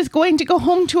said she was going to go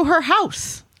home to her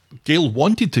house. Gail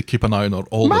wanted to keep an eye on her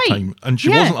all Right. the time, and she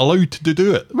Yeah. wasn't allowed to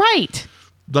do it. Right.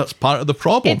 That's part of the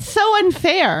problem. It's so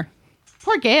unfair.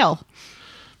 Poor Gail.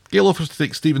 Gail offers to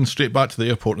take Stephen straight back to the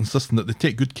airport, insisting that they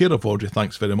take good care of Audrey,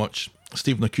 thanks very much.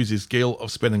 Stephen accuses Gail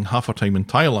of spending half her time in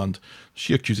Thailand.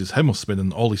 She accuses him of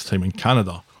spending all his time in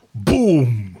Canada.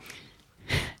 Boom!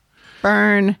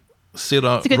 Burn.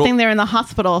 Sarah It's a good thing they're in the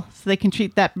hospital so they can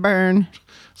treat that burn.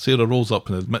 Sarah rolls up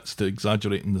and admits to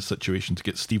exaggerating the situation to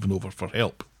get Stephen over for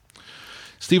help.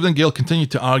 Stephen and Gail continue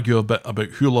to argue a bit about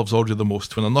who loves Audrey the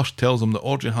most when a nurse tells them that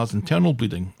Audrey has internal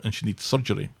bleeding and she needs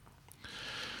surgery.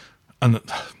 And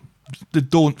they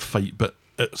don't fight, but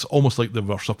it's almost like they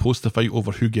were supposed to fight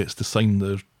over who gets to sign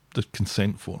the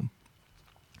consent form.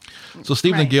 So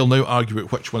Stephen and Right. Gail now argue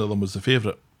about which one of them was the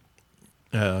favourite.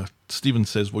 Stephen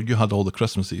says, well, you had all the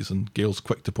Christmases, and Gail's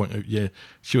quick to point out, yeah,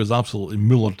 she was absolutely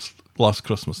mullered last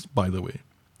Christmas, by the way,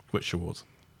 which she was.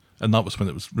 And that was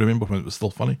when remember when it was still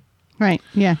funny? Right,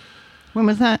 yeah. When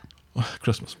was that?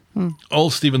 Christmas. All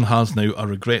Stephen has now are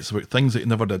regrets about things that he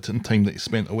never did and time that he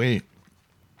spent away.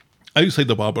 Outside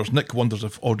the barber's, Nick wonders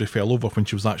if Audrey fell over when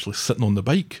she was actually sitting on the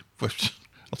bike, which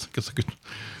I think is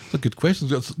a good question.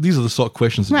 These are the sort of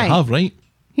questions that Right. you have, right?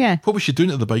 Yeah. What was she doing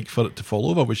to the bike for it to fall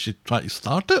over? Was she trying to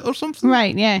start it or something?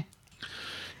 Right, yeah.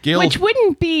 Gail, Which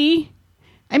wouldn't be...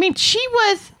 I mean, she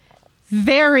was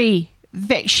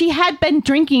she had been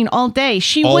drinking all day.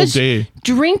 She All was day.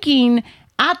 drinking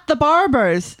at the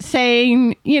barber's,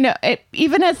 saying,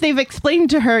 even as they've explained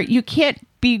to her, you can't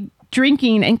be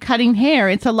drinking and cutting hair.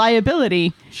 It's a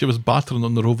liability. she was battering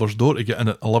on the Rover's door to get in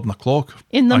at 11 o'clock.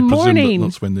 In the I presume morning.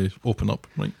 that's when they open up,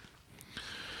 right?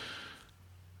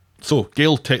 So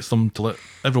Gail texts them to let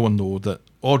everyone know that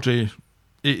Audrey,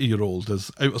 80-year-old,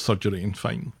 is out of surgery and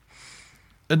fine.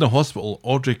 In the hospital,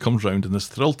 Audrey comes round and is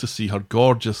thrilled to see her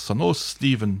gorgeous son. Oh,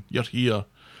 Stephen, you're here.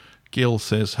 Gail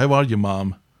says, how are you,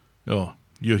 ma'am? Oh,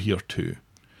 you're here too.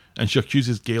 And she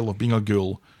accuses Gail of being a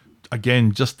ghoul.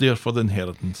 Again, just there for the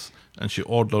inheritance. And she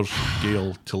orders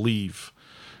Gail to leave.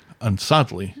 And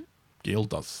sadly, Gail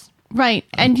does. Right.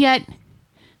 And yet,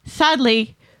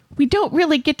 sadly, we don't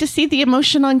really get to see the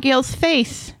emotion on Gail's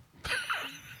face.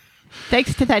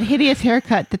 Thanks to that hideous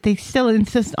haircut that they still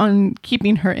insist on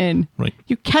keeping her in. Right.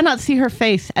 You cannot see her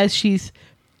face as she's,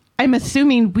 I'm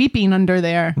assuming, weeping under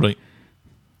there. Right.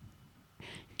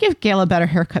 Give Gail a better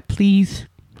haircut, please.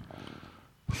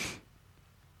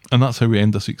 And that's how we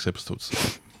end this week's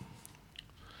episodes.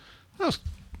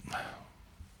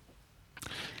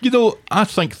 I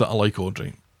think that I like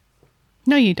Audrey.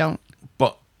 No, you don't.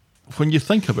 But when you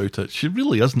think about it, she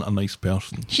really isn't a nice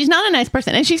person. She's not a nice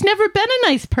person, and she's never been a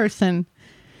nice person.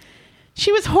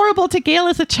 She was horrible to Gail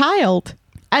as a child.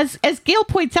 as Gail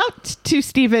points out to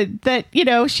Stephen, that, you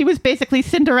know, she was basically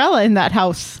Cinderella in that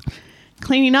house,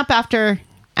 cleaning up after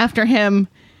him,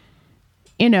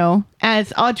 you know,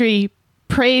 as Audrey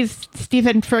praised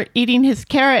Stephen for eating his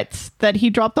carrots that he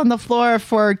dropped on the floor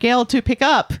for Gail to pick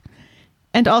up.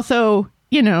 And also,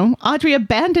 you know, Audrey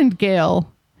abandoned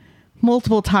Gail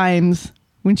multiple times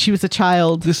when she was a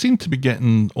child. They seem to be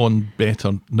getting on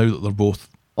better now that they're both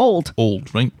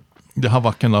Old, right? They have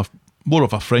a kind of more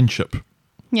of a friendship.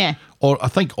 yeah. Or I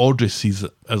think Audrey sees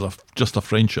it as just a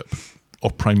friendship, or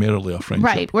primarily a friendship.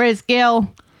 Right. Whereas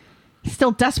Gail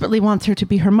still desperately wants her to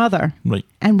be her mother. Right.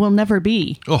 And will never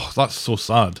be. Oh, that's so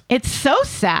sad. It's so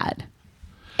sad.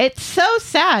 It's so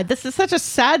sad. This is such a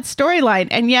sad storyline.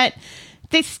 And yet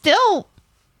they still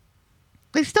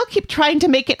keep trying to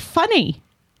make it funny.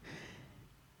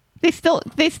 They still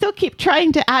keep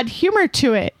trying to add humor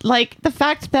to it. Like the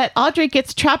fact that Audrey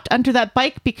gets trapped under that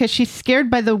bike because she's scared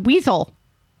by the weasel.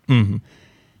 Mm-hmm.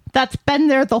 That's been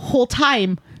there the whole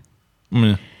time.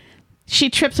 Yeah. She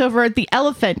trips over the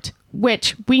elephant,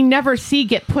 which we never see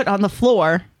get put on the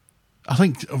floor. I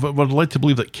think we're led to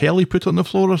believe that Kelly put it on the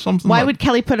floor or something. Why would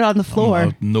Kelly put it on the floor? I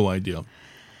have no idea.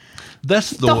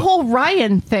 This, though, The whole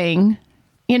Ryan thing,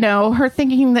 you know, her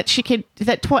thinking that she could,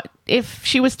 if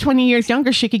she was 20 years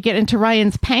younger, she could get into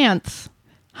Ryan's pants.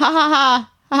 Ha ha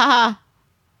ha, ha ha,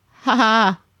 ha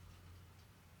ha.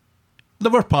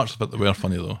 there were parts of it that were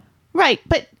funny, though. Right,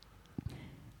 but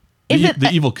The, is it the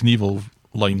Evil Knievel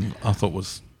line I thought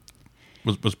was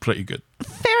pretty good.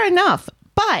 fair enough?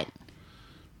 But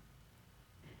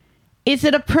is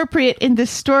it appropriate in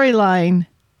this storyline?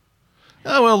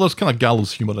 Oh, well, there's kind of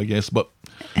gallows humor, I guess, but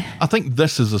I think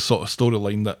this is the sort of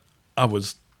storyline that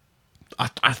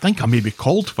I think I maybe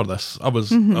called for this. I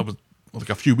was like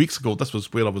a few weeks ago, this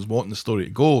was where I was wanting the story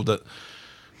to go, that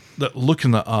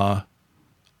looking at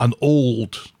an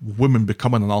old woman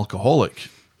becoming an alcoholic.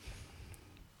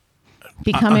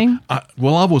 Becoming? I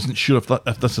wasn't sure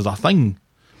if this is a thing,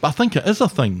 but I think it is a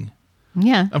thing.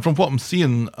 Yeah. And from what I'm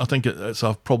seeing, I think it's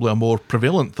probably a more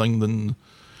prevalent thing than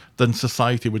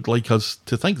society would like us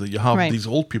to think, that you have Right. these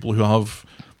old people who have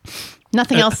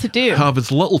Nothing else to do. have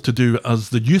as little to do as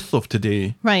the youth of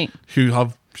today, Right. who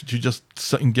just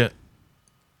sit and get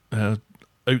out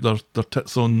their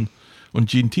tits on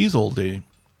G&Ts all day.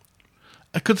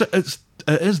 Because it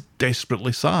is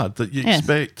desperately sad that you Yes.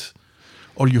 expect,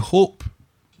 or you hope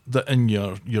that in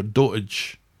your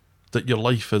dotage that your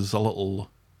life is a little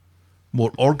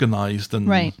more organised and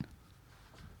Right.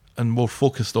 and more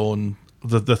focused on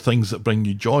the things that bring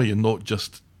you joy, and not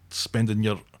just spending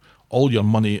all your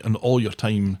money and all your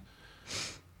time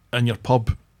in your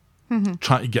pub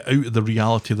trying to get out of the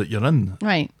reality that you're in.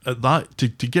 Right. At that to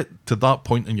get to that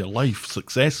point in your life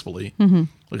successfully,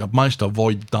 like I've managed to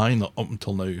avoid dying up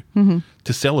until now,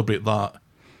 to celebrate that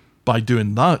by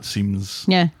doing that seems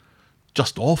Yeah.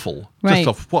 just awful. Right.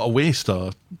 What a waste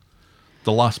of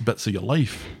the last bits of your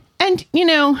life. And, you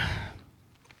know,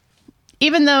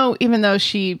 even though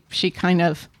she kind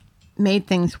of made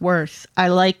things worse, I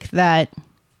like that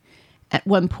at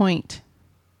one point,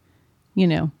 you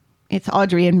know, it's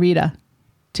Audrey and Rita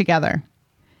together,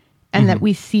 and that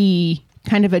we see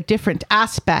kind of a different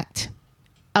aspect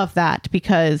of that,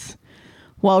 because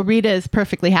while Rita is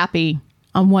perfectly happy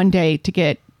on one day to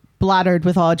get bladdered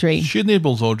with Audrey, She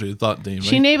enables Audrey that day,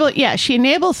 right? she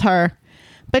enables her,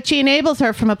 but she enables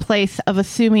her from a place of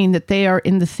assuming that they are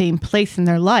in the same place in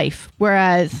their life.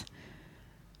 Whereas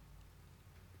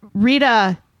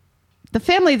Rita, the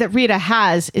family that Rita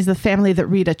has is the family that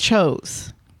Rita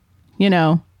chose, you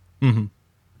know? Mm-hmm.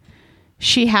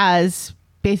 She has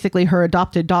basically her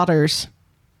adopted daughters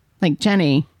like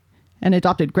Jenny and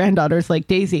adopted granddaughters like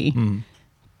Daisy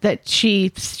that she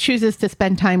chooses to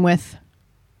spend time with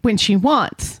when she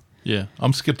wants. Yeah,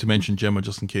 I'm scared to mention Gemma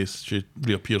just in case she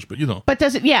reappears, but you know. But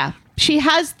does it? Yeah, she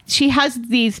has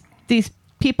these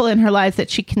people in her lives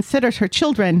that she considers her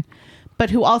children,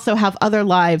 but who also have other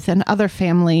lives and other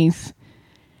families,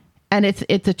 and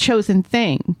it's a chosen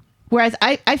thing. Whereas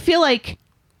I feel like,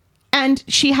 and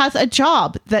she has a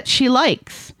job that she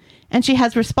likes, and she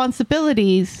has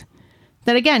responsibilities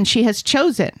that again she has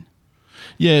chosen.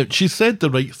 Yeah, she said the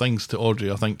right things to Audrey.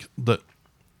 I think that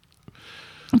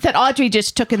Audrey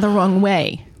just took in the wrong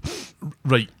way,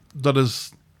 right. There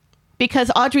is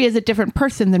because Audrey is a different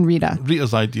person than Rita.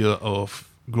 Rita's idea of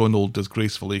growing old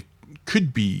disgracefully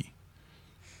could be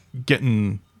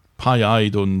getting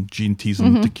pie-eyed on G&Ts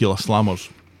and tequila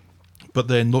slammers, but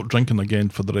then not drinking again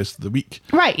for the rest of the week.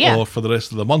 Right, yeah. Or for the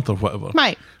rest of the month or whatever.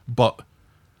 Right. But,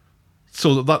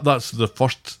 so that's the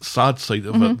first sad side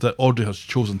of it that Audrey has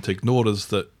chosen to ignore, is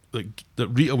that that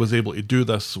Rita was able to do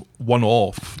this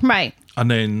one-off, Right.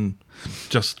 and then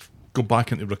just go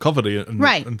back into recovery and,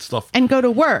 Right. and stuff. And go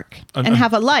to work and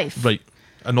have a life. Right.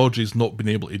 And Audrey's not been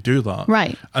able to do that.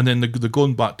 Right. And then the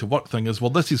going back to work thing is,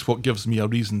 well, this is what gives me a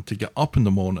reason to get up in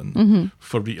the morning Mm-hmm.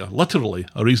 for Rita. Literally,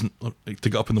 a reason to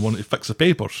get up in the morning to fix the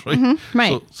papers, right? Mm-hmm.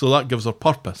 Right. So that gives her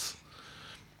purpose.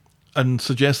 And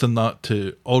suggesting that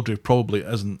to Audrey probably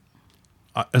isn't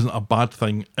a bad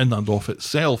thing in and of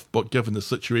itself, but given the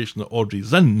situation that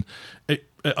Audrey's in, it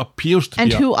appears to And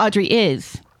be who Audrey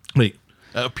is. right.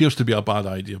 It appears to be a bad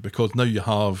idea because now you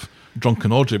have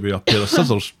drunken Audrey with a pair of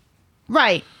scissors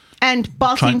Right. And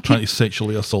bossing trying to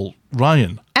sexually assault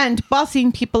Ryan. and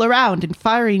bossing people around and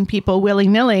firing people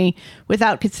willy-nilly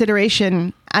without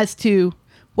consideration as to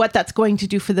what that's going to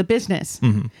do for the business.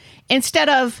 Instead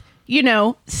of,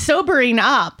 sobering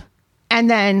up and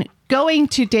then going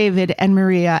to David and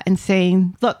Maria and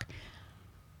saying, look,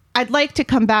 I'd like to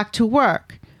come back to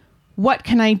work. What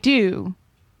can I do?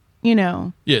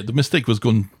 Yeah, the mistake was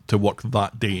going to work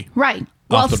that day. Right.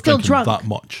 While after still drinking drunk. that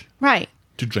much Right.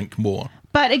 to drink more.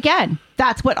 But again,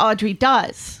 that's what Audrey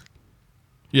does.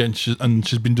 Yeah, and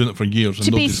she's been doing it for years. And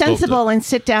To be nobody stopped sensible it. and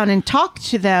sit down and talk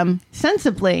to them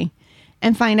sensibly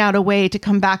and find out a way to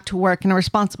come back to work in a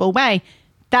responsible way.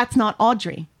 That's not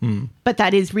Audrey, but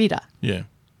that is Rita. Yeah.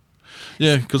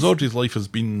 Yeah, because Audrey's life has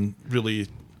been really,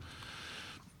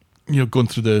 going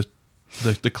through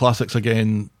the classics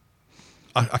again.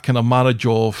 A kind of marriage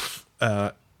of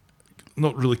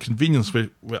not really convenience with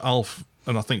Alf,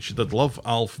 and I think she did love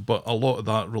Alf, but a lot of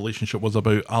that relationship was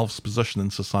about Alf's position in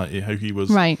society, how he was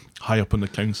Right. high up in the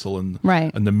council and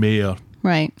Right. and the mayor.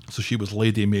 Right. So she was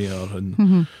lady mayor,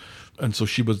 and so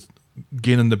she was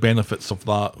gaining the benefits of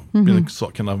that, being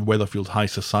sort of kind of Weatherfield high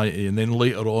society. And then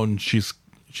later on, she's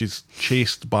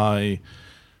chased by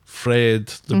Fred,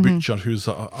 the butcher, who's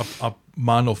a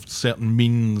man of certain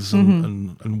means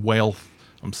and wealth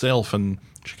himself, and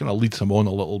she kind of leads him on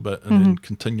a little bit, and then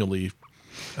continually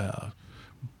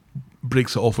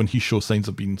breaks it off when he shows signs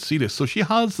of being serious. So she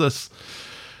has this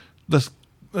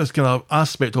kind of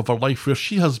aspect of her life where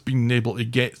she has been able to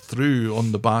get through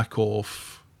on the back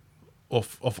of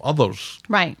others.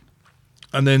 Right.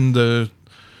 And then the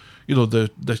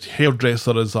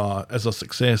hairdresser is a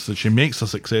success, that she makes a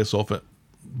success of it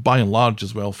by and large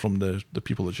as well from the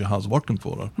people that she has working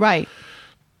for her. Right.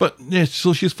 But yeah,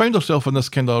 so she's found herself in this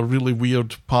kind of really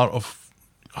weird part of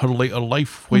her later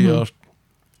life where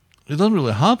she doesn't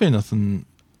really have anything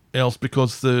else,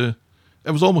 because it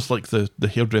was almost like the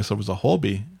hairdresser was a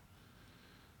hobby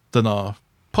than a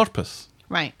purpose.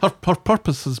 Right. Her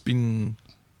purpose has been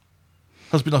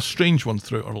a strange one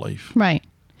throughout her life. Right.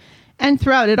 And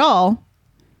throughout it all,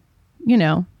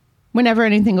 whenever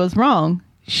anything goes wrong,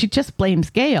 she just blames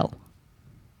Gail.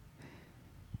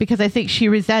 Because I think she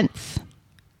resents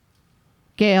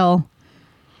Gail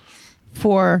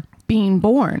for being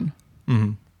born.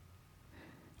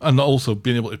 And also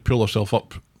being able to pull herself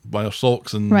up by her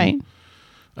socks and Right.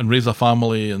 and raise a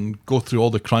family and go through all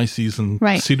the crises and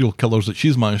Right. serial killers that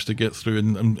she's managed to get through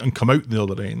and come out the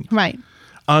other end. Right.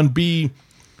 And be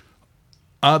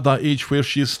at that age where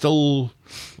she is still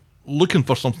looking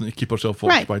for something to keep herself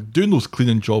Right. occupied, doing those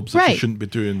cleaning jobs that she Right. shouldn't be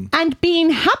doing. And being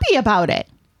happy about it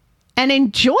and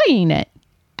enjoying it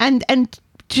and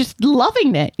just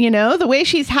loving it, the way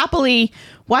she's happily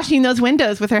washing those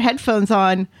windows with her headphones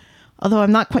on, although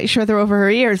I'm not quite sure they're over her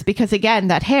ears because, again,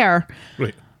 that hair,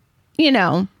 Right.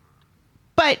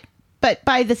 But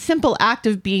by the simple act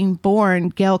of being born,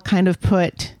 Gail kind of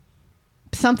put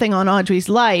something on Audrey's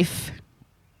life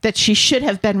that she should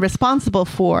have been responsible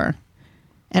for.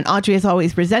 And Audrey has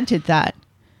always resented that.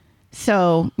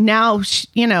 So now,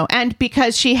 and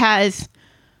because she has,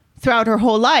 throughout her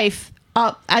whole life,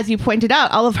 as you pointed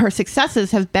out, all of her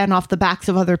successes have been off the backs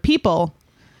of other people.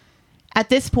 At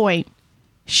this point,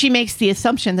 she makes the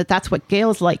assumption that that's what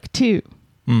Gail's like too.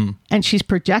 And she's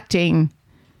projecting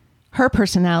her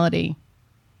personality.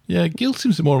 Yeah, Gail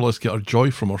seems to more or less get her joy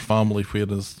from her family,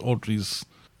 whereas Audrey's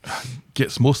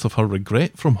gets most of her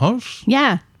regret from hers.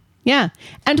 Yeah. Yeah.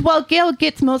 And while Gail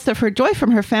gets most of her joy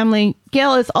from her family,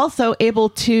 Gail is also able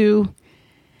to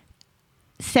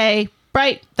say,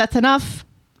 right, that's enough.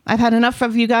 I've had enough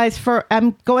of you guys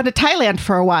I'm going to Thailand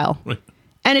for a while. Right.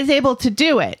 And is able to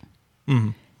do it.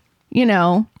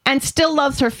 And still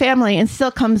loves her family and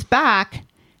still comes back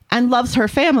and loves her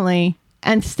family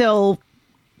and still,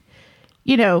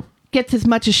 gets as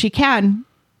much as she can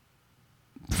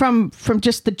from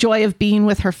just the joy of being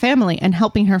with her family and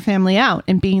helping her family out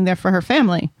and being there for her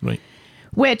family. Right.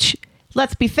 Which,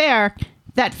 let's be fair,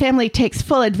 that family takes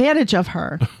full advantage of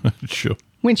her Sure.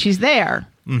 when she's there.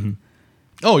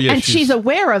 Oh yeah, and she's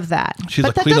aware of that. She's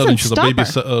but a that cleaner doesn't and she's a stop her.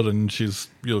 babysitter and she's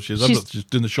She's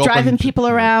doing the shopping. driving people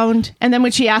around, and then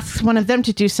when she asks one of them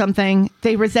to do something,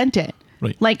 they resent it.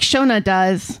 Right. Like Shona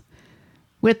does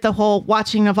with the whole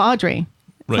watching of Audrey.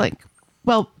 It's Right. like,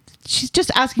 well, she's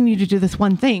just asking you to do this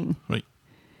one thing. Right.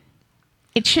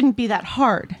 It shouldn't be that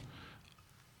hard.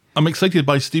 I'm excited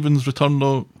by Stephen's return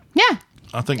though. Yeah.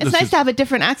 I think It's this nice to have a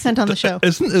different accent on the show.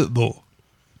 Isn't it though?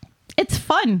 It's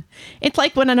fun. It's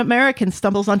like when an American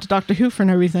stumbles onto Doctor Who for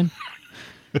no reason.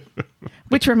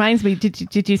 Which reminds me,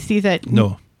 did you see that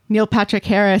No. Neil Patrick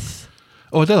Harris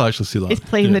Oh, I did actually see that. is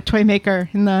playing Yeah. the toy maker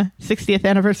in the 60th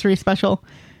anniversary special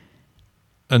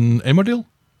in Emmerdale?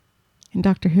 in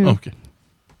Doctor Who? Okay.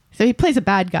 So he plays a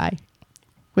bad guy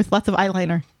with lots of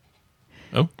eyeliner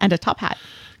Oh, and a top hat.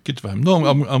 good for him. No,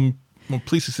 I'm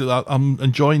pleased to see that. I'm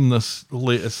enjoying this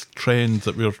latest trend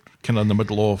that we're kind of in the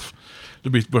middle of.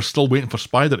 We're still waiting for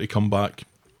Spider to come back.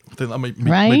 I think that might be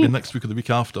Right. next week or the week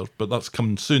after, but that's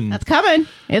coming soon. That's coming.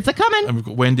 It's a coming. And we've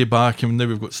got Wendy back, and now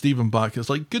we've got Stephen back. It's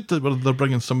like good that they're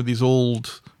bringing some of these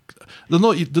old. They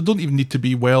don't even need to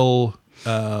be well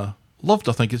loved.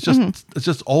 I think it's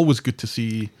just always good to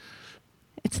see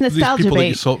It's these nostalgia people that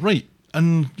you bait. saw. Right,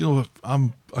 and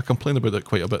I complain about it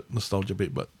quite a bit, nostalgia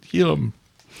bait, but here I'm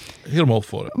all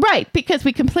for it. Right, because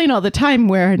we complain all the time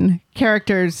when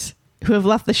characters who have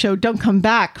left the show don't come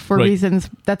back for Right. reasons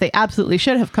that they absolutely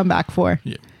should have come back for.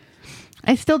 Yeah.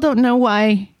 I still don't know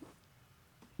why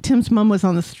Tim's mum was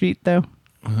on the street, though.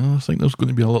 I think there's going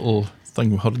to be a little thing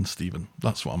with her and Stephen.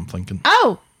 That's what I'm thinking.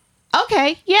 Oh,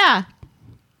 okay, yeah.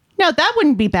 No, that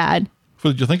wouldn't be bad.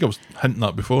 What did you think I was hinting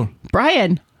at before?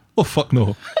 Brian. Oh, fuck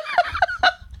no.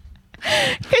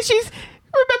 Because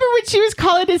remember when she was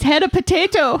calling his head a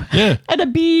potato? Yeah. And a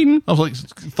bean. I was like,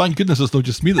 thank goodness it's not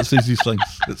just me that says these things.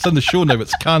 It's in the show now,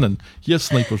 it's canon. Yes,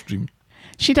 Sniper's Dream.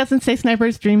 She doesn't say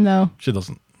Sniper's Dream, though. She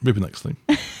doesn't. Maybe next time.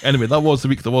 Anyway, that was the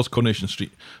week that was Coronation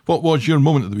Street. What was your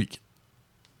moment of the week?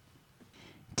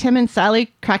 Tim and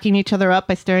Sally cracking each other up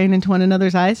by staring into one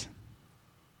another's eyes.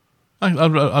 I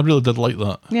really did like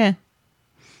that. Yeah.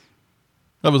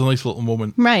 That was a nice little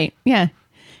moment. Right. Yeah.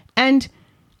 And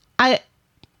I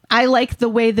like the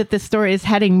way that this story is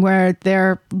heading, where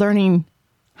they're learning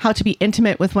how to be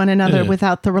intimate with one another Yeah.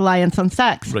 without the reliance on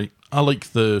sex. Right. I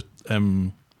like the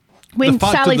When the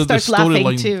fact Sally that the starts laughing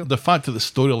storyline- too. The fact that the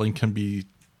storyline can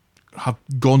have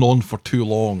gone on for too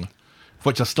long,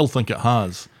 which I still think it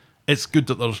has. It's good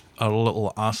that there are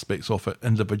little aspects of it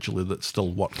individually that still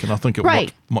work, and I think it Right.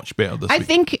 worked much better this I week.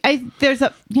 think there's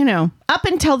up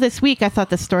until this week, I thought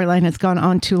the storyline has gone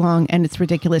on too long and it's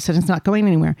ridiculous and it's not going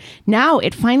anywhere. Now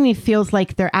it finally feels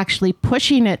like they're actually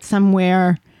pushing it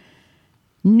somewhere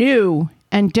new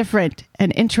and different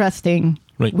and interesting,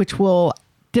 Right. which will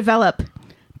develop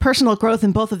personal growth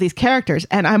in both of these characters.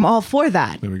 And I'm all for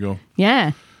that. There we go.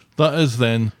 Yeah. That is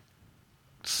then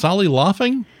Sally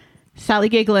laughing. Sally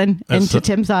giggling It's into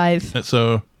Tim's eyes. It's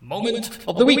a Moment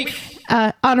of the week.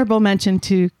 Honorable mention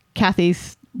to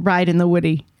Kathy's ride in the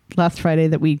Woody last Friday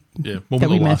that we moment that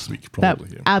of we last missed. week, probably.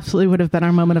 That Yeah. absolutely would have been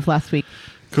our moment of last week.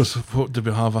 Because what did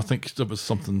we have? I think it was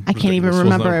something. I can't even ridiculous,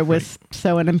 wasn't remember. It was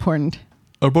so unimportant.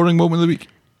 Our boring moment of the week.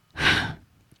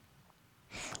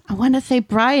 I want to say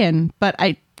Brian, but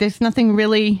there's nothing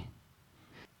really.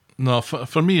 No,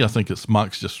 for me, I think it's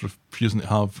Max just refusing to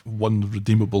have one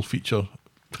redeemable feature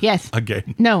Yes.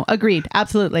 again. No, agreed.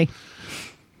 Absolutely.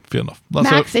 Fair enough. That's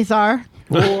Max it. is our.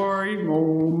 Boring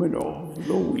moment of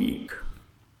the week.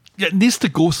 Yeah, it needs to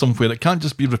go somewhere. It can't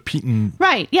just be repeating.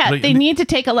 Right. Yeah. Right, They and- need to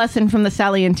take a lesson from the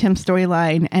Sally and Tim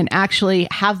storyline and actually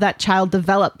have that child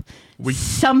develop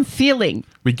some feeling.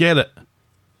 We get it.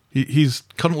 He's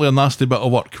currently a nasty bit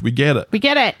of work. We get it. We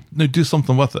get it. Now do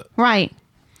something with it. Right.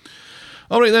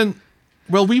 All right then.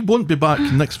 Well, we won't be back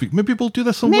next week. Maybe we'll do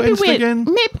this on Wednesday again.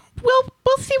 Maybe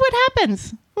we'll see what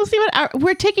happens. We'll see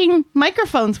we're taking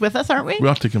microphones with us, aren't we? We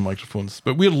are taking microphones,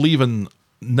 but we're leaving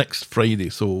next Friday,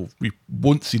 so we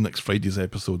won't see next Friday's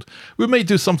episode. We might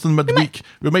do something midweek.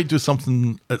 We might do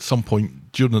something at some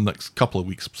point during the next couple of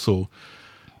weeks. So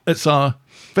it's a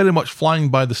very much flying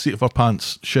by the seat of our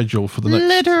pants schedule for the next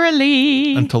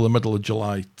Literally. until the middle of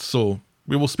July. So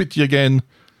we will speak to you again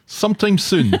sometime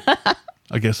soon.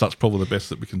 I guess that's probably the best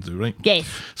that we can do, right? Yes.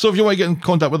 So if you want to get in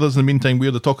contact with us in the meantime,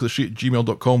 we're the Talk of the Street at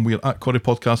gmail.com. We're at Corrie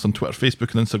Podcast on Twitter,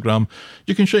 Facebook and Instagram.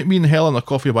 You can shout me and Helen a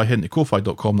coffee by heading to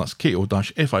ko-fi.com. That's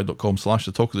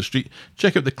ko-fi.com/the Talk of the Street.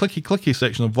 Check out the clicky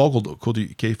section of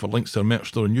voggle.co.uk for links to our merch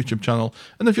store and YouTube channel.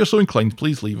 And if you're so inclined,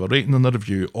 please leave a rating and a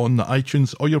review on the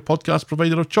iTunes or your podcast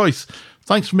provider of choice.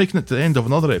 Thanks for making it to the end of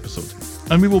another episode.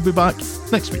 And we will be back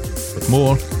next week with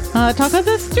more Talk of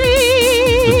the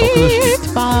Street. The Talk of the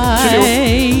Street. Bye.